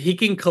 he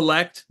can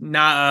collect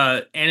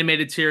not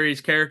animated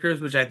series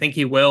characters, which I think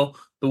he will.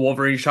 The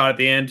Wolverine shot at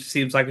the end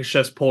seems like it's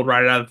just pulled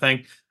right out of the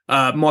thing.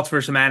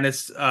 Multiverse of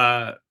Madness,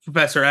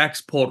 Professor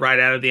X pulled right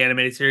out of the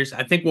animated series.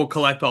 I think we'll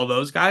collect all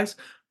those guys.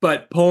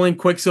 But pulling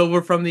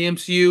Quicksilver from the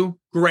MCU,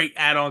 great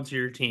add-on to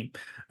your team.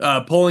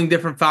 Pulling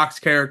different Fox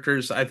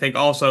characters, I think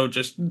also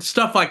just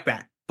stuff like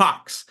that.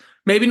 Fox.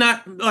 Maybe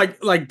not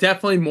like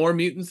definitely more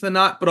mutants than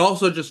not, but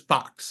also just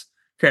Fox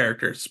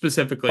characters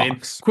specifically.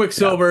 Fox. And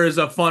Quicksilver is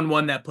a fun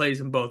one that plays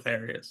in both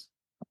areas.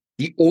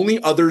 The only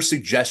other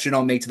suggestion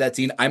I'll make to that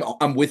scene,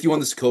 I'm with you on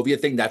the Sokovia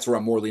thing. That's where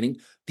I'm more leaning.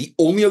 The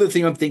only other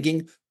thing I'm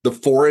thinking, the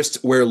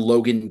forest where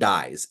Logan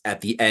dies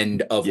at the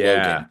end of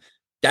Logan.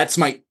 That's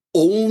my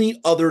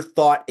only other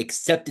thought,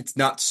 except it's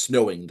not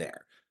snowing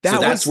there.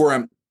 That's where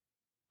I'm.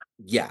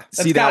 Yeah.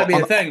 That's gotta be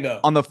a thing,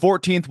 though. On the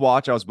 14th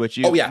watch, I was with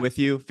you.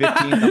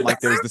 15th, I'm like,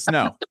 there's the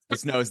snow. The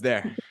snow's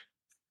there.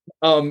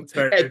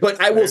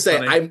 But I will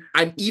say,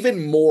 I'm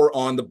even more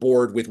on the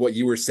board with what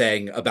you were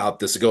saying about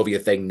the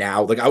Sokovia thing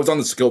now. Like, I was on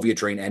the Sokovia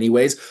train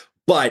anyways,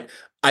 but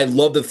I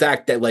love the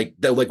fact that like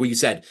what you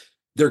said,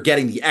 they're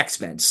getting the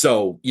X-Men.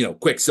 So,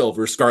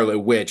 Quicksilver, Scarlet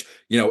Witch,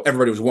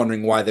 everybody was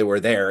wondering why they were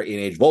there in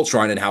Age of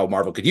Ultron and how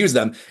Marvel could use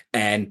them.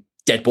 And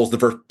Deadpool's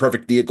the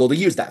perfect vehicle to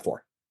use that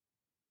for.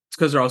 It's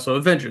because they're also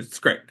Avengers. It's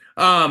great.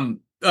 We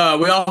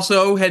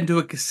also head into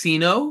a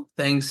casino.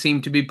 Things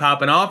seem to be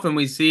popping off, and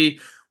we see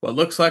what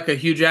looks like a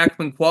Hugh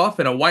Jackman coif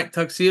in a white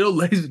tuxedo.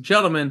 Ladies and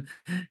gentlemen,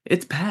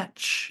 it's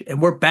Patch,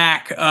 and we're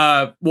back.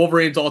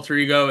 Wolverine's alter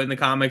ego in the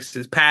comics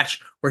is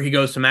Patch, where he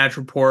goes to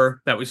Madripoor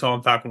that we saw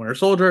in Falcon Winter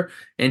Soldier,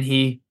 and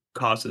he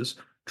causes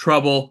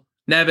trouble.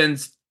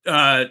 Nevins,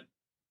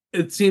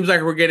 it seems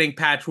like we're getting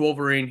Patch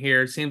Wolverine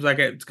here. It seems like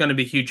it's going to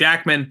be Hugh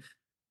Jackman.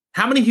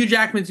 How many Hugh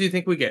Jackmans do you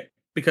think we get?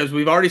 Because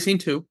we've already seen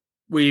 2.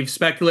 We've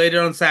speculated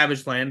on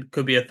Savage Land.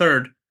 Could be a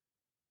 3rd.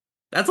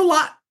 That's a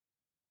lot.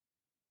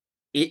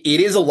 It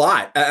is a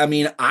lot. I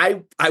mean,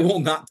 I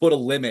will not put a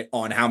limit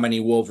on how many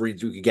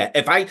Wolverines we could get.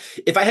 If I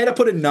had to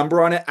put a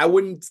number on it, I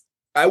wouldn't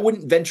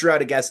venture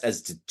out a guess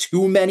as to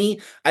too many.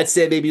 I'd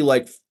say maybe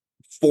like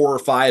 4 or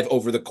 5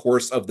 over the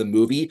course of the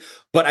movie.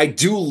 But I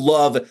do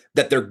love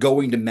that they're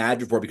going to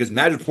Madripoor, because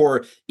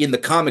Madripoor in the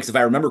comics, if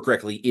I remember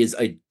correctly, is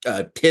a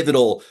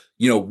pivotal,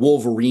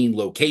 Wolverine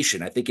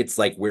location. I think it's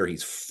like where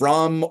he's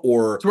from,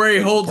 or it's where he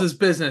holds his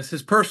business.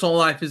 His personal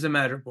life is in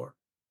Madripoor.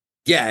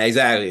 Yeah,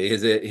 exactly.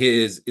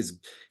 His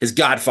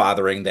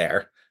godfathering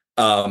there.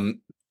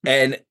 And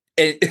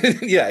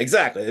yeah,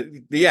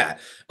 exactly. Yeah.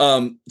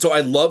 So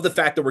I love the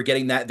fact that we're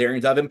getting that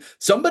variant of him.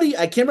 Somebody,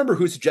 I can't remember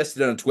who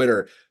suggested it on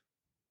Twitter.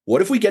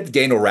 What if we get the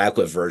Daniel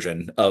Radcliffe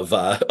version of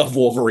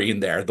Wolverine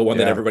there, the one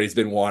that everybody's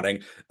been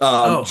wanting?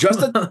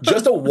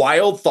 Just a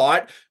wild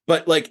thought,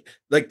 but like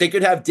they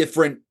could have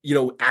different,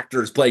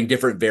 actors playing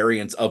different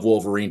variants of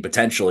Wolverine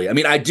potentially. I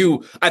mean, I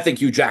think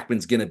Hugh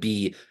Jackman's going to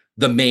be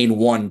the main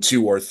 1,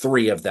 2, or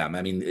 3 of them.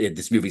 I mean,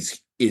 this movie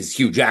is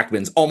Hugh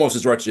Jackman's almost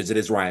as much as it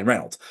is Ryan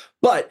Reynolds.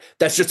 But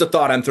that's just a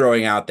thought I'm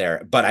throwing out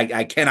there. But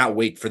I cannot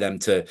wait for them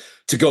to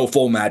go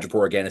full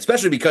Madripoor again,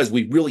 especially because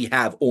we really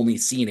have only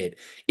seen it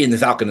in The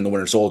Falcon and the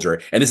Winter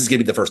Soldier. And this is going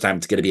to be the first time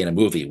it's going to be in a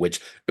movie, which,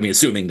 I mean,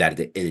 assuming that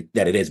it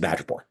is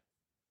Madripoor.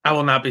 I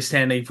will not be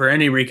standing for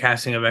any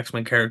recasting of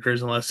X-Men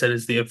characters unless it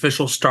is the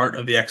official start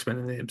of the X-Men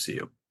in the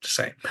MCU. Just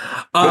saying.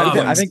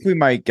 I think we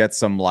might get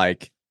some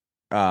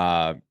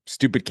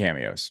stupid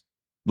cameos,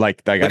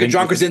 like a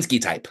John Krasinski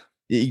type.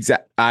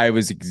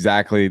 That's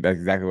exactly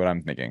what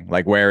I'm thinking.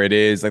 Like where it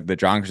is like the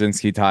John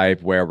Krasinski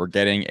type, where we're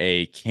getting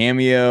a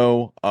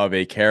cameo of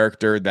a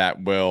character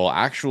that will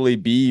actually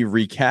be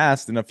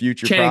recast in a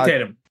future Channing project.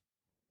 Tatum.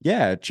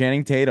 Yeah,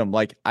 Channing Tatum.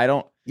 Like I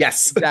don't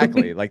Yes.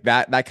 exactly like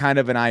that kind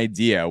of an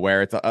idea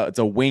where it's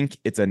a wink,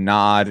 it's a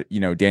nod. You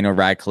know, Daniel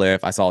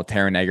Radcliffe. I saw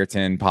Taron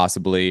Egerton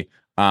possibly.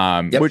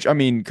 Yep. Which I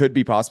mean could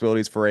be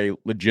possibilities for a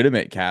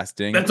legitimate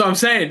casting. That's what I'm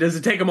saying. Does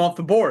it take him off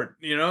the board?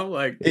 You know,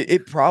 like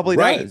It probably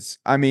Right. does.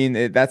 I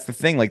mean, that's the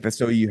thing. Like,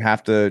 so you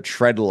have to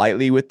tread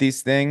lightly with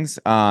these things.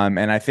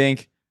 And I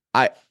think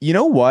you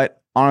know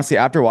what? Honestly,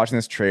 after watching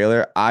this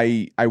trailer,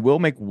 I will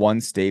make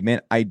one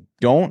statement. I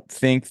don't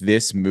think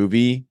this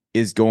movie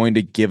is going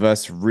to give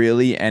us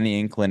really any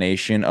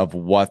inclination of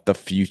what the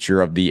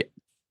future of the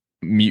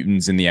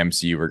mutants in the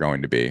MCU are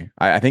going to be.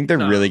 I think they're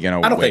No, really going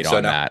I to don't wait think so,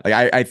 on no. that.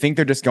 Like, I think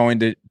they're just going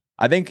to.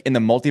 I think in the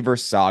multiverse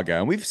saga,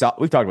 and we've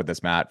talked about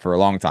this, Matt, for a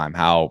long time,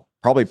 how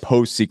probably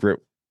post Secret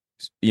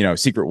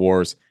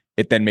Wars,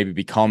 it then maybe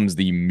becomes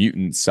the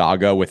mutant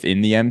saga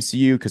within the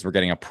MCU because we're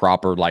getting a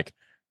proper like,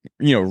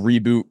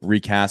 reboot,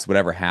 recast,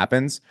 whatever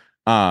happens.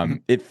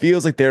 It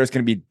feels like there's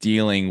going to be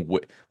dealing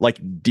with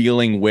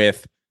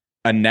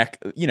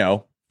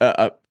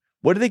a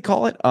what do they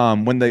call it?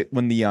 When the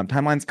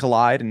timelines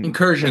collide and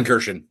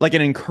Incursion. like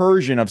an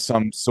incursion of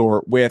some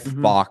sort with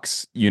Mhm.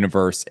 Fox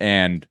universe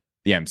and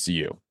the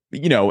MCU.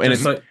 And just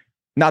it's like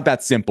not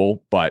that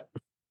simple, but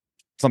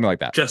something like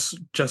that. just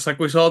like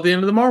we saw at the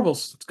end of the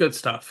Marvels. It's good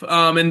stuff.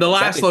 And the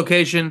last Exactly.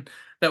 location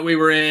that we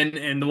were in,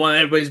 and the one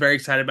everybody's very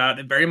excited about,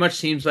 it very much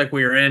seems like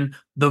we are in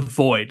the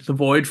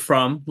Void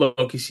from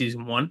Loki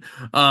season 1.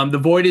 The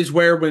Void is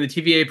where when the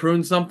TVA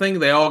prunes something,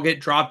 they all get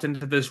dropped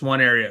into this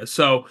one area.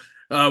 So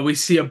we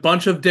see a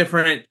bunch of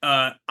different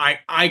things.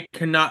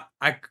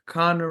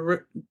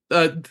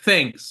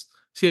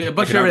 See a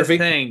bunch of different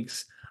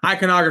things.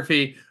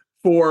 Iconography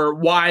for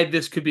why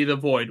this could be the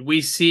Void.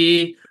 We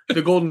see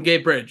the Golden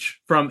Gate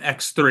Bridge from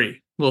X3.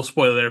 Little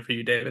spoiler there for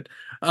you, David.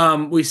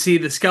 We see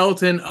the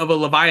skeleton of a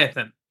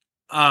Leviathan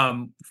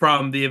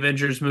from the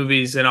Avengers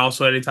movies, and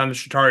also anytime the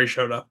Chitauri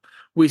showed up.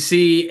 We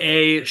see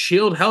a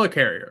SHIELD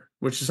helicarrier,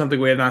 which is something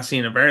we have not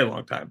seen in a very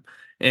long time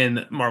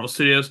in Marvel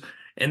Studios.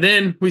 And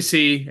then we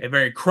see a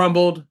very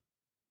crumbled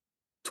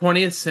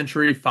 20th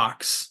Century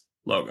Fox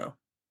logo,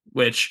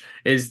 which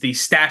is the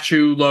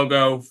statue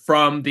logo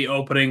from the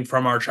opening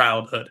from our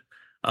childhood,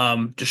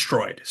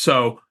 destroyed.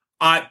 So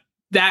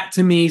that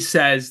to me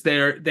says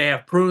they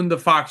have pruned the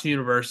Fox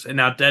universe, and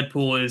now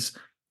Deadpool is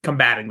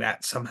combating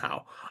that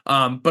somehow.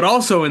 But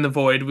also in the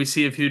Void, we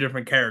see a few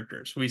different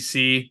characters. We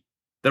see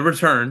the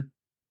return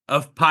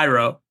of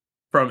Pyro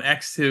from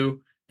X2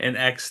 and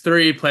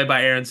X3, played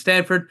by Aaron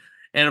Stanford.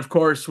 And of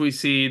course, we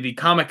see the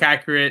comic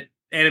accurate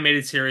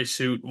animated series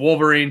suit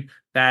Wolverine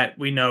that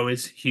we know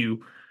is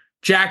Hugh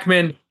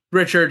Jackman.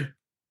 Richard,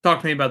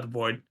 talk to me about the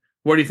Void.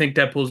 What do you think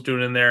Deadpool's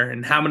doing in there,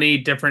 and how many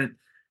different?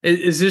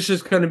 Is this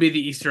just going to be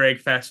the Easter egg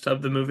fest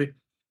of the movie?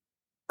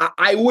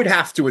 I would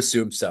have to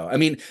assume so. I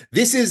mean,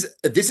 this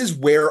is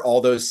where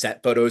all those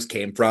set photos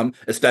came from,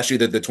 especially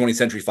the 20th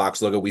Century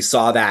Fox logo. We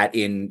saw that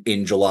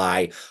in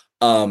July.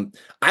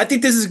 I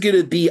think this is going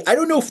to be, I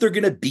don't know if they're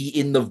going to be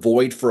in the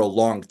Void for a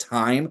long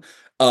time,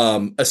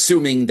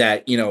 assuming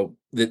that,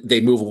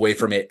 they move away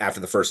from it after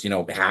the first,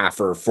 half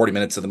or 40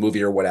 minutes of the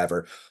movie or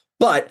whatever.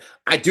 But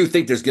I do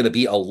think there's going to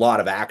be a lot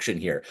of action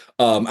here.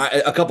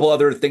 A couple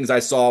other things I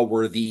saw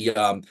were the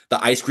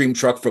ice cream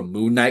truck from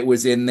Moon Knight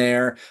was in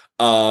there,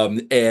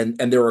 and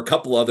there were a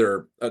couple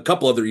other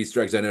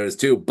Easter eggs I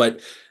noticed too. But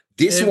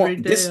this Every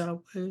one, day I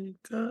wake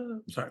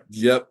up. Sorry.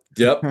 Yep.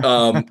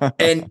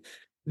 And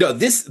no,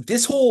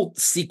 this whole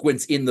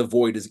sequence in the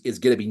Void is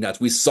going to be nuts.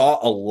 We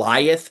saw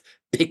Eliath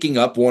picking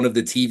up one of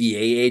the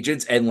TVA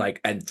agents and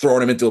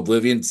throwing him into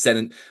oblivion,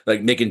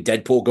 making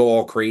Deadpool go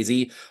all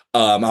crazy.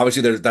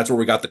 Obviously that's where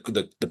we got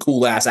the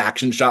cool ass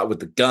action shot with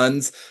the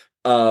guns.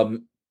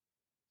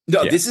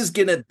 This is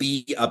gonna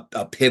be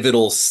a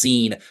pivotal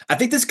scene. I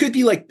think this could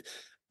be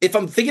if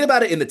I'm thinking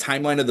about it in the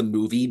timeline of the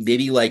movie,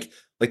 maybe like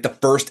the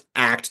first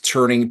act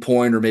turning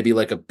point, or maybe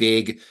a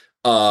big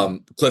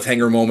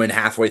cliffhanger moment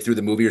halfway through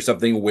the movie or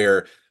something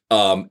where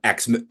Wolverine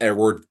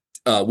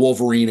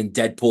and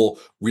Deadpool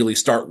really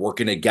start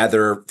working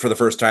together for the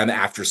first time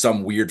after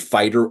some weird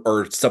fight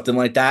or something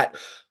like that.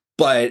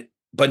 But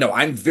no,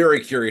 I'm very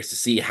curious to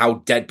see how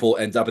Deadpool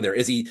ends up in there.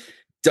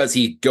 Does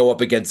he go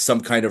up against some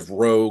kind of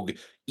rogue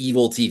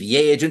evil TVA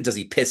agent? Does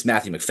he piss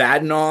Matthew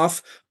McFadden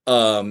off?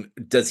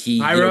 Does he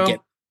get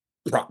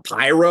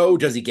Pyro?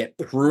 Does he get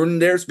pruned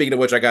there? Speaking of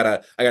which, I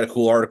got a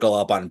cool article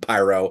up on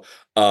Pyro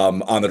on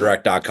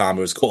thedirect.com.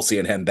 It was cool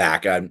seeing him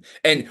back. And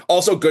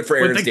also good for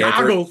Aaron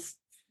Stanford. Goggles.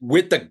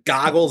 With the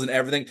goggles and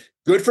everything.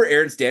 Good for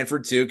Aaron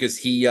Stanford too, because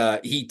he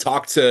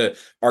talked to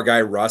our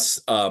guy Russ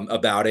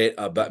about it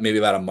maybe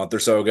about a month or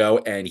so ago,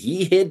 and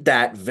he hid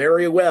that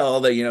very well.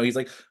 That he's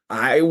like,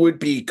 I would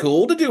be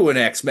cool to do an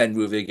X-Men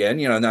movie again.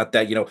 Not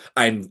that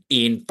I'm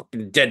in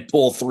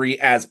Deadpool 3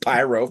 as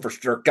Pyro for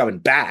sure coming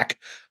back.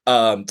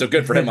 So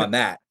good for him on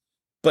that.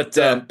 But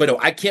no,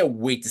 I can't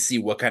wait to see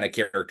what kind of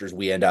characters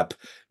we end up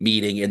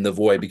meeting in the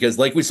Void, because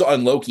like we saw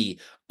in Loki,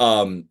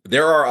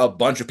 there are a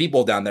bunch of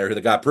people down there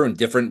that got pruned,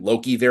 different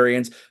Loki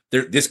variants.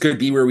 This could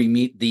be where we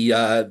meet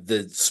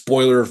the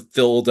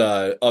spoiler-filled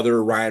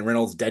other Ryan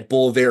Reynolds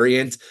Deadpool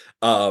variant.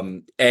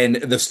 And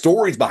the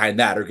stories behind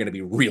that are going to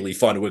be really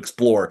fun to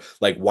explore,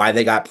 like why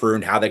they got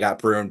pruned, how they got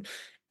pruned,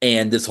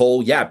 and this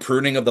whole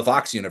pruning of the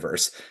Fox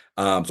universe.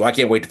 So I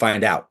can't wait to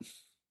find out.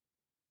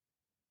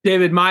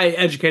 David, my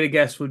educated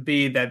guess would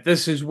be that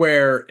this is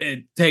where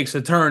it takes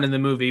a turn in the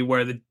movie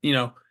where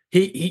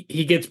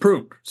he gets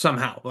pruned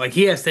somehow. Like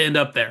he has to end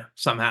up there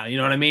somehow. You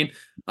know what I mean?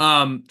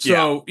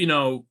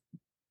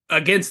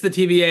 Against the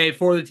TVA,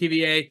 for the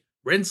TVA,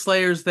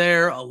 Renslayer's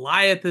there,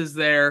 Alioth is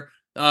there.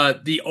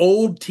 The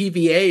old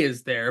TVA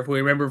is there, if we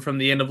remember from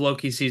the end of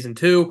Loki season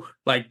 2.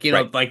 Like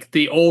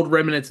the old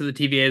remnants of the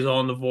TVA is all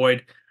in the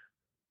Void.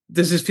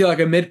 Does this feel like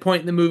a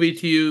midpoint in the movie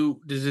to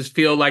you? Does this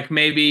feel like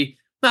maybe...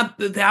 Not,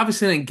 they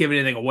obviously didn't give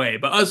anything away,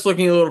 but us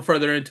looking a little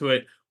further into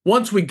it,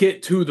 once we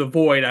get to the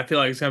Void, I feel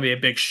like it's going to be a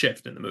big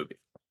shift in the movie.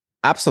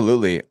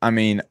 Absolutely. I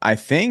mean, I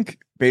think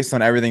based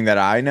on everything that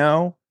I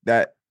know,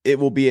 that it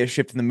will be a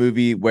shift in the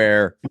movie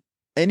where,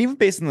 and even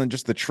based on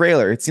just the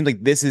trailer, it seems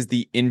like this is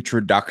the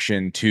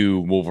introduction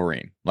to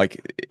Wolverine.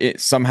 Like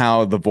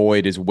somehow the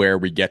Void is where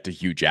we get to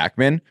Hugh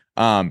Jackman.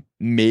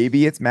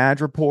 Maybe it's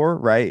Madripoor,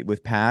 right?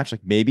 With Patch,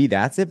 like maybe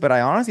that's it. But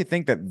I honestly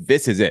think that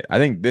this is it. I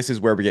think this is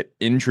where we get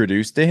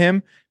introduced to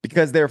him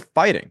because they're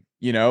fighting,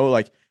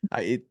 there's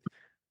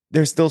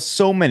still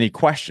so many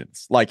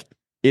questions. Like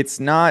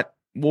it's not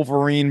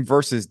Wolverine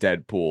versus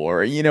Deadpool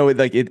or,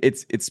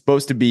 it's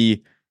supposed to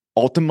be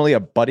ultimately a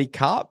buddy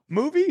cop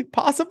movie,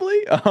 possibly.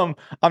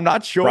 I'm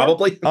not sure.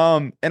 Probably.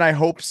 And I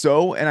hope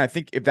so. And I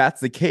think if that's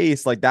the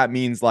case, like that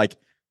means like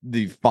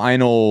the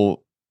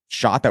final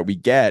shot that we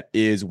get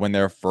is when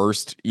their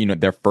first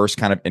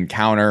kind of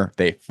encounter,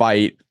 they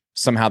fight,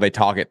 somehow they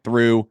talk it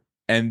through,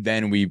 and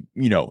then we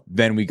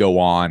go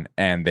on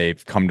and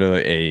they've come to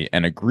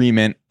an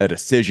agreement, a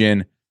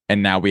decision,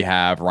 and now we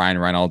have Ryan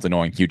Reynolds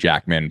annoying Hugh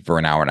Jackman for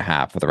an hour and a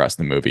half for the rest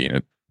of the movie,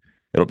 and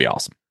it'll be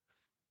awesome.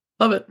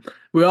 Love it.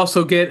 We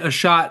also get a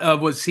shot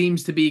of what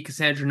seems to be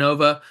Cassandra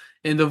Nova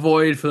in the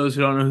Void. For those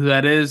who don't know who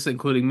that is,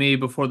 including me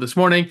before this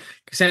morning,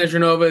 Cassandra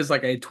Nova is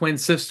like a twin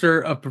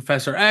sister of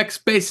Professor X,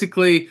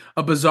 basically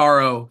a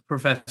Bizarro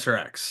Professor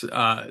X,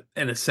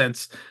 in a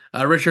sense.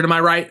 Richard, am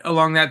I right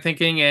along that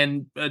thinking?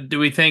 And do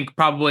we think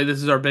probably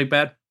this is our big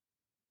bad?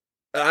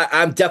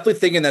 I'm definitely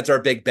thinking that's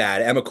our big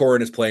bad. Emma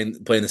Corrin is playing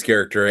this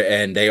character,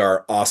 and they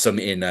are awesome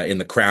in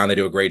The Crown. They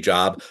do a great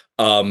job.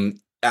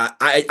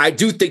 I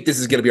do think this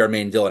is going to be our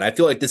main villain. I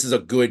feel like this is a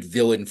good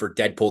villain for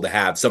Deadpool to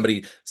have,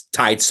 somebody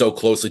tied so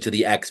closely to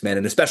the X-Men,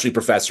 and especially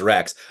Professor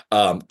X.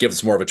 Gives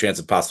us more of a chance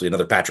of possibly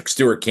another Patrick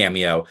Stewart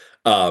cameo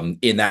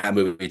in that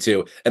movie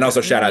too. And also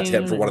shout out to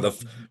him for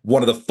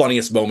one of the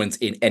funniest moments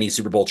in any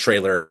Super Bowl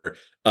trailer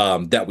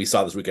that we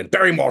saw this weekend.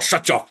 Barrymore,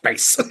 shut your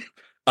face,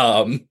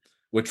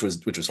 which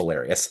was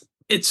hilarious.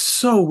 It's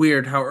so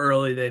weird how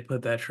early they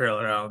put that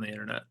trailer out on the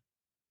internet.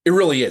 It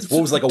really is.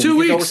 What was like a 2 week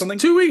weeks ago or something?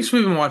 2 weeks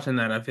we've been watching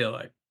that, I feel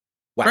like.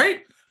 Wow.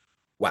 Right?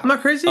 Wow. Am I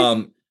crazy?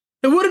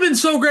 It would have been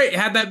so great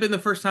had that been the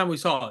first time we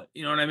saw it.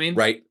 You know what I mean?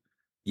 Right.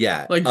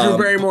 Yeah. Like Drew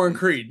Barrymore and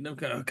Creed.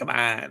 Okay, come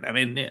on. I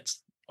mean,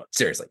 it's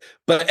seriously.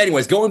 But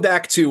anyways, going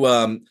back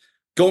to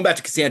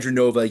Cassandra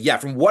Nova, yeah,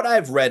 from what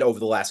I've read over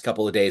the last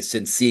couple of days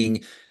since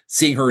seeing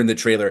her in the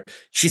trailer,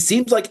 she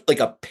seems like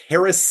a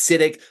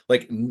parasitic,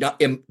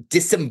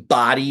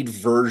 disembodied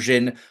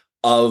version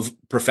of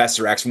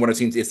Professor X. From what I've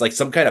seen, it's like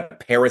some kind of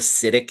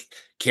parasitic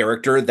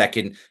character that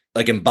can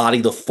like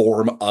embody the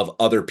form of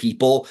other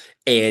people.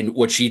 And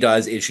what she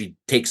does is she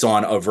takes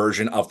on a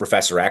version of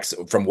Professor X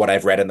from what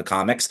I've read in the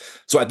comics.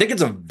 So I think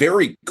it's a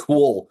very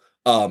cool,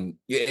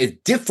 a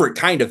different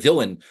kind of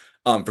villain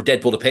for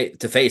Deadpool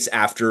to face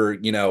after,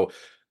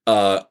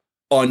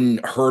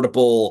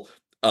 unhurtable,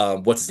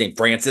 what's his name?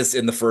 Francis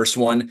in the first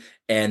one.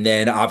 And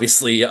then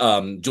obviously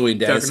Julian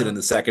Dennison in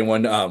the second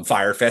one,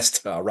 Fire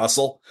Fist,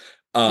 Russell.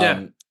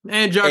 And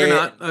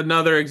Juggernaut,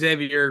 another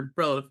Xavier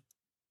relative.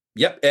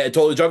 Yep,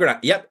 totally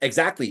Juggernaut. Yep,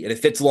 exactly, and it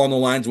fits along the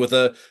lines with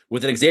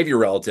an Xavier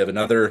relative,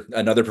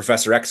 another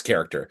Professor X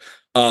character.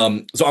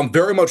 So I'm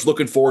very much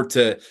looking forward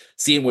to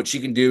seeing what she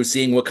can do,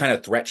 seeing what kind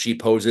of threat she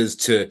poses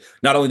to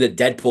not only the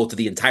Deadpool, to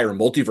the entire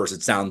multiverse.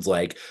 It sounds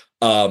like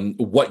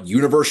what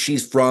universe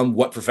she's from,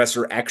 what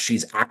Professor X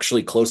she's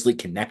actually closely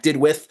connected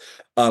with,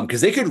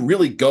 because they could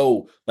really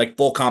go like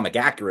full comic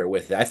accurate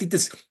with it. I think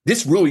this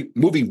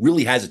movie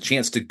really has a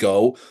chance to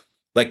go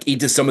like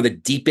into some of the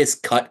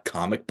deepest cut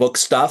comic book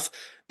stuff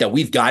that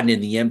we've gotten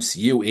in the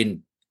MCU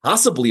in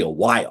possibly a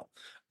while,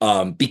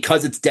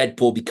 because it's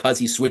Deadpool, because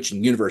he's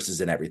switching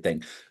universes and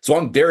everything. So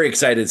I'm very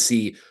excited to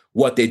see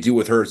what they do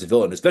with her as a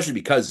villain, especially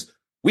because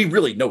we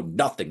really know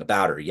nothing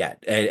about her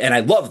yet. And I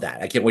love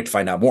that. I can't wait to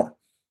find out more.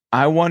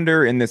 I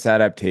wonder in this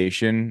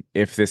adaptation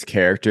if this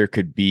character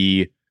could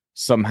be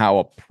somehow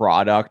a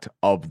product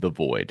of the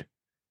Void.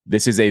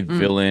 This is a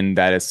villain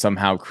that is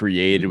somehow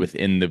created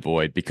within the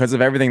Void because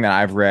of everything that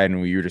I've read.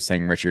 And you were just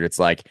saying, Richard, it's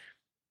like,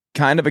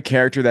 kind of a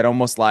character that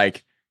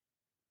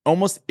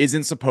almost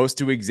isn't supposed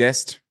to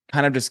exist,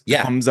 kind of just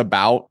comes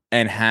about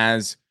and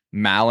has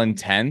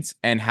malintent.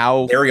 And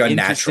how very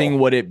interesting unnatural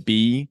would it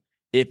be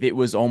if it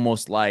was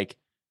almost like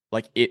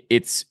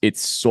its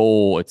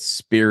soul, its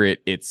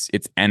spirit, its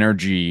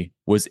energy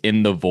was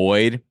in the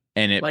void,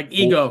 and it like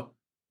ego.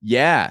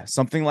 Yeah,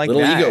 something like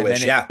little that.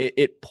 ego-ish, and then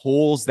it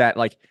pulls that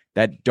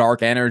that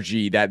dark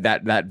energy,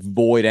 that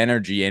void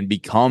energy, and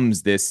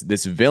becomes this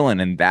villain.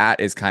 And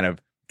that is kind of,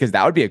 because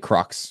that would be a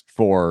crux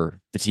for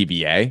the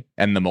TVA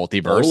and the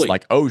multiverse. Totally.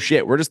 Like, oh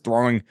shit, we're just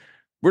literally,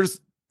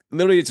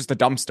 it's just a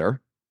dumpster.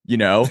 You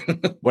know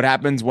what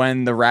happens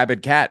when the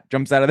rabid cat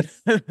jumps out of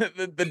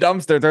the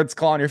dumpster, starts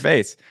clawing your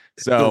face.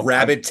 So the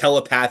rabid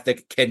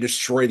telepathic can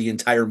destroy the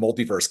entire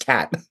multiverse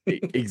cat.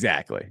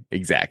 Exactly.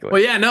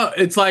 Well, yeah, no,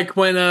 it's like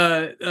when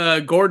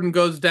Gordon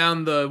goes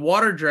down the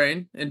water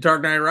drain in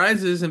Dark Knight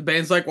Rises, and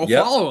Bane's like, "Well,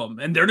 follow him,"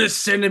 and they're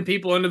just sending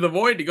people into the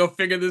void to go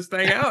figure this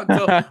thing out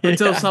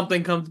until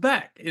something comes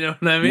back. You know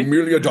what I mean? You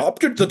merely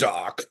adopted the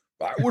dark.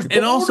 I was born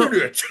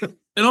in it.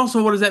 And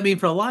also, what does that mean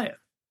for Elias?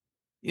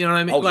 You know what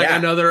I mean? Oh, like yeah.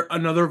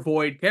 another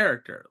void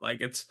character.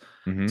 Like it's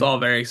all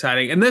very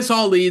exciting. And this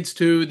all leads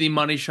to the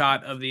money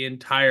shot of the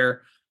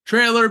entire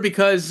trailer,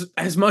 because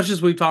as much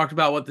as we've talked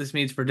about what this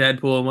means for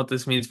Deadpool and what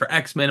this means for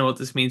X-Men and what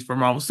this means for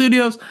Marvel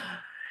Studios,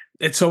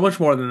 it's so much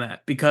more than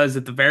that. Because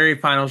at the very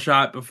final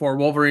shot before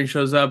Wolverine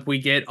shows up, we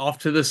get off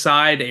to the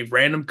side a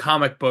random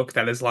comic book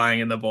that is lying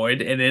in the void,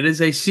 and it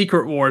is a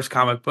Secret Wars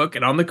comic book,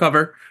 and on the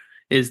cover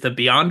is the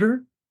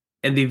Beyonder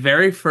and the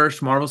very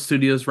first Marvel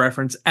Studios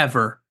reference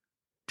ever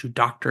to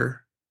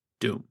Doctor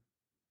Doom.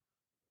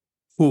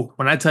 Ooh,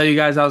 when I tell you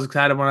guys I was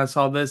excited when I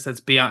saw this, that's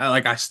beyond,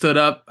 like, I stood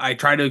up, I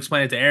tried to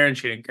explain it to Erin,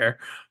 she didn't care.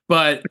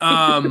 But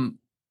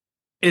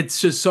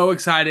it's just so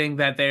exciting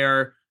that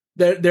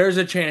there's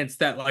a chance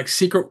that, like,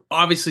 Secret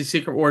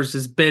Wars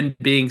has been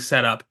being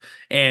set up,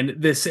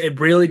 and it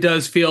really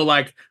does feel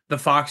like the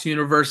Fox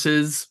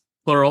universes,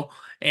 plural,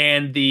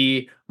 and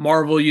the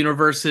Marvel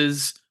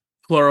universes,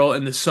 plural,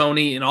 and the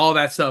Sony and all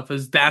that stuff,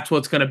 that's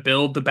what's going to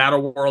build the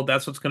battle world.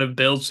 That's what's going to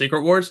build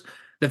Secret Wars.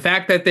 The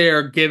fact that they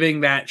are giving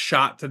that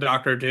shot to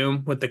Doctor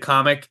Doom with the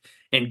comic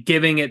and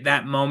giving it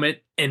that moment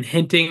and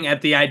hinting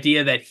at the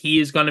idea that he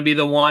is going to be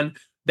the one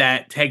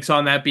that takes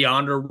on that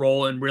Beyonder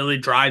role and really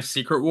drives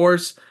Secret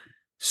Wars.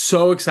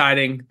 So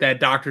exciting that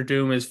Doctor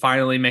Doom is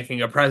finally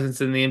making a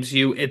presence in the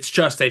MCU. It's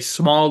just a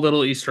small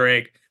little Easter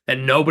egg that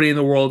nobody in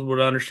the world would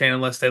understand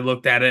unless they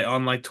looked at it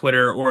on like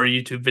Twitter or a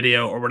YouTube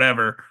video or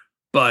whatever.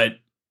 But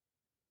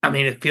I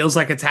mean, it feels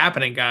like it's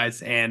happening,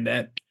 guys, and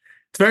it's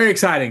very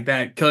exciting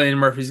that Cillian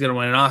Murphy's going to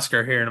win an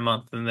Oscar here in a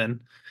month, and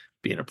then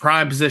be in a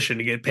prime position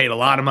to get paid a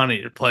lot of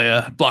money to play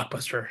a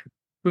blockbuster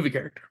movie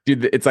character.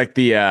 Dude, it's like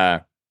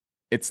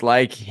it's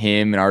like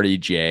him and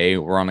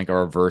RDJ were on like a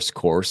reverse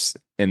course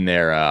in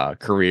their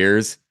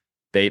careers.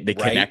 They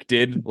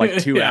connected like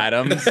two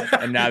atoms,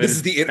 and now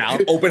this is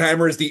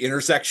Oppenheimer is the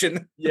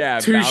intersection. Yeah,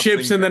 two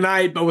ships in the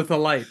night, but with a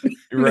light.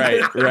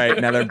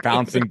 Right. Now they're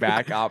bouncing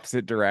back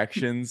opposite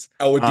directions.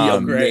 Oh, it'd be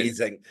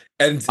amazing.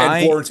 And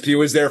Florence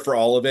Pugh is there for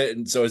all of it,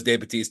 and so is Dave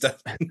Bautista.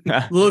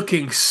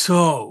 Looking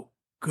so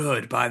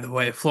good, by the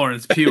way,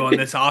 Florence Pugh on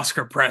this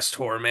Oscar press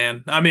tour,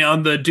 man. I mean,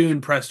 on the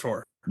Dune press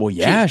tour. Well,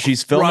 yeah,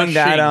 she's filming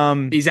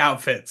that these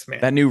outfits,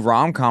 man. That new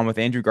rom-com with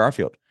Andrew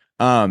Garfield.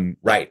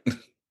 Right.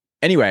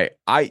 Anyway,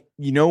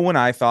 when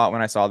I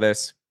saw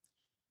this,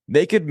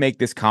 they could make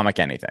this comic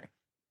anything,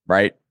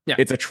 right? Yeah.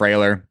 It's a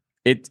trailer.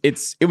 It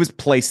was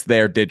placed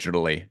there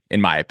digitally,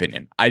 in my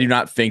opinion. I do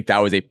not think that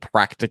was a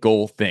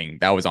practical thing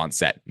that was on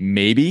set.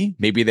 Maybe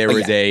there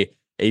was a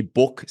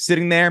book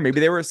sitting there. Maybe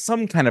there was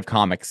some kind of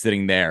comic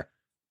sitting there.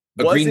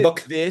 A green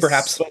book,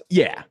 perhaps.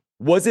 Yeah.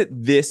 Was it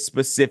this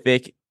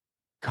specific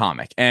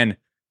comic? And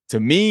to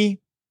me,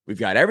 we've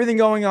got everything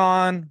going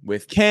on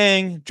with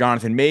Kang,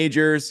 Jonathan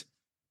Majors.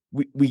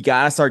 We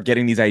got to start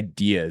getting these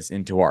ideas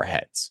into our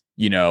heads.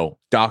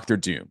 Doctor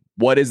Doom.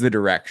 What is the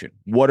direction?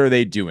 What are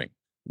they doing?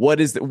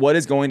 What is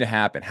going to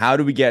happen? How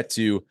do we get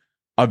to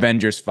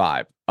Avengers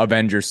 5,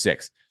 Avengers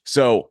 6?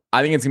 So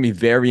I think it's going to be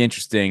very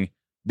interesting.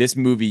 This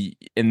movie,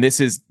 and this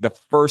is the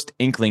first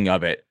inkling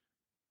of it.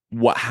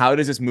 How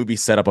does this movie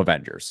set up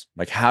Avengers?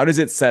 Like, how does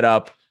it set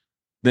up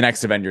the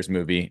next Avengers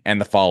movie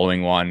and the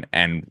following one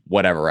and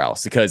whatever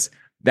else? Because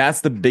that's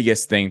the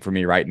biggest thing for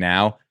me right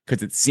now.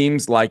 Because it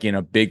seems like in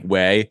a big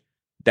way,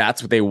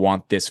 that's what they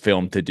want this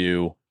film to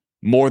do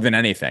more than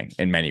anything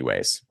in many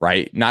ways,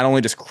 right? Not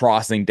only just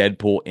crossing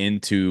Deadpool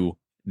into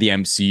the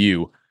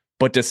MCU,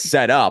 but to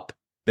set up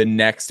the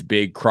next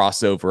big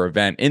crossover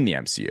event in the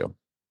MCU.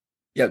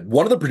 Yeah,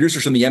 one of the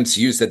producers from the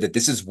MCU said that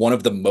this is one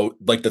of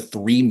the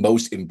three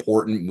most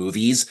important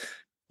movies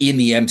in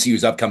the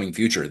MCU's upcoming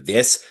future.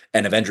 This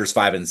and Avengers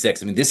 5 and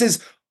 6. I mean, this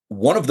is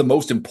one of the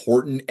most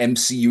important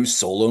MCU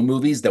solo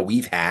movies that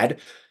we've had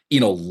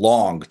in a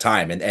long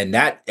time. And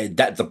that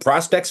the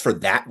prospects for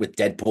that with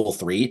Deadpool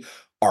 3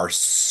 are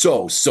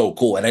so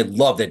cool. And I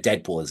love that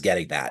Deadpool is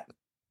getting that.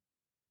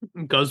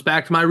 It goes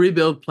back to my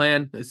rebuild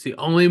plan. It's the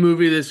only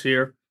movie this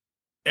year.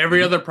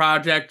 Every other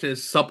project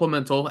is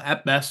supplemental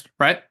at best,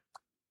 right?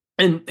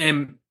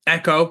 and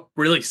Echo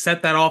really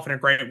set that off in a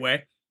great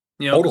way.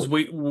 Because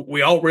Totally.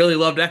 we all really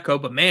loved Echo,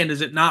 but man,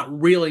 does it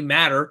not really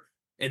matter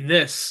in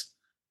this?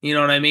 You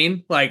know what I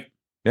mean? Like,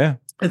 Yeah.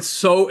 it's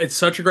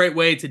such a great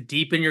way to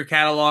deepen your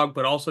catalog,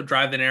 but also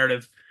drive the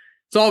narrative.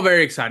 It's all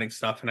very exciting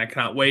stuff, and I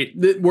cannot wait.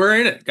 We're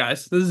in it,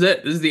 guys. This is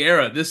it. This is the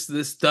era.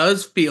 This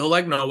does feel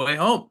like No Way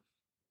Home.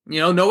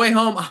 No Way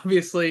Home.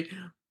 Obviously,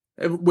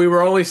 we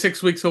were only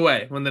 6 weeks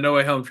away when the No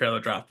Way Home trailer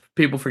dropped.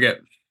 People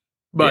forget,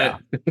 but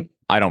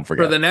I don't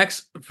forget. for the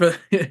next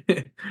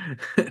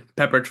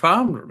Pepperidge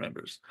Farm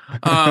remembers.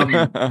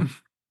 That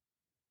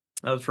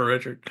was for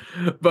Richard,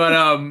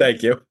 but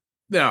Thank you.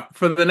 yeah,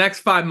 for the next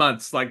 5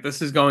 months, like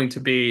this is going to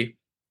be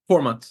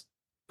 4 months.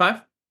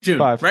 June,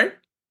 5. right?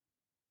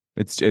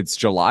 It's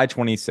July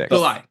 26th.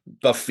 July.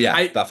 About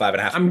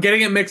 5.5. I'm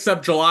getting it mixed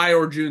up, July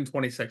or June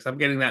 26th. I'm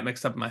getting that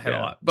mixed up in my head a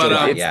lot. But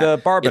July, it's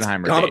the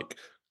Barbenheimer date.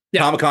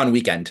 Yeah. Comic-Con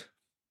weekend.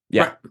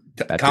 Yeah.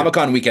 Right.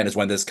 Comic-Con weekend is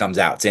when this comes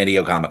out. San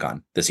Diego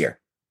Comic-Con this year.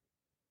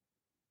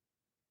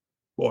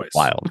 Boys.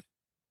 Wild.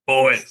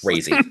 Boys.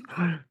 Crazy.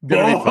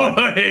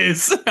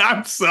 Boys.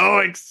 I'm so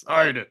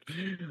excited.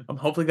 I'm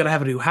hopefully going to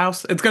have a new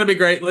house. It's going to be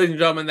great. Ladies and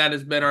gentlemen, that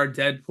has been our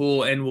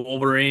Deadpool and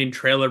Wolverine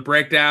trailer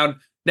breakdown.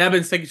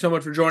 Nevins, thank you so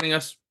much for joining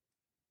us.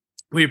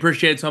 We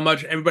appreciate it so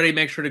much. Everybody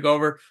make sure to go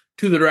over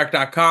to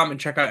thedirect.com and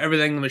check out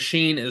everything the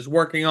machine is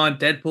working on,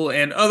 Deadpool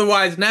and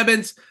otherwise.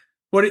 Nevins,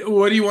 what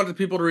do you want the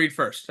people to read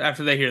first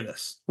after they hear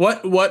this?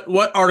 What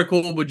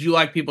article would you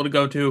like people to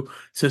go to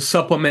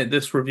supplement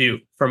this review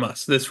from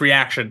us, this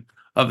reaction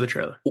of the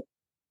trailer?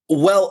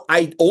 Well,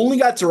 I only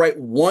got to write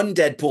one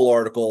Deadpool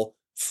article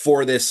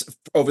for this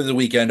over the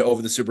weekend,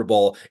 over the Super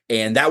Bowl,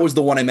 and that was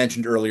the one I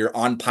mentioned earlier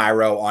on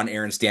Pyro, on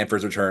Aaron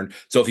Stanford's return.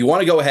 So if you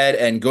want to go ahead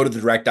and go to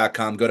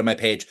thedirect.com, go to my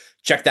page,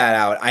 check that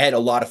out. I had a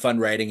lot of fun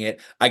writing it.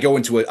 I go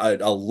into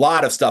a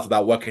lot of stuff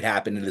about what could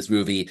happen in this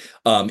movie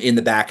in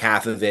the back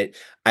half of it.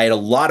 I had a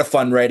lot of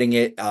fun writing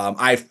it.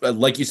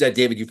 Like you said,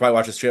 David, you've probably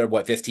watched this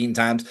trailer, 15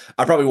 times?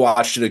 I probably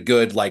watched it a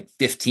good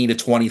 15 to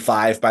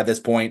 25 by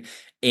this point.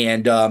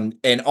 And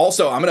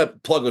also I'm going to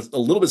plug a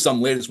little bit of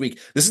something later this week.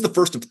 This is the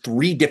first of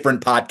 3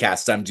 different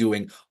podcasts I'm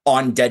doing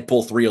on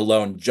Deadpool 3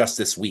 alone just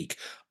this week.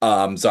 So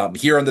I'm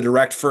here on the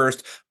Direct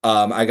first.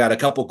 I got a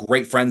couple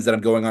great friends that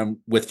I'm going on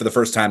with for the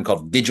first time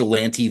called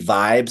Vigilante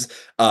Vibes,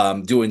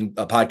 doing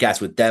a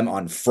podcast with them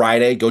on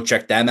Friday. Go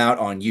check them out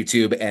on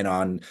YouTube and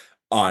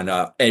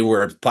on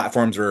anywhere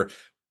platforms are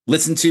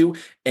listened to.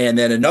 And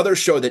then another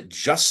show that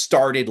just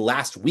started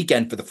last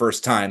weekend for the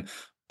first time.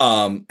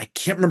 I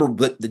can't remember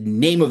what the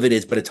name of it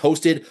is, but it's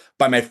hosted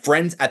by my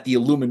friends at the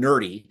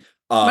Illuminati.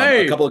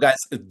 A couple of guys.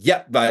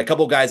 Yep. By a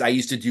couple of guys I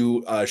used to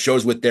do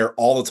shows with there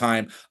all the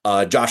time.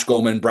 Josh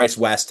Goldman, Bryce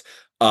West.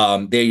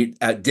 They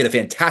did a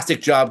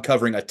fantastic job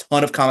covering a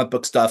ton of comic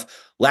book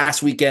stuff.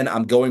 Last weekend,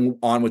 I'm going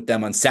on with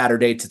them on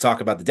Saturday to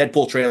talk about the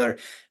Deadpool trailer.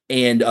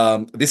 And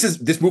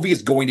this movie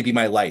is going to be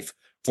my life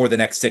for the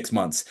next 6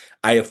 months.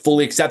 I have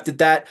fully accepted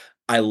that.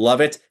 I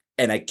love it.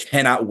 And I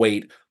cannot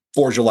wait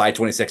for July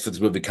 26th for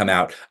this movie to come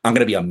out. I'm going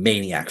to be a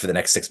maniac for the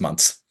next 6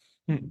 months.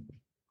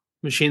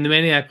 Machine the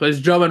Maniac. Ladies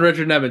and gentlemen,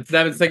 Richard Nevins.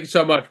 Nevins, thank you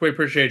so much. We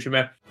appreciate you,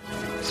 man.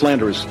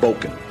 Slander is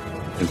spoken.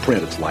 In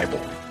print, it's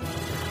libel.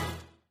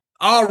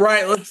 All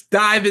right, let's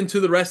dive into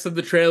the rest of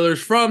the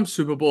trailers from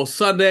Super Bowl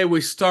Sunday.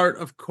 We start,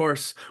 of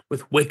course,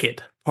 with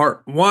Wicked,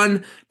 Part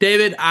 1.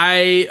 David,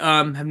 I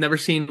have never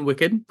seen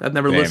Wicked. I've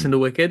never listened to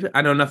Wicked.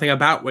 I know nothing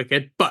about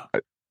Wicked, but...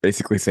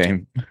 Basically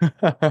same.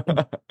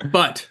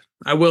 But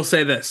I will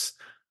say this.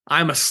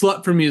 I'm a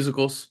slut for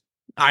musicals.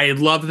 I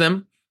love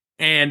them.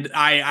 And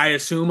I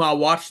assume I'll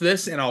watch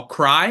this and I'll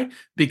cry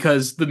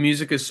because the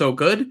music is so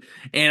good.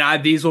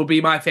 And these will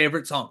be my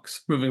favorite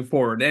songs moving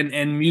forward.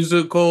 And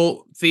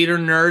musical theater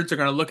nerds are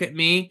going to look at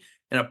me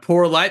in a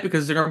poor light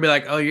because they're going to be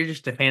like, oh, you're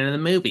just a fan of the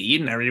movie.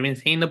 You've never even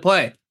seen the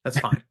play. That's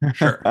fine.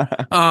 Sure.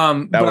 But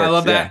works, I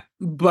love that.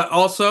 But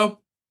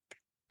also,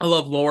 I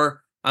love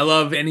lore. I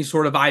love any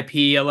sort of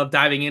IP. I love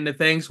diving into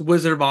things.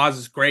 Wizard of Oz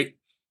is great.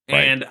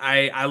 Right. And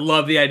I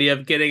love the idea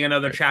of getting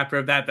another chapter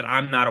of that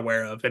I'm not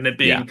aware of and it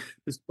being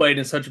displayed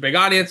in such a big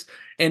audience.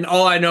 And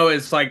all I know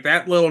is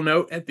that little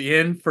note at the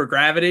end for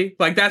Gravity.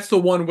 That's the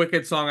one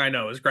Wicked song I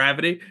know is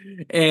Gravity.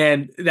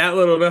 And that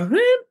little bit,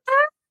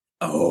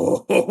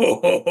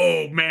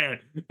 oh man,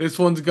 this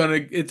one's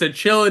it's a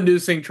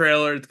chill-inducing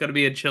trailer. It's going to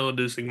be a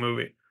chill-inducing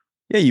movie.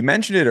 Yeah, you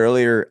mentioned it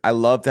earlier. I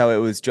loved how it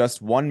was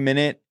just 1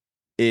 minute.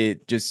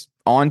 It just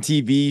on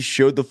TV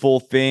showed the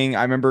full thing.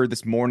 I remember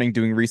this morning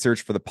doing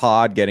research for the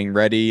pod, getting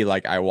ready. I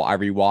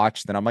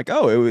rewatched, then I'm like,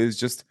 oh, it's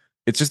just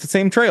the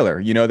same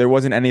trailer. There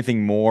wasn't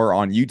anything more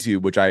on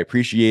YouTube, which I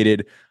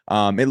appreciated.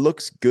 It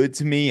looks good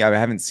to me. I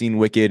haven't seen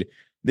Wicked.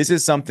 This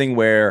is something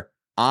where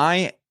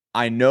I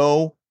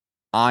know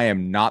I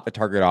am not the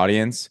target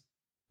audience,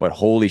 but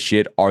holy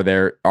shit, are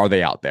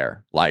they out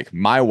there?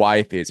 My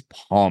wife is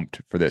pumped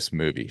for this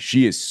movie.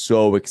 She is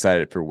so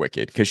excited for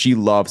Wicked because she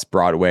loves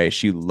Broadway.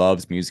 She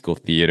loves musical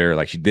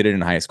theater. She did it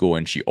in high school,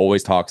 and she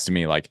always talks to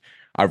me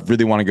I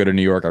really want to go to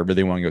New York. I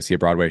really want to go see a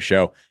Broadway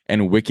show.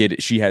 And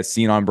Wicked, she has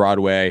seen on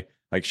Broadway.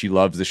 She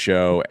loves the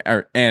show.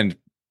 And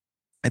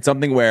It's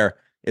something where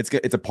it's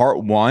a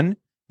part one.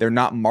 They're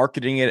not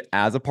marketing it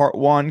as a part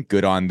one.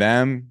 Good on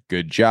them.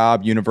 Good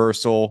job,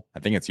 Universal. I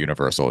think it's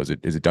Universal. Is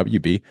it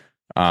WB?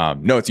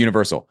 No, it's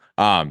Universal.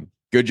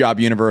 Good job,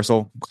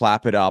 Universal.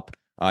 Clap it up.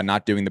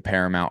 Not doing the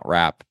Paramount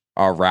route.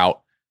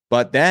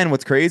 But then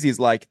what's crazy is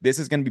like this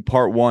is going to be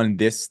part one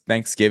this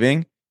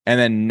Thanksgiving, and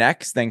then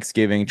next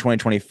Thanksgiving,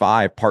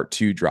 2025, part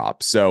two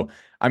drops. So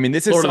I mean,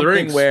 this is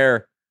something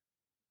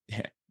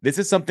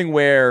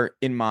where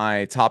in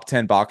my top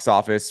 10 box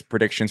office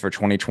predictions for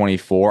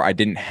 2024, I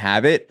didn't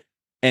have it.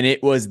 And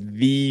it was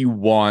the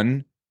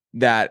one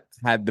that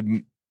had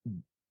the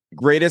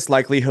greatest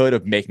likelihood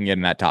of making it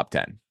in that top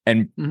 10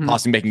 and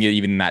possibly making it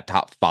even in that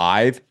top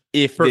 5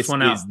 if this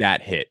is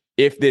that hit.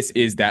 If this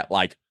is that,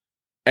 like,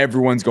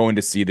 everyone's going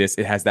to see this,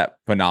 it has that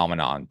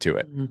phenomenon to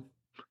it.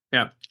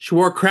 Yeah. She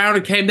wore a crown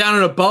and came down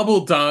in a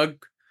bubble,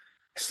 Doug.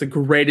 It's the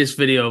greatest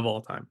video of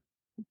all time.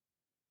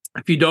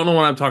 If you don't know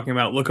what I'm talking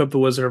about, look up the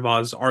Wizard of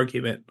Oz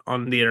argument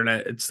on the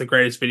internet. It's the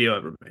greatest video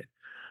ever made.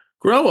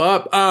 Grow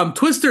up.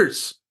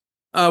 Twisters.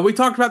 We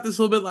talked about this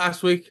a little bit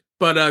last week,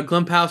 but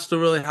Glen Powell's still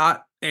really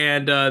hot.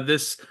 And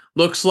this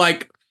looks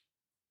like...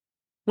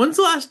 When's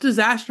the last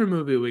disaster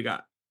movie we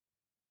got?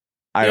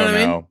 I don't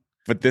know.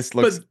 But this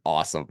looks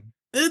awesome.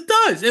 It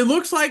does. It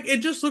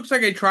just looks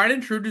like a tried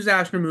and true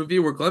disaster movie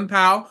where Glen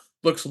Powell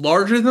looks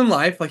larger than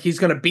life, like he's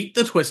going to beat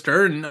the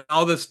Twister and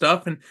all this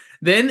stuff. And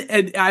then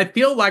I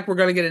feel like we're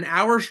going to get an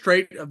hour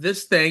straight of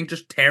this thing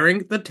just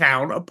tearing the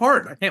town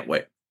apart. I can't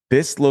wait.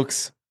 This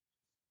looks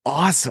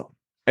awesome.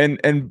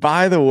 And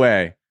by the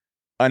way,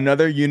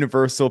 another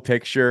Universal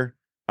picture.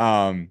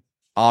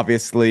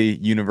 Obviously,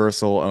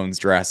 Universal owns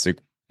Jurassic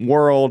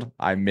World.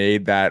 I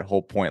made that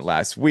whole point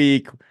last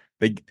week.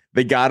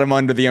 They got him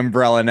under the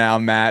umbrella now,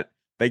 Matt.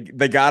 They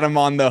got him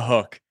on the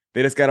hook.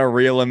 They just got to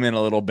reel him in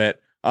a little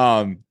bit.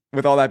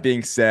 With all that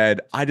being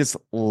said, I just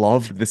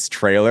loved this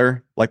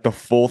trailer. Like, the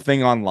full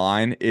thing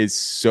online is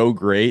so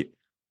great.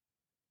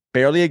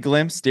 Barely a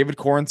glimpse. David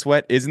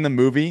Corenswet is in the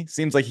movie.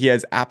 Seems like he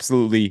has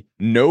absolutely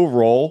no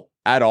role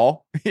at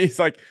all. He's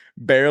like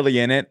barely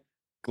in it.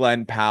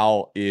 Glen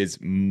Powell is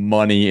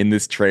money in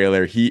this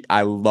trailer.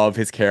 I love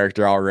his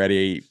character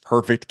already.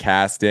 Perfect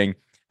casting.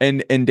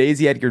 And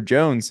Daisy Edgar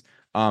Jones,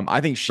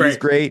 I think she's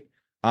great.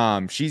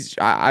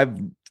 I've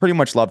pretty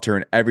much loved her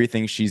in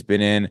everything she's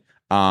been in.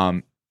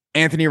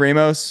 Anthony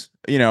Ramos,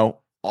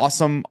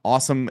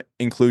 awesome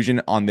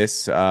inclusion on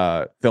this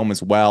film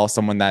as well.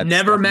 Someone that's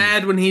never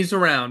mad when he's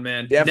around,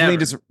 man. Definitely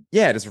just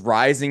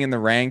rising in the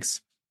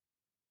ranks.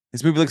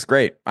 This movie looks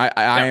great.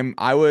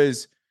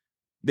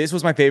 This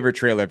was my favorite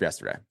trailer of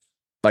yesterday.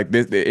 Like,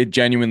 this, it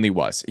genuinely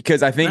was,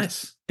 because I think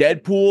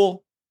Deadpool,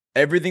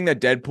 everything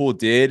that Deadpool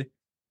did,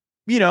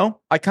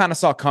 I kind of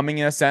saw coming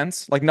in a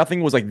sense. Like,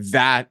 nothing was like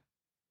that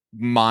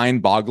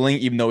mind-boggling,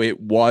 even though it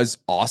was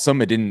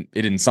awesome. It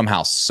didn't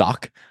somehow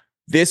suck.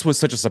 This was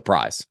such a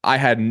surprise. I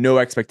had no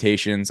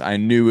expectations. I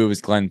knew it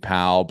was Glen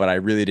Powell, but I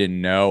really didn't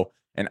know.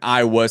 And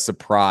I was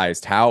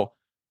surprised how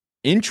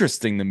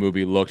interesting the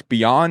movie looked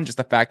beyond just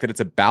the fact that it's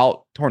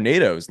about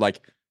tornadoes.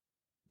 Like,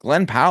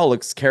 Glen Powell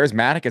looks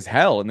charismatic as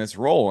hell in this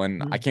role,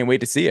 and I can't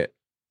wait to see it.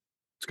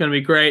 It's going to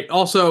be great.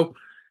 Also,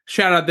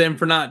 shout out them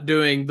for not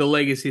doing the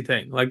legacy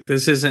thing. Like,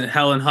 this isn't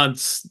Helen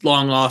Hunt's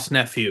long lost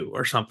nephew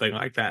or something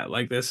like that.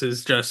 Like, this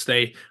is just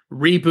a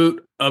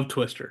reboot of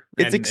Twister.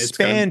 It's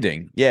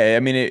expanding. Yeah,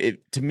 I mean,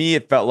 to me,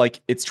 it felt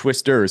like it's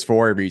Twisters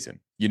for a reason.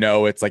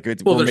 It's like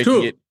we're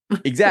making it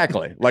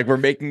exactly like we're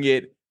making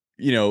it,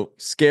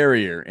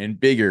 scarier and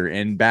bigger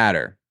and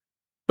badder.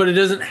 But it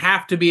doesn't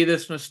have to be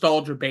this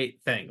nostalgia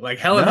bait thing. Like,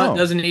 Helen Hunt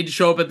doesn't need to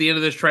show up at the end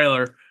of this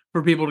trailer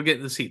for people to get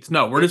in the seats.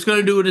 No, we're just going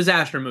to do a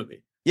disaster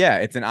movie. Yeah,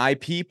 it's an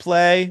IP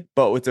play,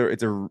 but it's a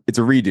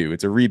redo,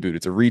 it's a reboot,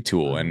 it's a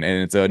retool, and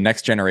it's a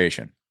next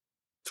generation.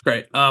 It's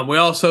great. We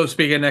also,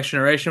 speak of next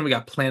generation, we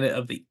got Planet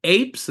of the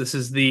Apes. This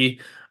is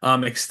the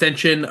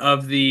extension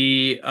of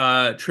the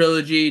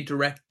trilogy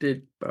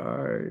directed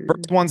by...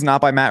 First one's not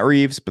by Matt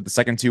Reeves, but the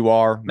second two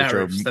are, Matt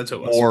Reeves, that's who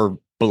it was. More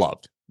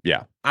beloved.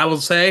 Yeah. I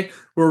will say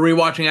we're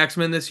rewatching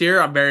X-Men this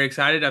year. I'm very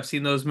excited. I've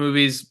seen those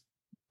movies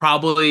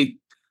probably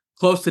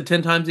close to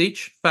 10 times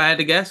each, if I had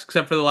to guess,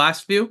 except for the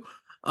last few.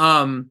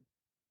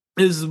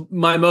 This is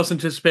my most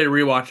anticipated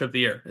rewatch of the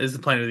year, is the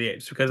Planet of the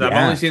Apes, because I've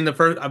only seen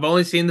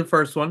the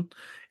first one,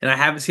 and I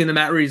haven't seen the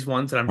Matt Reeves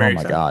ones, and I'm very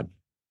excited. Oh my God.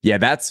 Yeah,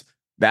 that's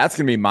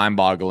gonna be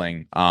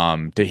mind-boggling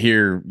to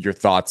hear your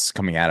thoughts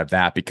coming out of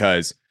that,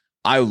 because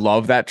I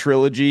love that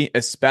trilogy,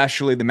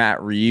 especially the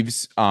Matt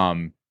Reeves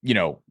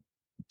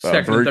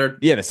second and third.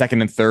 Yeah, the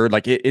second and third.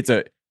 Like, it's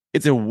a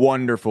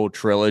wonderful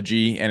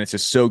trilogy, and it's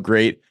just so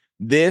great.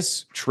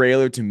 This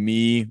trailer to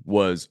me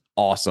was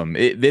awesome.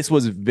 This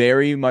was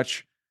very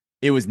much,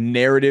 it was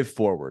narrative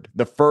forward.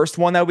 The first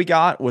one that we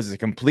got was a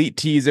complete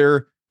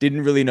teaser,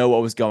 didn't really know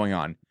what was going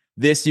on.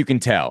 This, you can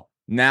tell.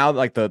 Now,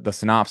 like, the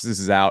synopsis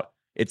is out.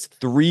 It's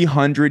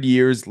 300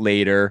 years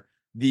later.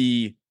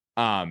 The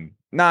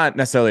not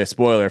necessarily a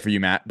spoiler for you,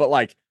 Matt, but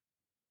like,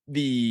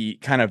 the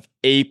kind of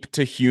ape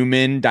to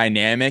human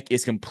dynamic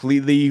is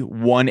completely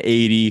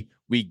 180,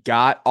 We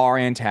got our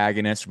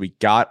antagonist. We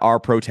got our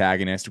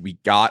protagonist. We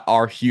got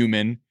our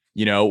human,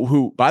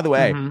 who, by the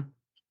way,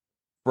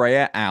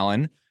 Freya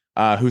Allen,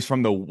 who's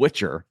from The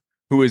Witcher,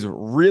 who is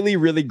really,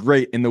 really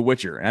great in The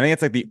Witcher. And I think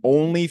it's like the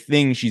only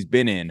thing she's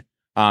been in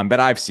that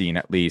I've seen,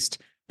 at least.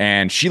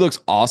 And she looks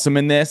awesome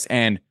in this.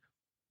 And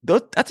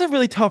that's a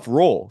really tough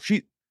role.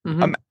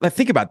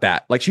 Think about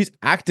that. Like, she's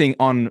acting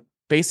on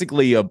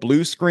basically a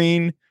blue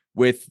screen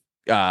with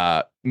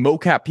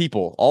mocap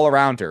people all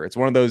around her. It's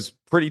one of those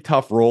pretty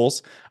tough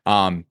roles,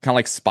 kind of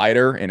like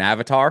Spider in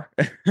Avatar,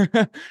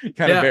 kind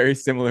of very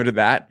similar to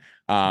that.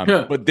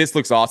 But this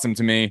looks awesome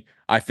to me.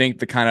 I think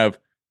the kind of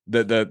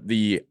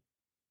the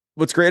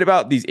what's great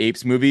about these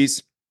Apes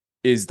movies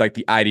is like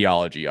the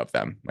ideology of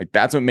them. Like,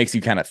 that's what makes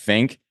you kind of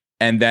think.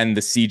 And then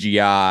the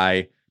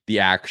CGI, the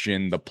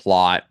action, the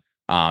plot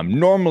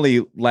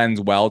normally lends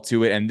well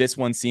to it. And this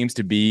one seems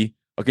to be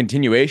a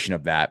continuation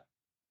of that.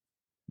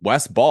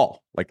 Wes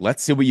Ball, like,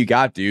 let's see what you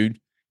got, dude.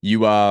 You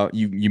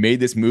made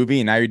this movie,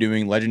 and now you're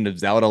doing Legend of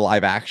Zelda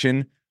live action,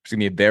 which is gonna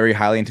be a very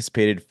highly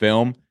anticipated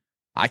film.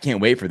 I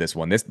can't wait for this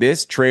one.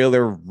 This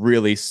trailer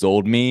really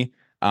sold me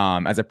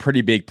as a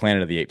pretty big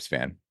Planet of the Apes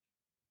fan.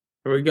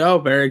 Here we go.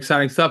 Very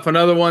exciting stuff.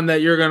 Another one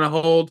that you're gonna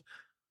hold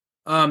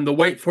the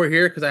wait for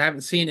here, because I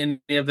haven't seen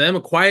any of them.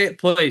 A Quiet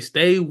Place,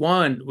 day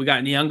one. We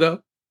got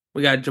Nyong'o,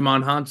 we got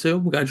Jamon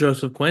Hansu, we got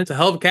Joseph Quinn. It's a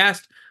hell of a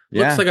cast.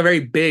 Looks like a very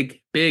big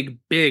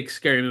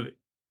scary movie.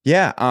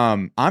 Yeah,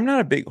 I'm not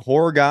a big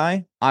horror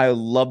guy. I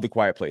love the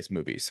Quiet Place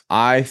movies.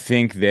 I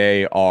think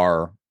they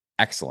are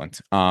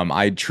excellent.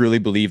 I truly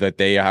believe that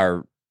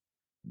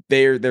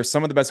they're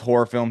some of the best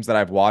horror films that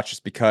I've watched,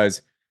 just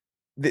because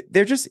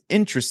they're just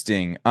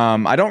interesting.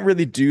 I don't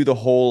really do the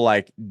whole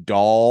like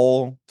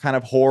doll kind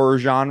of horror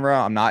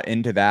genre. I'm not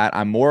into that.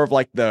 I'm more of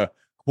like the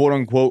quote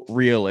unquote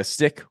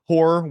realistic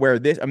horror, where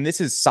this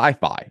is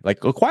sci-fi.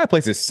 Like, A Quiet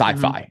Place is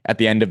sci-fi at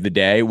the end of the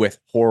day with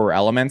horror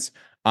elements.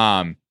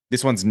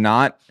 This one's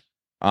not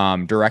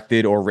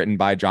directed or written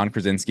by John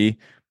Krasinski,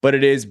 but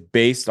it is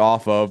based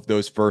off of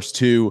those first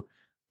two.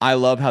 I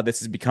love how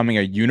this is becoming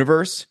a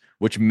universe,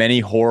 which many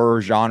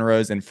horror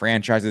genres and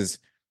franchises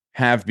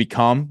have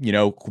become,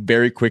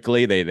 very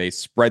quickly. They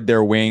spread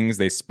their wings,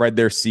 they spread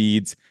their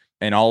seeds,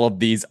 and all of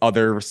these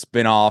other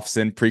spin-offs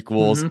and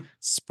prequels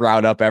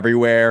sprout up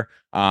everywhere.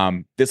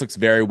 This looks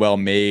very well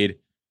made.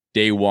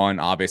 Day one,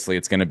 obviously,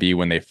 it's going to be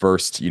when they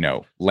first,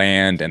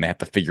 land, and they have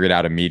to figure it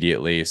out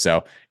immediately.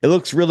 So it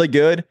looks really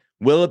good.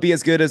 Will it be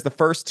as good as the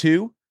first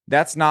two?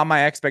 That's not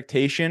my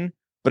expectation,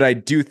 but I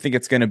do think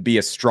it's going to be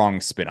a strong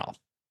spinoff.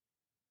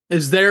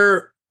 Is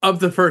there, of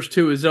the first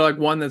two, is there like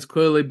one that's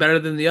clearly better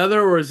than the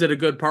other, or is it a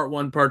good part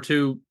one, part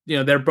two?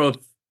 They're both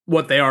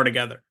what they are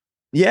together.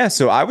 Yeah,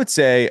 so I would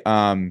say,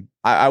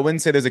 I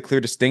wouldn't say there's a clear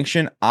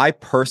distinction. I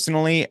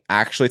personally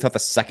actually thought the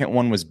second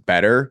one was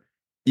better,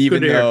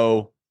 even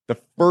though the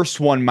first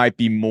one might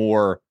be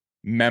more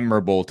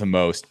memorable to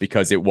most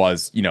because it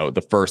was,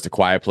 the first A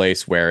Quiet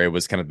Place, where it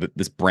was kind of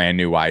this brand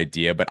new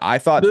idea. But I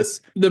thought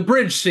the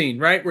bridge scene,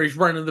 right, where he's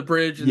running the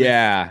bridge.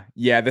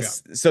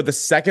 So the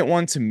second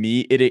one, to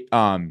me,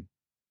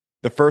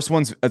 the first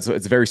one's it's a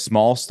very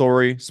small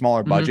story,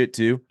 smaller budget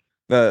too.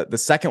 The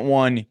second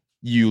one,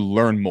 you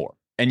learn more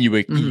and you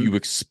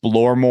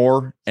explore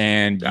more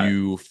and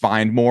you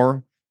find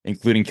more,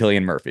 including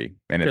Cillian Murphy.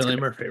 And it's Cillian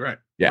Murphy, right?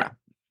 Yeah.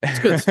 It's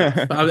good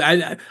stuff.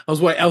 I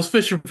was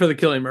fishing for the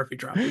Cillian Murphy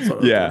drop.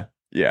 Yeah.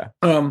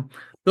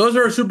 Those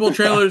are our Super Bowl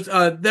trailers.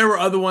 There were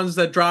other ones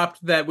that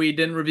dropped that we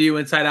didn't review.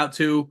 Inside Out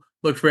 2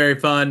 looked very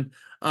fun.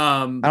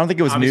 I don't think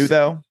it was new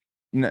though.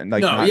 And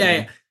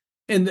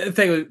the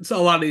thing is, a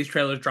lot of these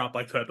trailers drop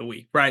like throughout the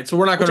week, right? So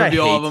we're not going to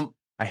review all of them.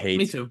 I hate.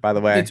 Me too. By the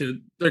way, me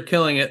too. They're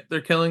killing it.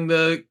 They're killing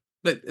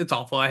it's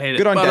awful. I hate it.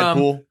 Good on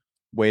Deadpool.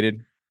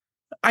 Waited.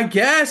 I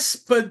guess,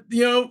 but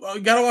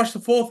gotta watch the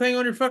full thing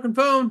on your fucking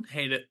phone.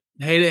 Hate it.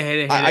 Hate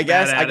it. I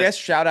guess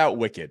shout out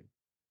Wicked.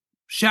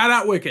 Shout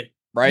out Wicked.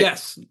 Right?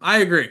 Yes, I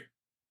agree.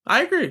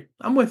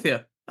 I'm with you.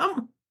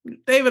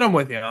 David, I'm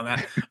with you on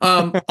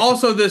that.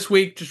 Also this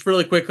week, just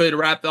really quickly to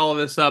wrap all of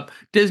this up,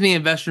 Disney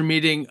investor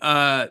meeting.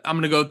 I'm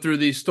going to go through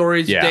these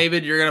stories. Yeah.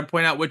 David, you're going to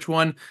point out which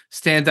one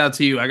stands out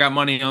to you. I got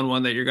money on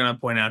one that you're going to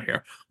point out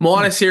here.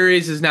 Moana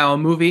series is now a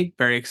movie.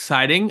 Very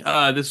exciting.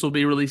 This will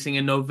be releasing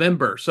in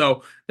November.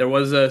 So there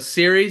was a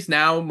series.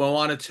 Now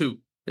Moana 2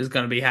 is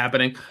going to be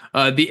happening.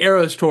 The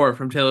Eras Tour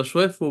from Taylor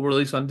Swift will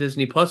release on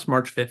Disney Plus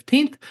March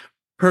 15th.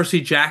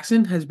 Percy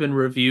Jackson has been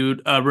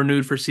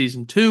renewed for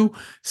season 2.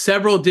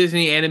 Several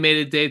Disney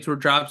animated dates were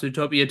dropped.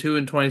 Zootopia 2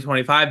 in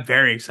 2025.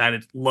 Very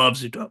excited. Love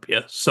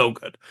Zootopia. So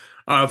good.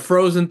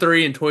 Frozen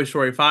 3 and Toy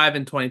Story 5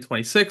 in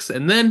 2026.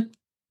 And then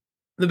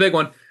the big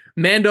one,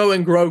 Mando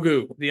and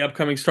Grogu, the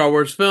upcoming Star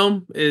Wars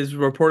film, is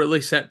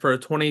reportedly set for a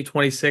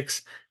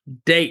 2026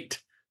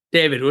 date.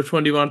 David, which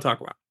one do you want to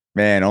talk about?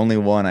 Man, only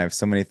one. I have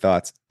so many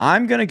thoughts.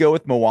 I'm going to go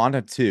with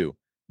Moana 2.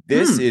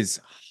 This is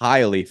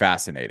highly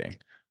fascinating.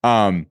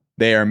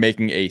 They are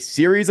making a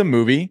series of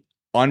movie,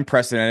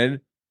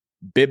 unprecedented.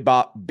 Big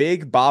Bob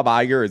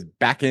Iger is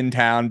back in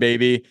town,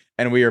 baby,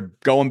 and we are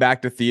going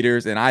back to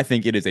theaters, and I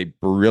think it is a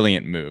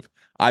brilliant move.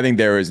 I think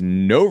there is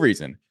no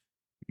reason.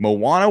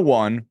 Moana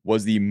 1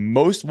 was the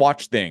most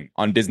watched thing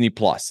on Disney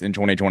Plus in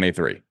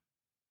 2023.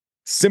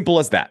 Simple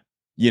as that.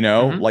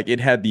 Like it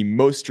had the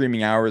most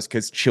streaming hours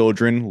because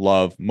children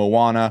love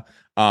Moana.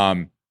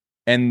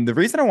 And the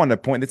reason I wanted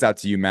to point this out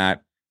to you,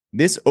 Matt,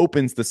 this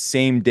opens the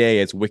same day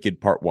as Wicked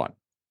Part 1.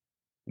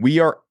 We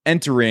are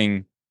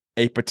entering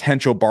a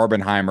potential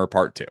Barbenheimer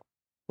Part 2.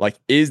 Like,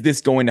 is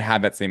this going to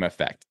have that same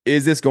effect?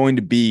 Is this going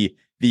to be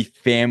the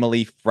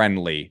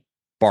family-friendly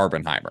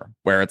Barbenheimer,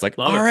 where it's like,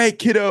 all right,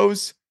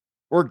 kiddos,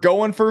 we're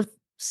going for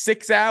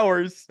 6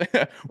 hours.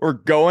 We're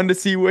going to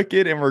see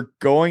Wicked,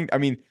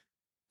 and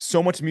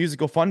so much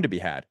musical fun to be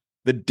had.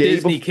 The day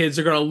Disney kids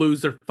are going to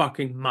lose their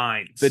fucking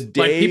minds. The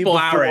day people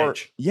before, our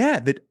age. Yeah.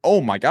 Oh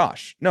my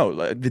gosh. No,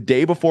 the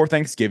day before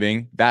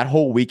Thanksgiving, that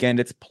whole weekend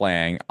it's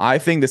playing. I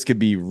think this could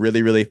be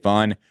really, really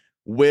fun.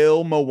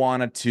 Will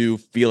Moana 2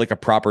 feel like a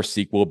proper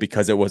sequel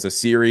because it was a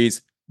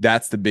series?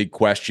 That's the big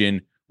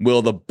question.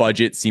 Will the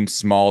budget seem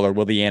small, or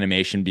will the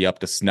animation be up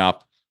to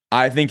snuff?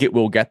 I think it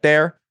will get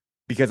there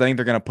because I think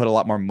they're going to put a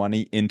lot more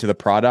money into the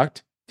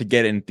product to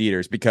get it in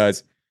theaters,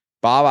 because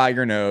Bob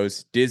Iger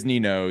knows, Disney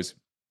knows,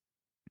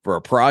 for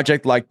a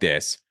project like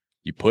this,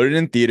 you put it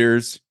in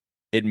theaters,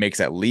 it makes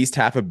at least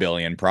 $500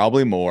 million,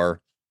 probably more.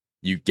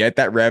 You get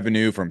that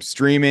revenue from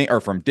streaming or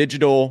from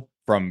digital,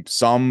 from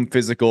some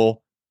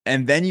physical,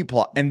 and then you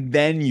put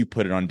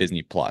it on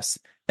Disney Plus,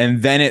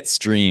 and then it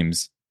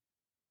streams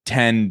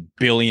 10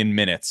 billion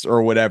minutes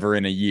or whatever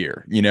in a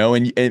year,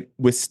 and it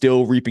was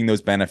still reaping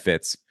those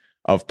benefits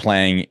of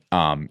playing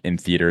in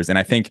theaters. And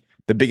I think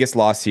the biggest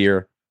loss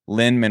here,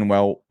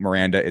 Lin-Manuel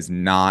Miranda is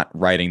not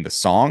writing the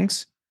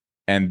songs.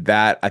 And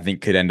that, I think,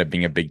 could end up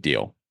being a big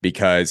deal,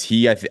 because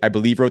he, I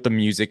believe, wrote the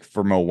music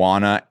for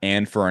Moana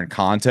and for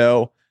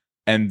Encanto.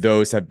 And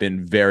those have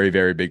been very,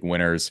 very big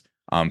winners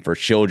for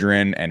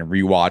children and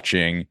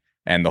rewatching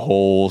and the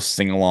whole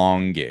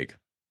sing-along gig.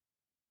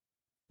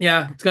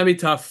 Yeah, it's going to be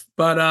tough.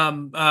 But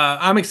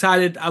I'm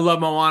excited. I love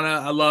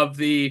Moana. I love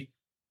the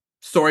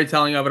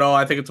storytelling of it all.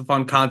 I think it's a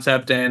fun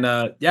concept. And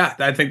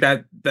I think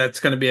that's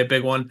going to be a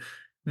big one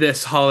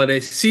this holiday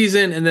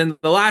season. And then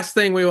the last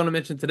thing we want to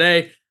mention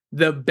today,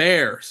 The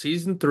Bear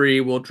season 3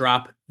 will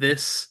drop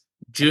this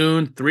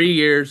June. 3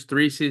 years,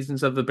 3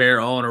 seasons of The Bear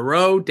all in a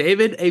row.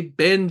 David, a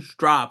binge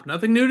drop.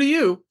 Nothing new to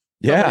you.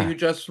 Yeah. Somebody who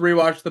just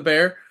rewatched The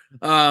Bear,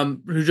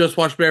 who just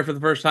watched Bear for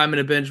the first time in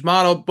a binge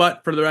model.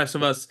 But for the rest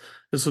of us,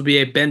 this will be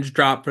a binge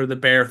drop for The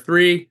Bear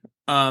 3.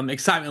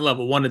 Excitement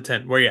level 1 to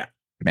 10. Where you at?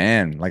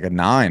 Man, like a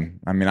 9.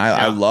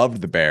 I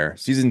loved The Bear.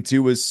 Season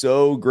 2 was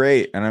so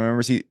great. And I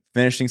remember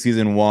finishing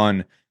season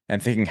 1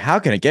 and thinking, how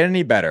can it get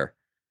any better?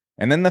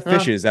 And then the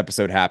fishes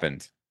episode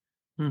happened.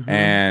 Mm-hmm.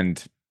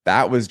 And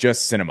that was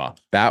just cinema.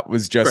 That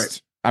was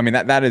just,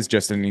 great. That is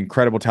just an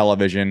incredible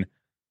television.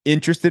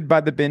 Interested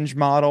by the binge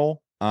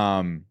model.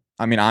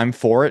 I'm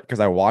for it because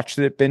I watched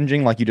it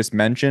binging, like you just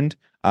mentioned.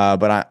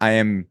 But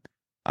I'm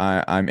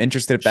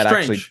interested if that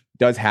actually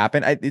does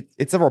happen.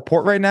 It's a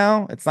report right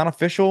now. It's not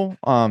official.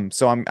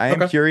 So I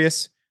am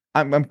curious.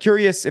 I'm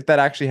curious if that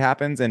actually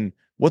happens and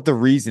what the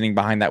reasoning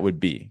behind that would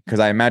be, because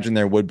I imagine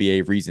there would be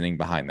a reasoning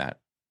behind that.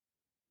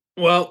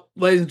 Well,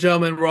 ladies and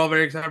gentlemen, we're all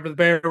very excited for The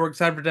Bear. We're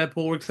excited for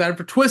Deadpool. We're excited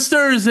for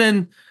Twisters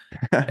and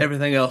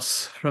everything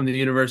else from the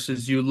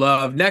universes you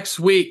love. Next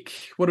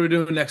week, what are we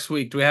doing next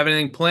week? Do we have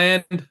anything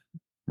planned?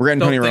 We're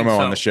getting Tony Romo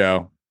on the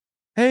show.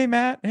 Hey,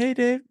 Matt. Hey,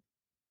 Dave.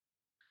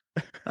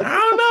 I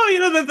don't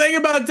know. The thing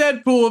about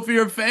Deadpool, if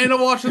you're a fan of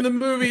watching the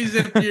movies,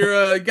 if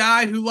you're a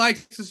guy who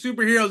likes the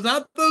superheroes,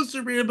 not those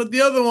superheroes, but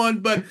the other one,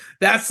 but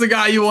that's the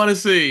guy you want to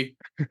see.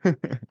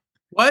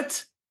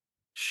 What?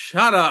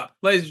 Shut up,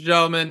 ladies and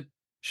gentlemen.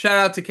 Shout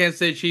out to Kansas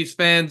City Chiefs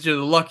fans. You're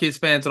the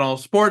luckiest fans in all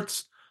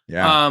sports.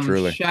 Yeah,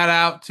 truly. Shout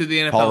out to the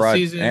NFL Paul Rudd,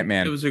 season.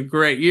 Ant-Man. It was a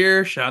great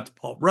year. Shout out to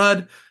Paul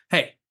Rudd.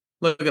 Hey,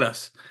 look at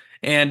us.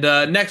 And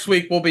next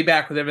week, we'll be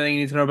back with everything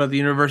you need to know about the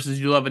universes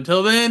you love.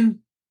 Until then,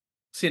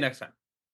 see you next time.